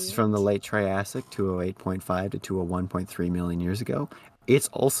 This is from the late Triassic, 208.5 to 201.3 million years ago. It's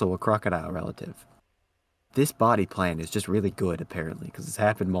also a crocodile relative. This body plan is just really good, apparently, because it's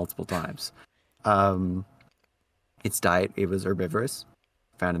happened multiple times. Its diet, it was herbivorous,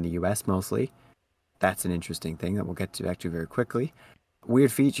 found in the US mostly. That's an interesting thing that we'll get back to very quickly.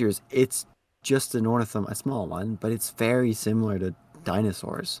 Weird features, it's just a small one, but it's very similar to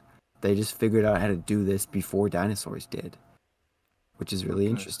dinosaurs. They just figured out how to do this before dinosaurs did, which is really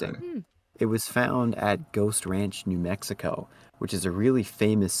interesting. It was found at Ghost Ranch, New Mexico, which is a really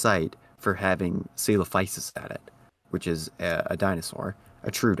famous site for having Coelophysis at it, which is a dinosaur.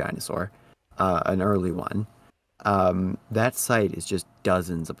 a true dinosaur, an early one. That site is just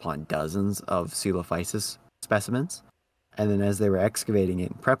dozens upon dozens of Coelophysis specimens. And then as they were excavating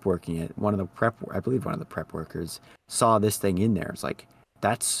it and prep working it, I believe one of the prep workers saw this thing in there. It's like,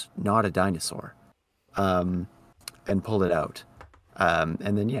 that's not a dinosaur. And pulled it out.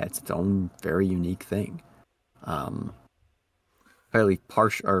 And then, yeah, it's its own very unique thing. Fairly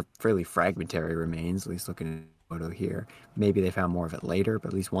fragmentary remains, at least looking at the photo here. Maybe they found more of it later, but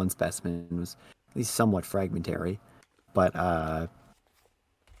at least one specimen was at least somewhat fragmentary. But,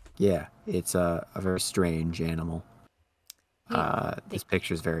 yeah, it's a very strange animal. This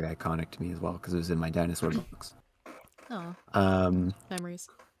picture is very iconic to me as well because it was in my dinosaur books. Oh, memories.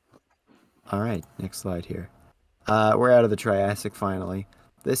 All right, next slide here. We're out of the Triassic finally.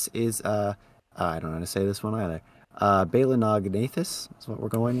 This is I don't know how to say this one either. Balanognathus is what we're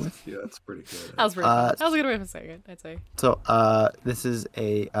going with. Yeah, that's pretty good. That was pretty fun. That was a good way of saying it, I'd say. So this is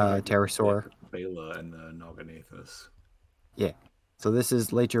a pterosaur. Bela and the Noganathus. Yeah. So this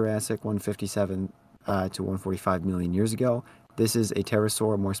is late Jurassic, 157 to 145 million years ago. This is a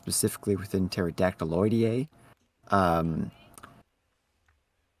pterosaur, more specifically within Pterodactyloideae.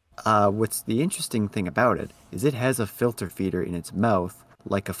 What's the interesting thing about it is it has a filter feeder in its mouth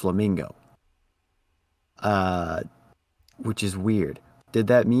like a flamingo. Which is weird. Did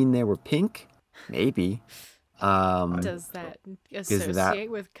that mean they were pink? Maybe. Does that associate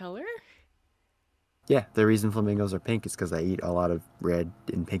with color? Yeah, the reason flamingos are pink is because they eat a lot of red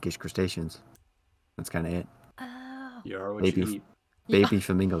and pinkish crustaceans. That's kind of it. Oh. You are what you eat. Baby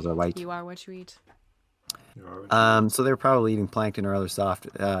flamingos are white. You are what you eat. You are what you eat. So they're probably eating plankton or other soft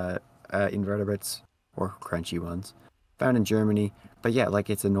invertebrates or crunchy ones. Found in Germany. But yeah, like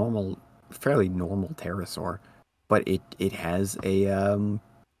it's a fairly normal pterosaur. But it has the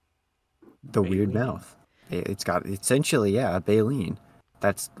weird mouth. It's got essentially, yeah, a baleen.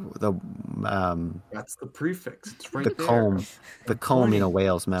 That's the prefix. It's right the there. comb, the comb in a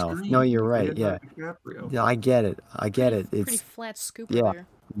whale's mouth. No, you're right. Yeah, yeah, I get it. It's pretty flat scoop. Yeah, There.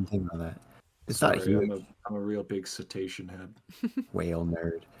 didn't think about that. It's Sorry, not huge. I'm a real big cetacean head. Whale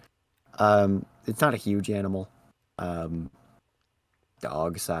nerd. It's not a huge animal.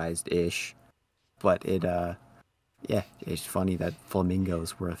 Dog-sized ish, but yeah, it's funny that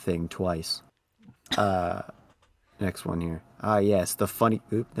flamingos were a thing twice. Next one here. Yes, the funny.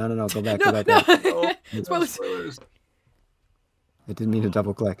 Oop, no, go back. Oh, Spoilers. I didn't mean to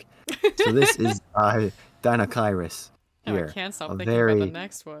double click. So this is Dinocyrus here. I can't stop a thinking very about the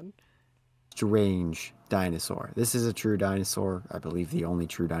next one. strange dinosaur. This is a true dinosaur. I believe the only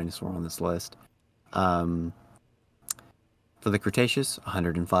true dinosaur on this list. For the Cretaceous,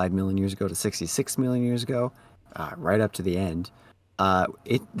 105 million years ago to 66 million years ago, right up to the end.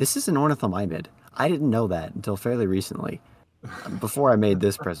 This is an ornithomimid. I didn't know that until fairly recently, before I made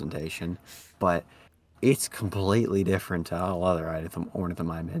this presentation, but it's completely different to all other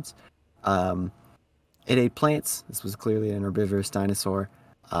ornithomimids. It ate plants. This was clearly an herbivorous dinosaur,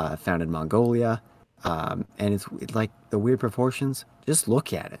 found in Mongolia, and it's like the weird proportions. Just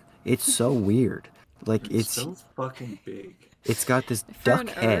look at it. It's so weird. Like it's so fucking big. It's got this For duck an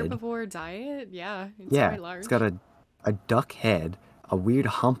head. herbivore diet, yeah, it's Yeah, quite large. it's got a duck head, a weird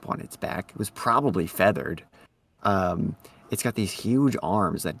hump on its back. It was probably feathered. It's got these huge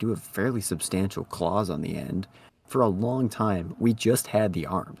arms that do have fairly substantial claws on the end. For a long time, we just had the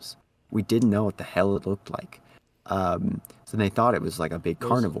arms. We didn't know what the hell it looked like. So they thought it was like a big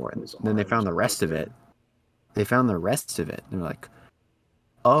carnivore. And then they found the rest of it. And they're like,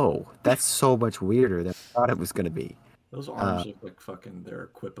 oh, that's so much weirder than I thought it was going to be. Those arms look like fucking they're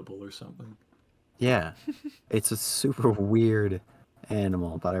equipable or something. Yeah, it's a super weird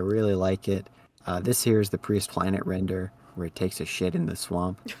animal, but I really like it. This here is the Priest Planet render, where it takes a shit in the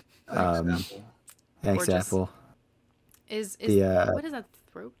swamp. Thanks, Thanks, Gorgeous. Apple. Is the, what is that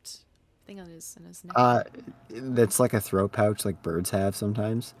throat thing on his neck? That's like a throat pouch like birds have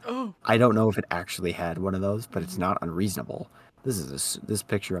sometimes. Oh, I don't know if it actually had one of those, but it's not unreasonable. This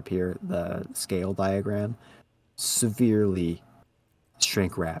picture up here, the scale diagram, severely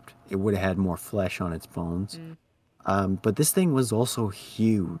shrink wrapped. It would have had more flesh on its bones. But this thing was also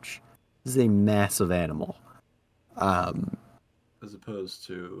huge. This is a massive animal. As opposed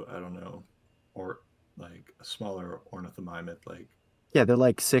to, I don't know, or like a smaller ornithomimid, like Yeah, they're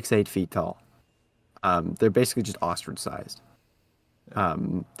like 6-8 feet tall. They're basically just ostrich sized.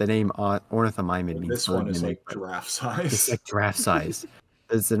 The name ornithomimid means this bird one is mimic, like but giraffe size. it's like giraffe size.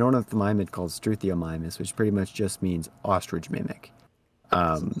 There's an ornithomimid called Struthiomimus, which pretty much just means ostrich mimic.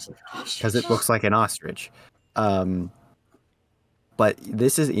 Because it looks like an ostrich. But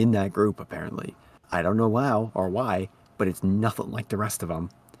this is in that group apparently. I don't know how or why, but it's nothing like the rest of them.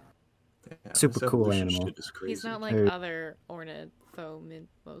 Yeah, Super this cool evolution animal. shit is crazy. He's not like Very- other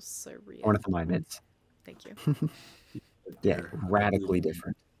ornithomimosaurians. Ornithomimids. Thank you. Yeah, They're radically leading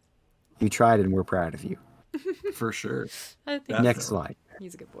different. You tried and we're proud of you. for sure. I think Definitely. Next slide.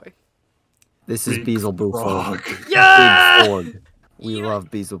 he's a good boy. This is Big Beelzebufo. frog. Yeah! Big Forg. We Yeah.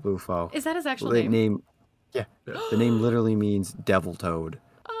 love Beelzebufo. Is that his actual The name? Yeah, Yeah. the name literally means devil toad.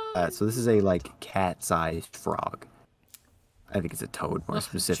 Oh, So this is a like cat-sized frog. I think it's a toad more Ugh,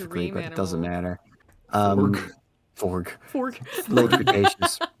 specifically, dream but it doesn't animal. matter. Forg. fork. Late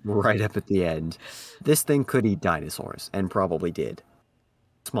Cretaceous, right up at the end. This thing could eat dinosaurs, and probably did.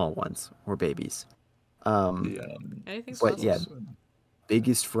 Small ones or babies. Anything's But possible. yeah,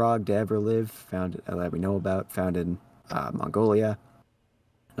 biggest frog to ever live, found that we know about, found in Mongolia.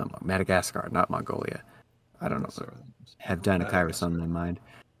 No, Madagascar, not Mongolia. I don't know. Have Dinocyrus on my mind.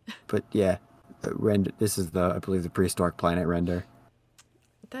 But yeah, render. This is I believe the prehistoric planet render.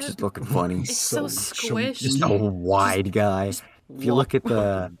 That- Just looking funny. it's so chunky. squished. Just a wide guy. If you look at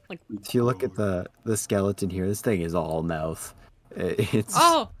the Like, the skeleton here, this thing is all mouth. It's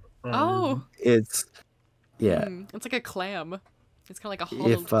oh, it's yeah. it's like a clam. It's kind of like a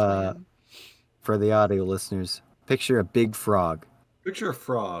hollowed If clam. for the audio listeners, picture a big frog. Picture a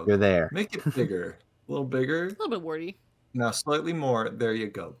frog. You're there. Make it bigger. A little bigger. A little bit warty. Now slightly more. There you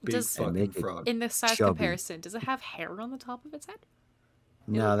go. Big Does- And fucking make it- frog. In the size chubby. comparison, does it have hair on the top of its head?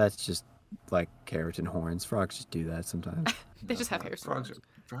 No, that's just like keratin horns. Frogs just do that sometimes. They just have hair. Frogs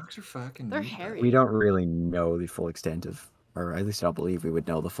are fucking. They're neat, hairy. We don't really know the full extent of, or at least I don't believe we would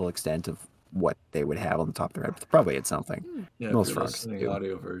know the full extent of what they would have on the top of their head. But probably it's something. Yeah, Most if you're frogs listening to do. the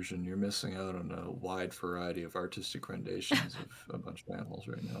audio version, you're missing out on a wide variety of artistic renditions of a bunch of animals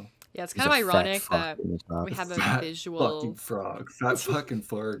right now. Yeah, it's There's kind of a fat ironic frog that in the top. we have a Fat visual. fucking frog. Fat fucking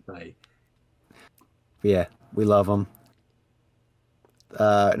frog, mate. Yeah, we love them.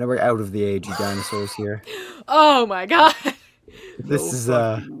 Now we're out of the age of dinosaurs here. Oh my god! This No is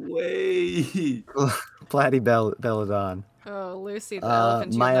fucking way. Platybeladon. Oh, Lucy, the Uh,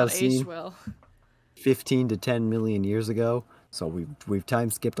 elephant, you have not aged Miocene. well. 15 to 10 million years ago. So we've time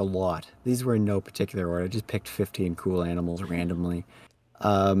skipped a lot. These were in no particular order. I just picked 15 cool animals randomly.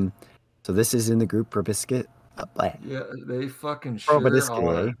 So this is in the group Proboscis, Yeah, they fucking sure are.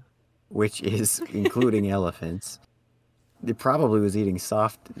 Proboscis, which is including elephants. It probably was eating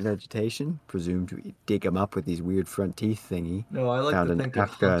soft vegetation, presumed to dig them up with these weird front teeth thingy. No, I like Found to in think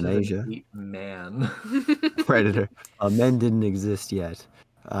Africa and hunted Asia. ate man. Predator. Men didn't exist yet.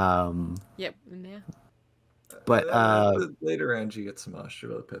 Yep. Yeah. But later Angie gets some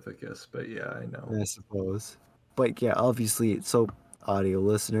Australopithecus, but yeah, I know. I suppose. But yeah, obviously, so audio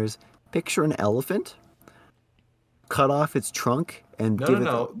listeners, picture an elephant, cut off its trunk, and No, give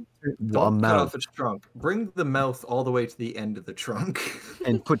no, it a Don't cut mouth off its trunk. Bring the mouth all the way to the end of the trunk.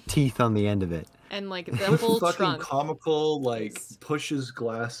 and put teeth on the end of it. And like the Put whole fucking trunk. comical, like, is- pushes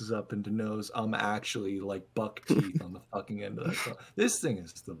glasses up into nose. I'm actually like buck teeth on the fucking end of that trunk. This thing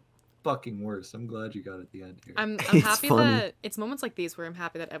is the fucking worst. I'm glad you got at the end here. I'm It's happy funny. that it's moments like these where I'm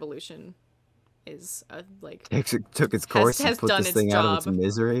happy that evolution is like Took its course has and put done this its thing out of its job.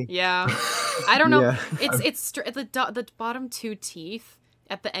 misery. yeah. I don't know. Yeah. The bottom two teeth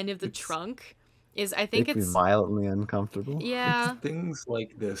at the end of the It's- trunk is I think Make me it's violently uncomfortable. yeah. It's things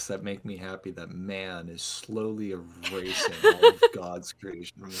like this that make me happy that man is slowly erasing all of God's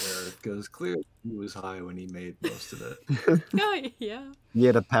creation from the earth, because clearly he was high when he made most of it. Oh, yeah. He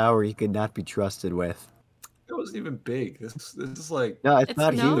had a power he could not be trusted with. It wasn't even big. This is like No, it's It's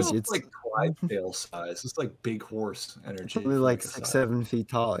not no- huge. it's It's like Clydesdale size. It's like big horse energy. only for like a 6, size. 7 feet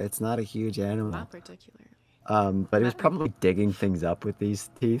tall. It's not a huge animal. Not particularly. But it was Not- probably digging things up with these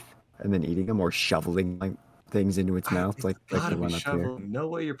teeth and then eating them or shoveling like things into its mouth, It's like gotta the be one up here. shoveling. No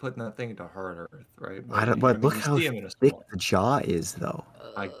way you're putting that thing into hard earth, right? I don't. But look you how see 'em in a thick swamp. the jaw is, though.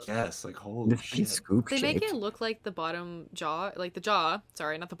 I guess, like, holy It's pretty shit. scoop They make shaped. it look like the bottom jaw, like the jaw.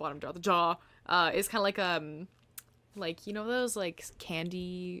 Sorry, not the bottom jaw. The jaw is kind of like you know those like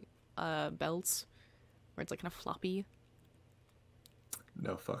candy belts where it's like kind of floppy.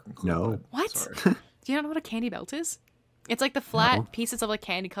 No fucking clue. No. bud. What? Sorry. Do you not know what a candy belt is? It's like the flat No. pieces of like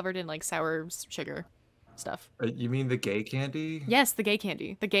candy covered in like sour sugar stuff. You mean the gay candy? Yes, the gay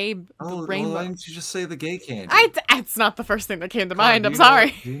candy, the gay Oh, rainbow. well, why didn't you just say the gay candy? It's not the first thing that came to Come on, mind. do I'm you know-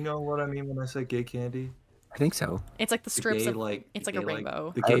 sorry. Do you know what I mean when I say gay candy? I think so. It's like the The strips gay, of like, it's the like a gay,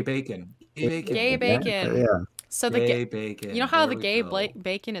 rainbow. The gay bacon. Gay bacon. Gay Yeah, bacon. Yeah. So the Gay gay, bacon. you know how there the we gay go.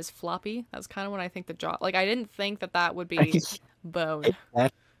 bacon is floppy? That's kind of what I think the jaw. Like I didn't think that would be bone.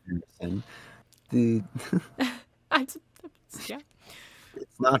 And the I, yeah.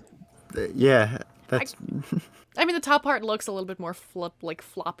 it's not. Yeah, That's I mean, the top part looks a little bit more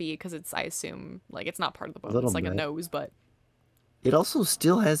floppy because it's, I assume, like it's not part of the bone. little It's like a bit. nose, but it also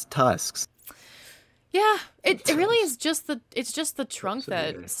still has tusks. yeah, it really Yes. is just the trunk that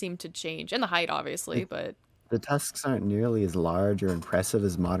Absolutely. seemed to change and the height, obviously, but The tusks aren't nearly as large or impressive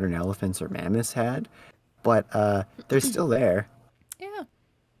as modern elephants or mammoths had, but they're still there. yeah,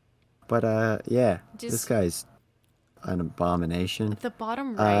 But yeah, this just guy's an abomination. the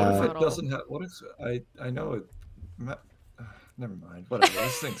bottom Uh, right What if it model. doesn't have? What if I know it? ma- Never mind. Whatever.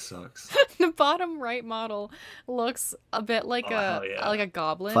 This thing sucks. The bottom right model looks a bit like Oh, hell yeah. a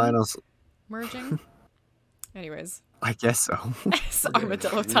goblin Finals, merging. Anyways, I guess so. it's We're getting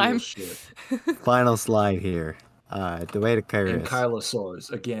armadillo real time. shit. Final slide here. The way to Kyrus.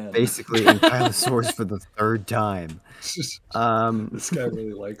 Ankylosaurs again. Basically, Ankylosaurs for the third time. This guy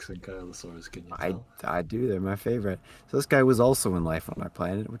really likes ankylosaurs. Can you tell? I do. They're my favorite. So this guy was also in life on our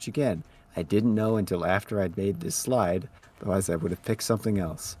planet, which again, I didn't know until after I'd made this slide. Otherwise, I would have picked something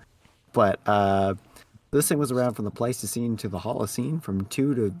else. But this thing was around from the Pleistocene to the Holocene, from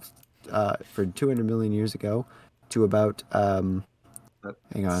 200 million years ago to about That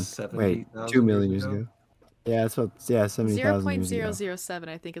hang on, 70,000 wait, 2 million years ago. Yeah, that's what. Yeah, 70,000 years ago. 0.007,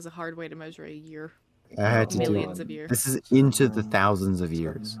 I think, is a hard way to measure a year. I had to do Millions it. of years. This is into the thousands of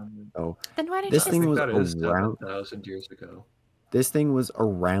years. 700. So Then why did This you thing I was think that is around- 7,000 years ago. this thing was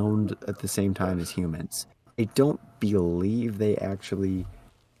around at the same time as humans. I don't believe they actually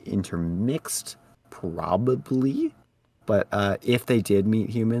intermixed, probably, but if they did meet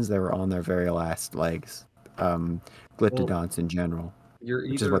humans, they were on their very last legs. Glyptodonts in general. You're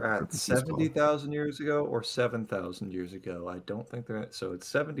Which is either what at this is called. 70,000 years ago or 7,000 years ago. I don't think they're so. It's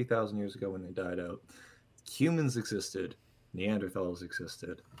 70,000 years ago when they died out. Humans existed. Neanderthals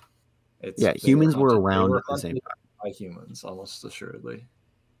existed. Yeah, they humans were hunted- around they were at the same hunted time. by humans, almost assuredly.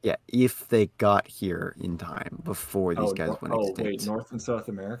 Yeah, if they got here in time before these guys went extinct. Wait, North and South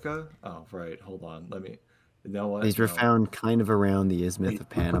America? Oh, right. Hold on. Let me. You know what? These were No. found kind of around the Isthmus Wait. of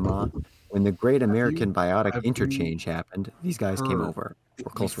Panama. When the Great American Biotic have you Interchange happened, these guys came heard over. We're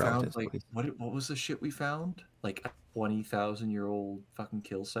We close found, relatives. like, please. what was the shit we found? Like a 20,000-year-old fucking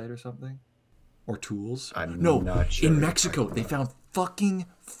kill site or something? Or tools? I'm No, not sure in what you're Mexico, talking they about. found fucking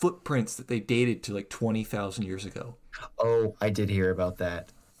footprints that they dated to like 20,000 years ago. Oh, I did hear about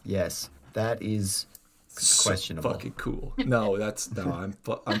that. Yes, that is So questionable. fucking cool. No,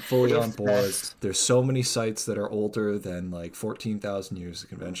 I'm fully on board. That's- There's so many sites that are older than like 14,000 years of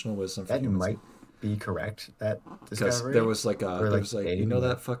conventional wisdom for That humans. might be correct. That Because discovery. there was like Or, like, dating, you know yeah.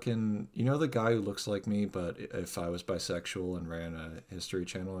 that fucking the guy who looks like me, but if I was bisexual and ran a history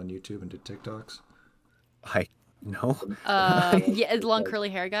channel on YouTube and did TikToks, I no. Yeah, long curly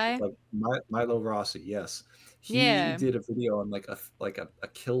hair guy. like Milo Rossi, yes, he Yeah. did a video on like a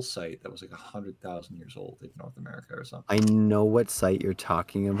kill site that was like 100,000 years old in North America or something. I know what site you're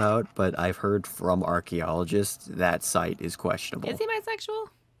talking about, but I've heard from archaeologists that site is questionable. Is he bisexual?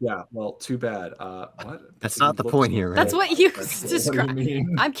 Yeah, well, too bad. What? That's He not the looks point like- here, right? That's what you What do described. you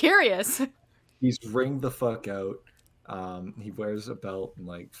mean? I'm curious. He's ringed the fuck out. He wears a belt and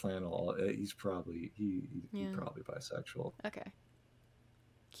like flannel. He's probably he's Yeah. probably bisexual. Okay.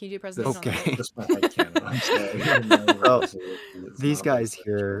 Can you do a presentation Okay. on that? Just my headcanon. I'm sorry. Oh, It's These not guys bisexual.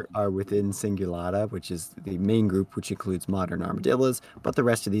 here are within Cingulata, which is the main group, which includes modern armadillos, but the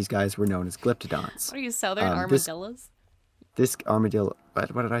rest of these guys were known as glyptodonts. What are you, southern This- armadillos? This armadillo.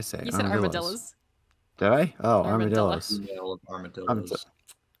 What did I say? You said armadillos. Did I? Oh, Armadillo. armadillos. Female of armadillos.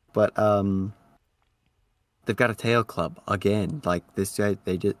 But they've got a tail club again. Like this guy,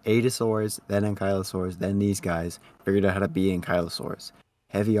 they did Aedosaurs, then Ankylosaurs, then these guys figured out how to be Ankylosaurs.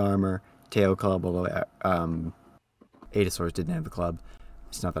 Heavy armor, tail club. Although Aedosaurs didn't have the club.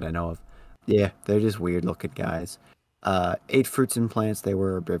 It's not that I know of. Yeah, they're just weird looking guys. Ate fruits and plants. They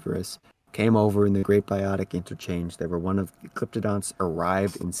were herbivorous. Came over in the Great Biotic Interchange. They were one of the Glyptodonts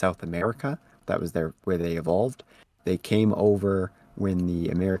arrived in South America. That was where they evolved. They came over when the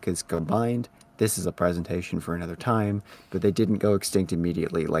Americas combined. This is a presentation for another time, but they didn't go extinct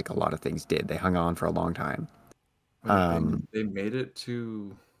immediately like a lot of things did. They hung on for a long time. They made it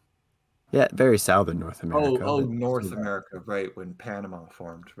to Yeah, very southern North America. but North still America, right when Panama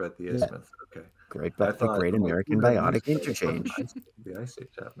formed, right? The Yeah. Isthmus. Okay. Great, I but the thought- Great oh, American who had Biotic these- Interchange. The Ice Age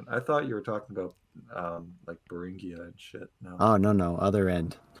happened. I thought you were talking about like Beringia and shit. No, Oh no, other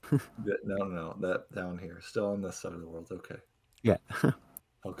end. no, that down here, still on this side of the world. Okay. Yeah.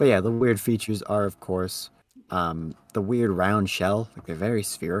 Okay. But yeah, the weird features are, of course, the weird round shell. Like they're very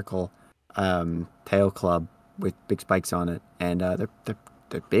spherical. Tail club with big spikes on it, and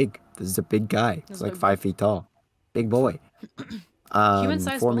they're big. This is a big guy. This It's is like big. 5 feet tall. Big boy.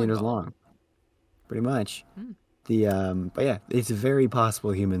 Human-sized 4 bowling meters ball. long. pretty much. Hmm. But yeah, it's very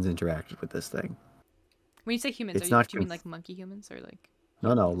possible humans interacted with this thing. When you say humans, It's do not you mean like monkey humans or like?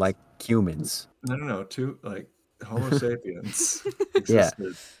 No, like humans. No. Two like Homo sapiens Yeah, existed.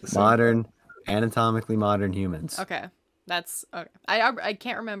 at the same modern, time. anatomically modern humans. Okay, that's okay. I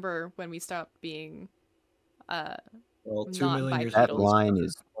can't remember when we stopped being. Well, not years That ago. bipedal. line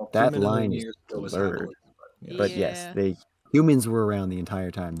is Well, 2 that million line is years ago was blurred. Hannibal, yeah. But yes, Yeah. they humans were around the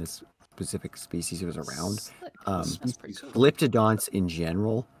entire time this specific species was around. Slick. Um, That's pretty cool. Glyptodonts in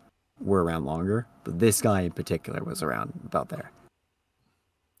general were around longer, but this guy in particular was around about there.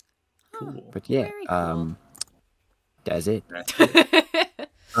 Cool. But yeah, Very cool. that's it. That's it.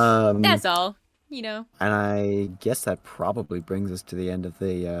 That's all. You know. And I guess that probably brings us to the end of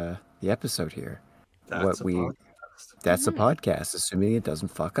the episode here. That's a podcast. That's a podcast, assuming it doesn't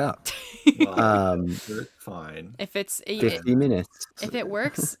fuck up. Well, it's fine. If it's 50 minutes. if it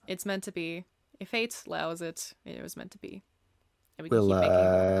works, it's meant to be. If fate allows it, it was meant to be. And we can We'll keep making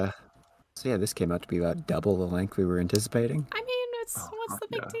more. so yeah, this came out to be about double the length we were anticipating. I mean, it's what's the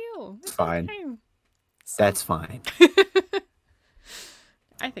big deal? It's fine. okay. That's fine.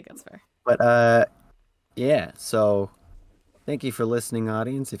 I think that's fair. But yeah, so thank you for listening,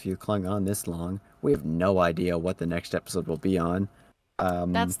 audience. If you clung on this long, we have no idea what the next episode will be on.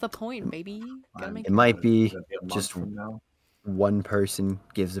 That's the point, baby. Gotta make it might be Is that a month just from now? one person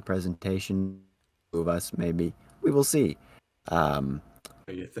gives a presentation, two of us maybe. We will see. Are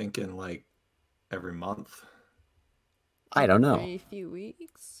you thinking like every month? I don't know. Every few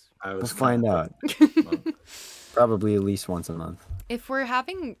weeks. I We'll was find kinda out. thinking every month. Probably at least once a month. If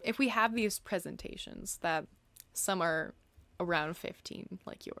we have these presentations that some are around 15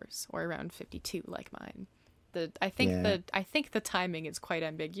 like yours or around 52 like mine, I think Yeah. the timing is quite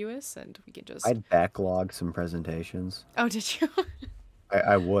ambiguous, and we can just. I'd backlog some presentations. Oh, did you?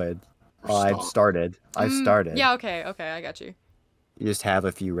 I would. Well, I've Stop. started. I've started. Yeah. Okay. I got you. You just have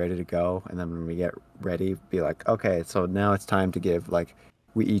a few ready to go, and then when we get ready, be like, okay, so now it's time to give, like,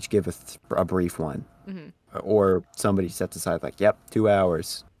 we each give a brief one. Mm-hmm. Or somebody sets aside, like, yep, 2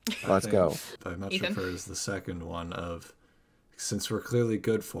 hours. Let's go. I much Ethan? prefers the second one of, since we're clearly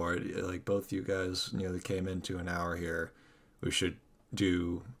good for it, like both you guys nearly came into an hour here, we should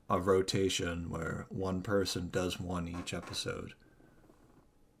do a rotation where one person does one each episode.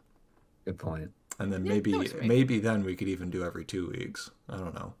 Good point. And then Yeah, that works for me. maybe then we could even do every 2 weeks. I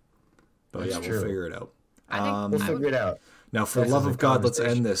don't know. But That's yeah, true. we'll figure it out. I think Um, We'll figure it out. Now, for the This love is a of God, let's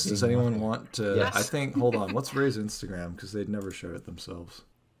conversation end this. Does being anyone had. want to? Yes. I think. Hold on. What's Ray's Instagram? Because they'd never share it themselves.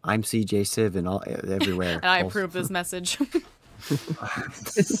 I'm CJSiev and all everywhere. And I Also- approve this message. Whoa,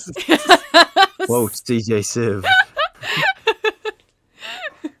 CJSiev.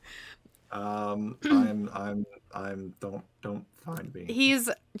 I'm. Don't find me.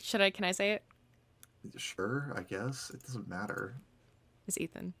 Can I say it? Sure, I guess it doesn't matter. It's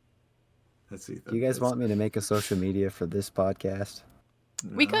Ethan. Let's see. Do you guys want me to make a social media for this podcast?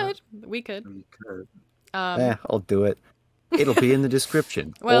 We could. We could. I'll do it. It'll be in the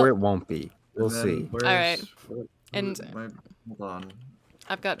description, Well- or it won't be. We'll And then see. where's- And- hold on.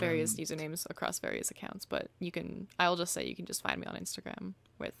 I've got various usernames across various accounts, but I'll just say you can just find me on Instagram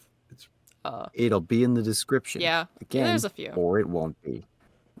with It'll be in the description. yeah. Again, There's a few. or it won't be.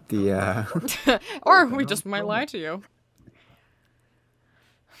 The Or we just might lie to you.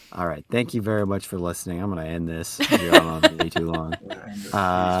 All right. Thank you very much for listening. I'm gonna end this. You're on way too long.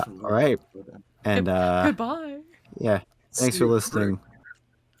 All right. And Goodbye. yeah. Thanks for listening.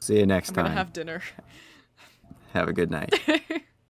 See you next I'm time. gonna have dinner. Have a good night.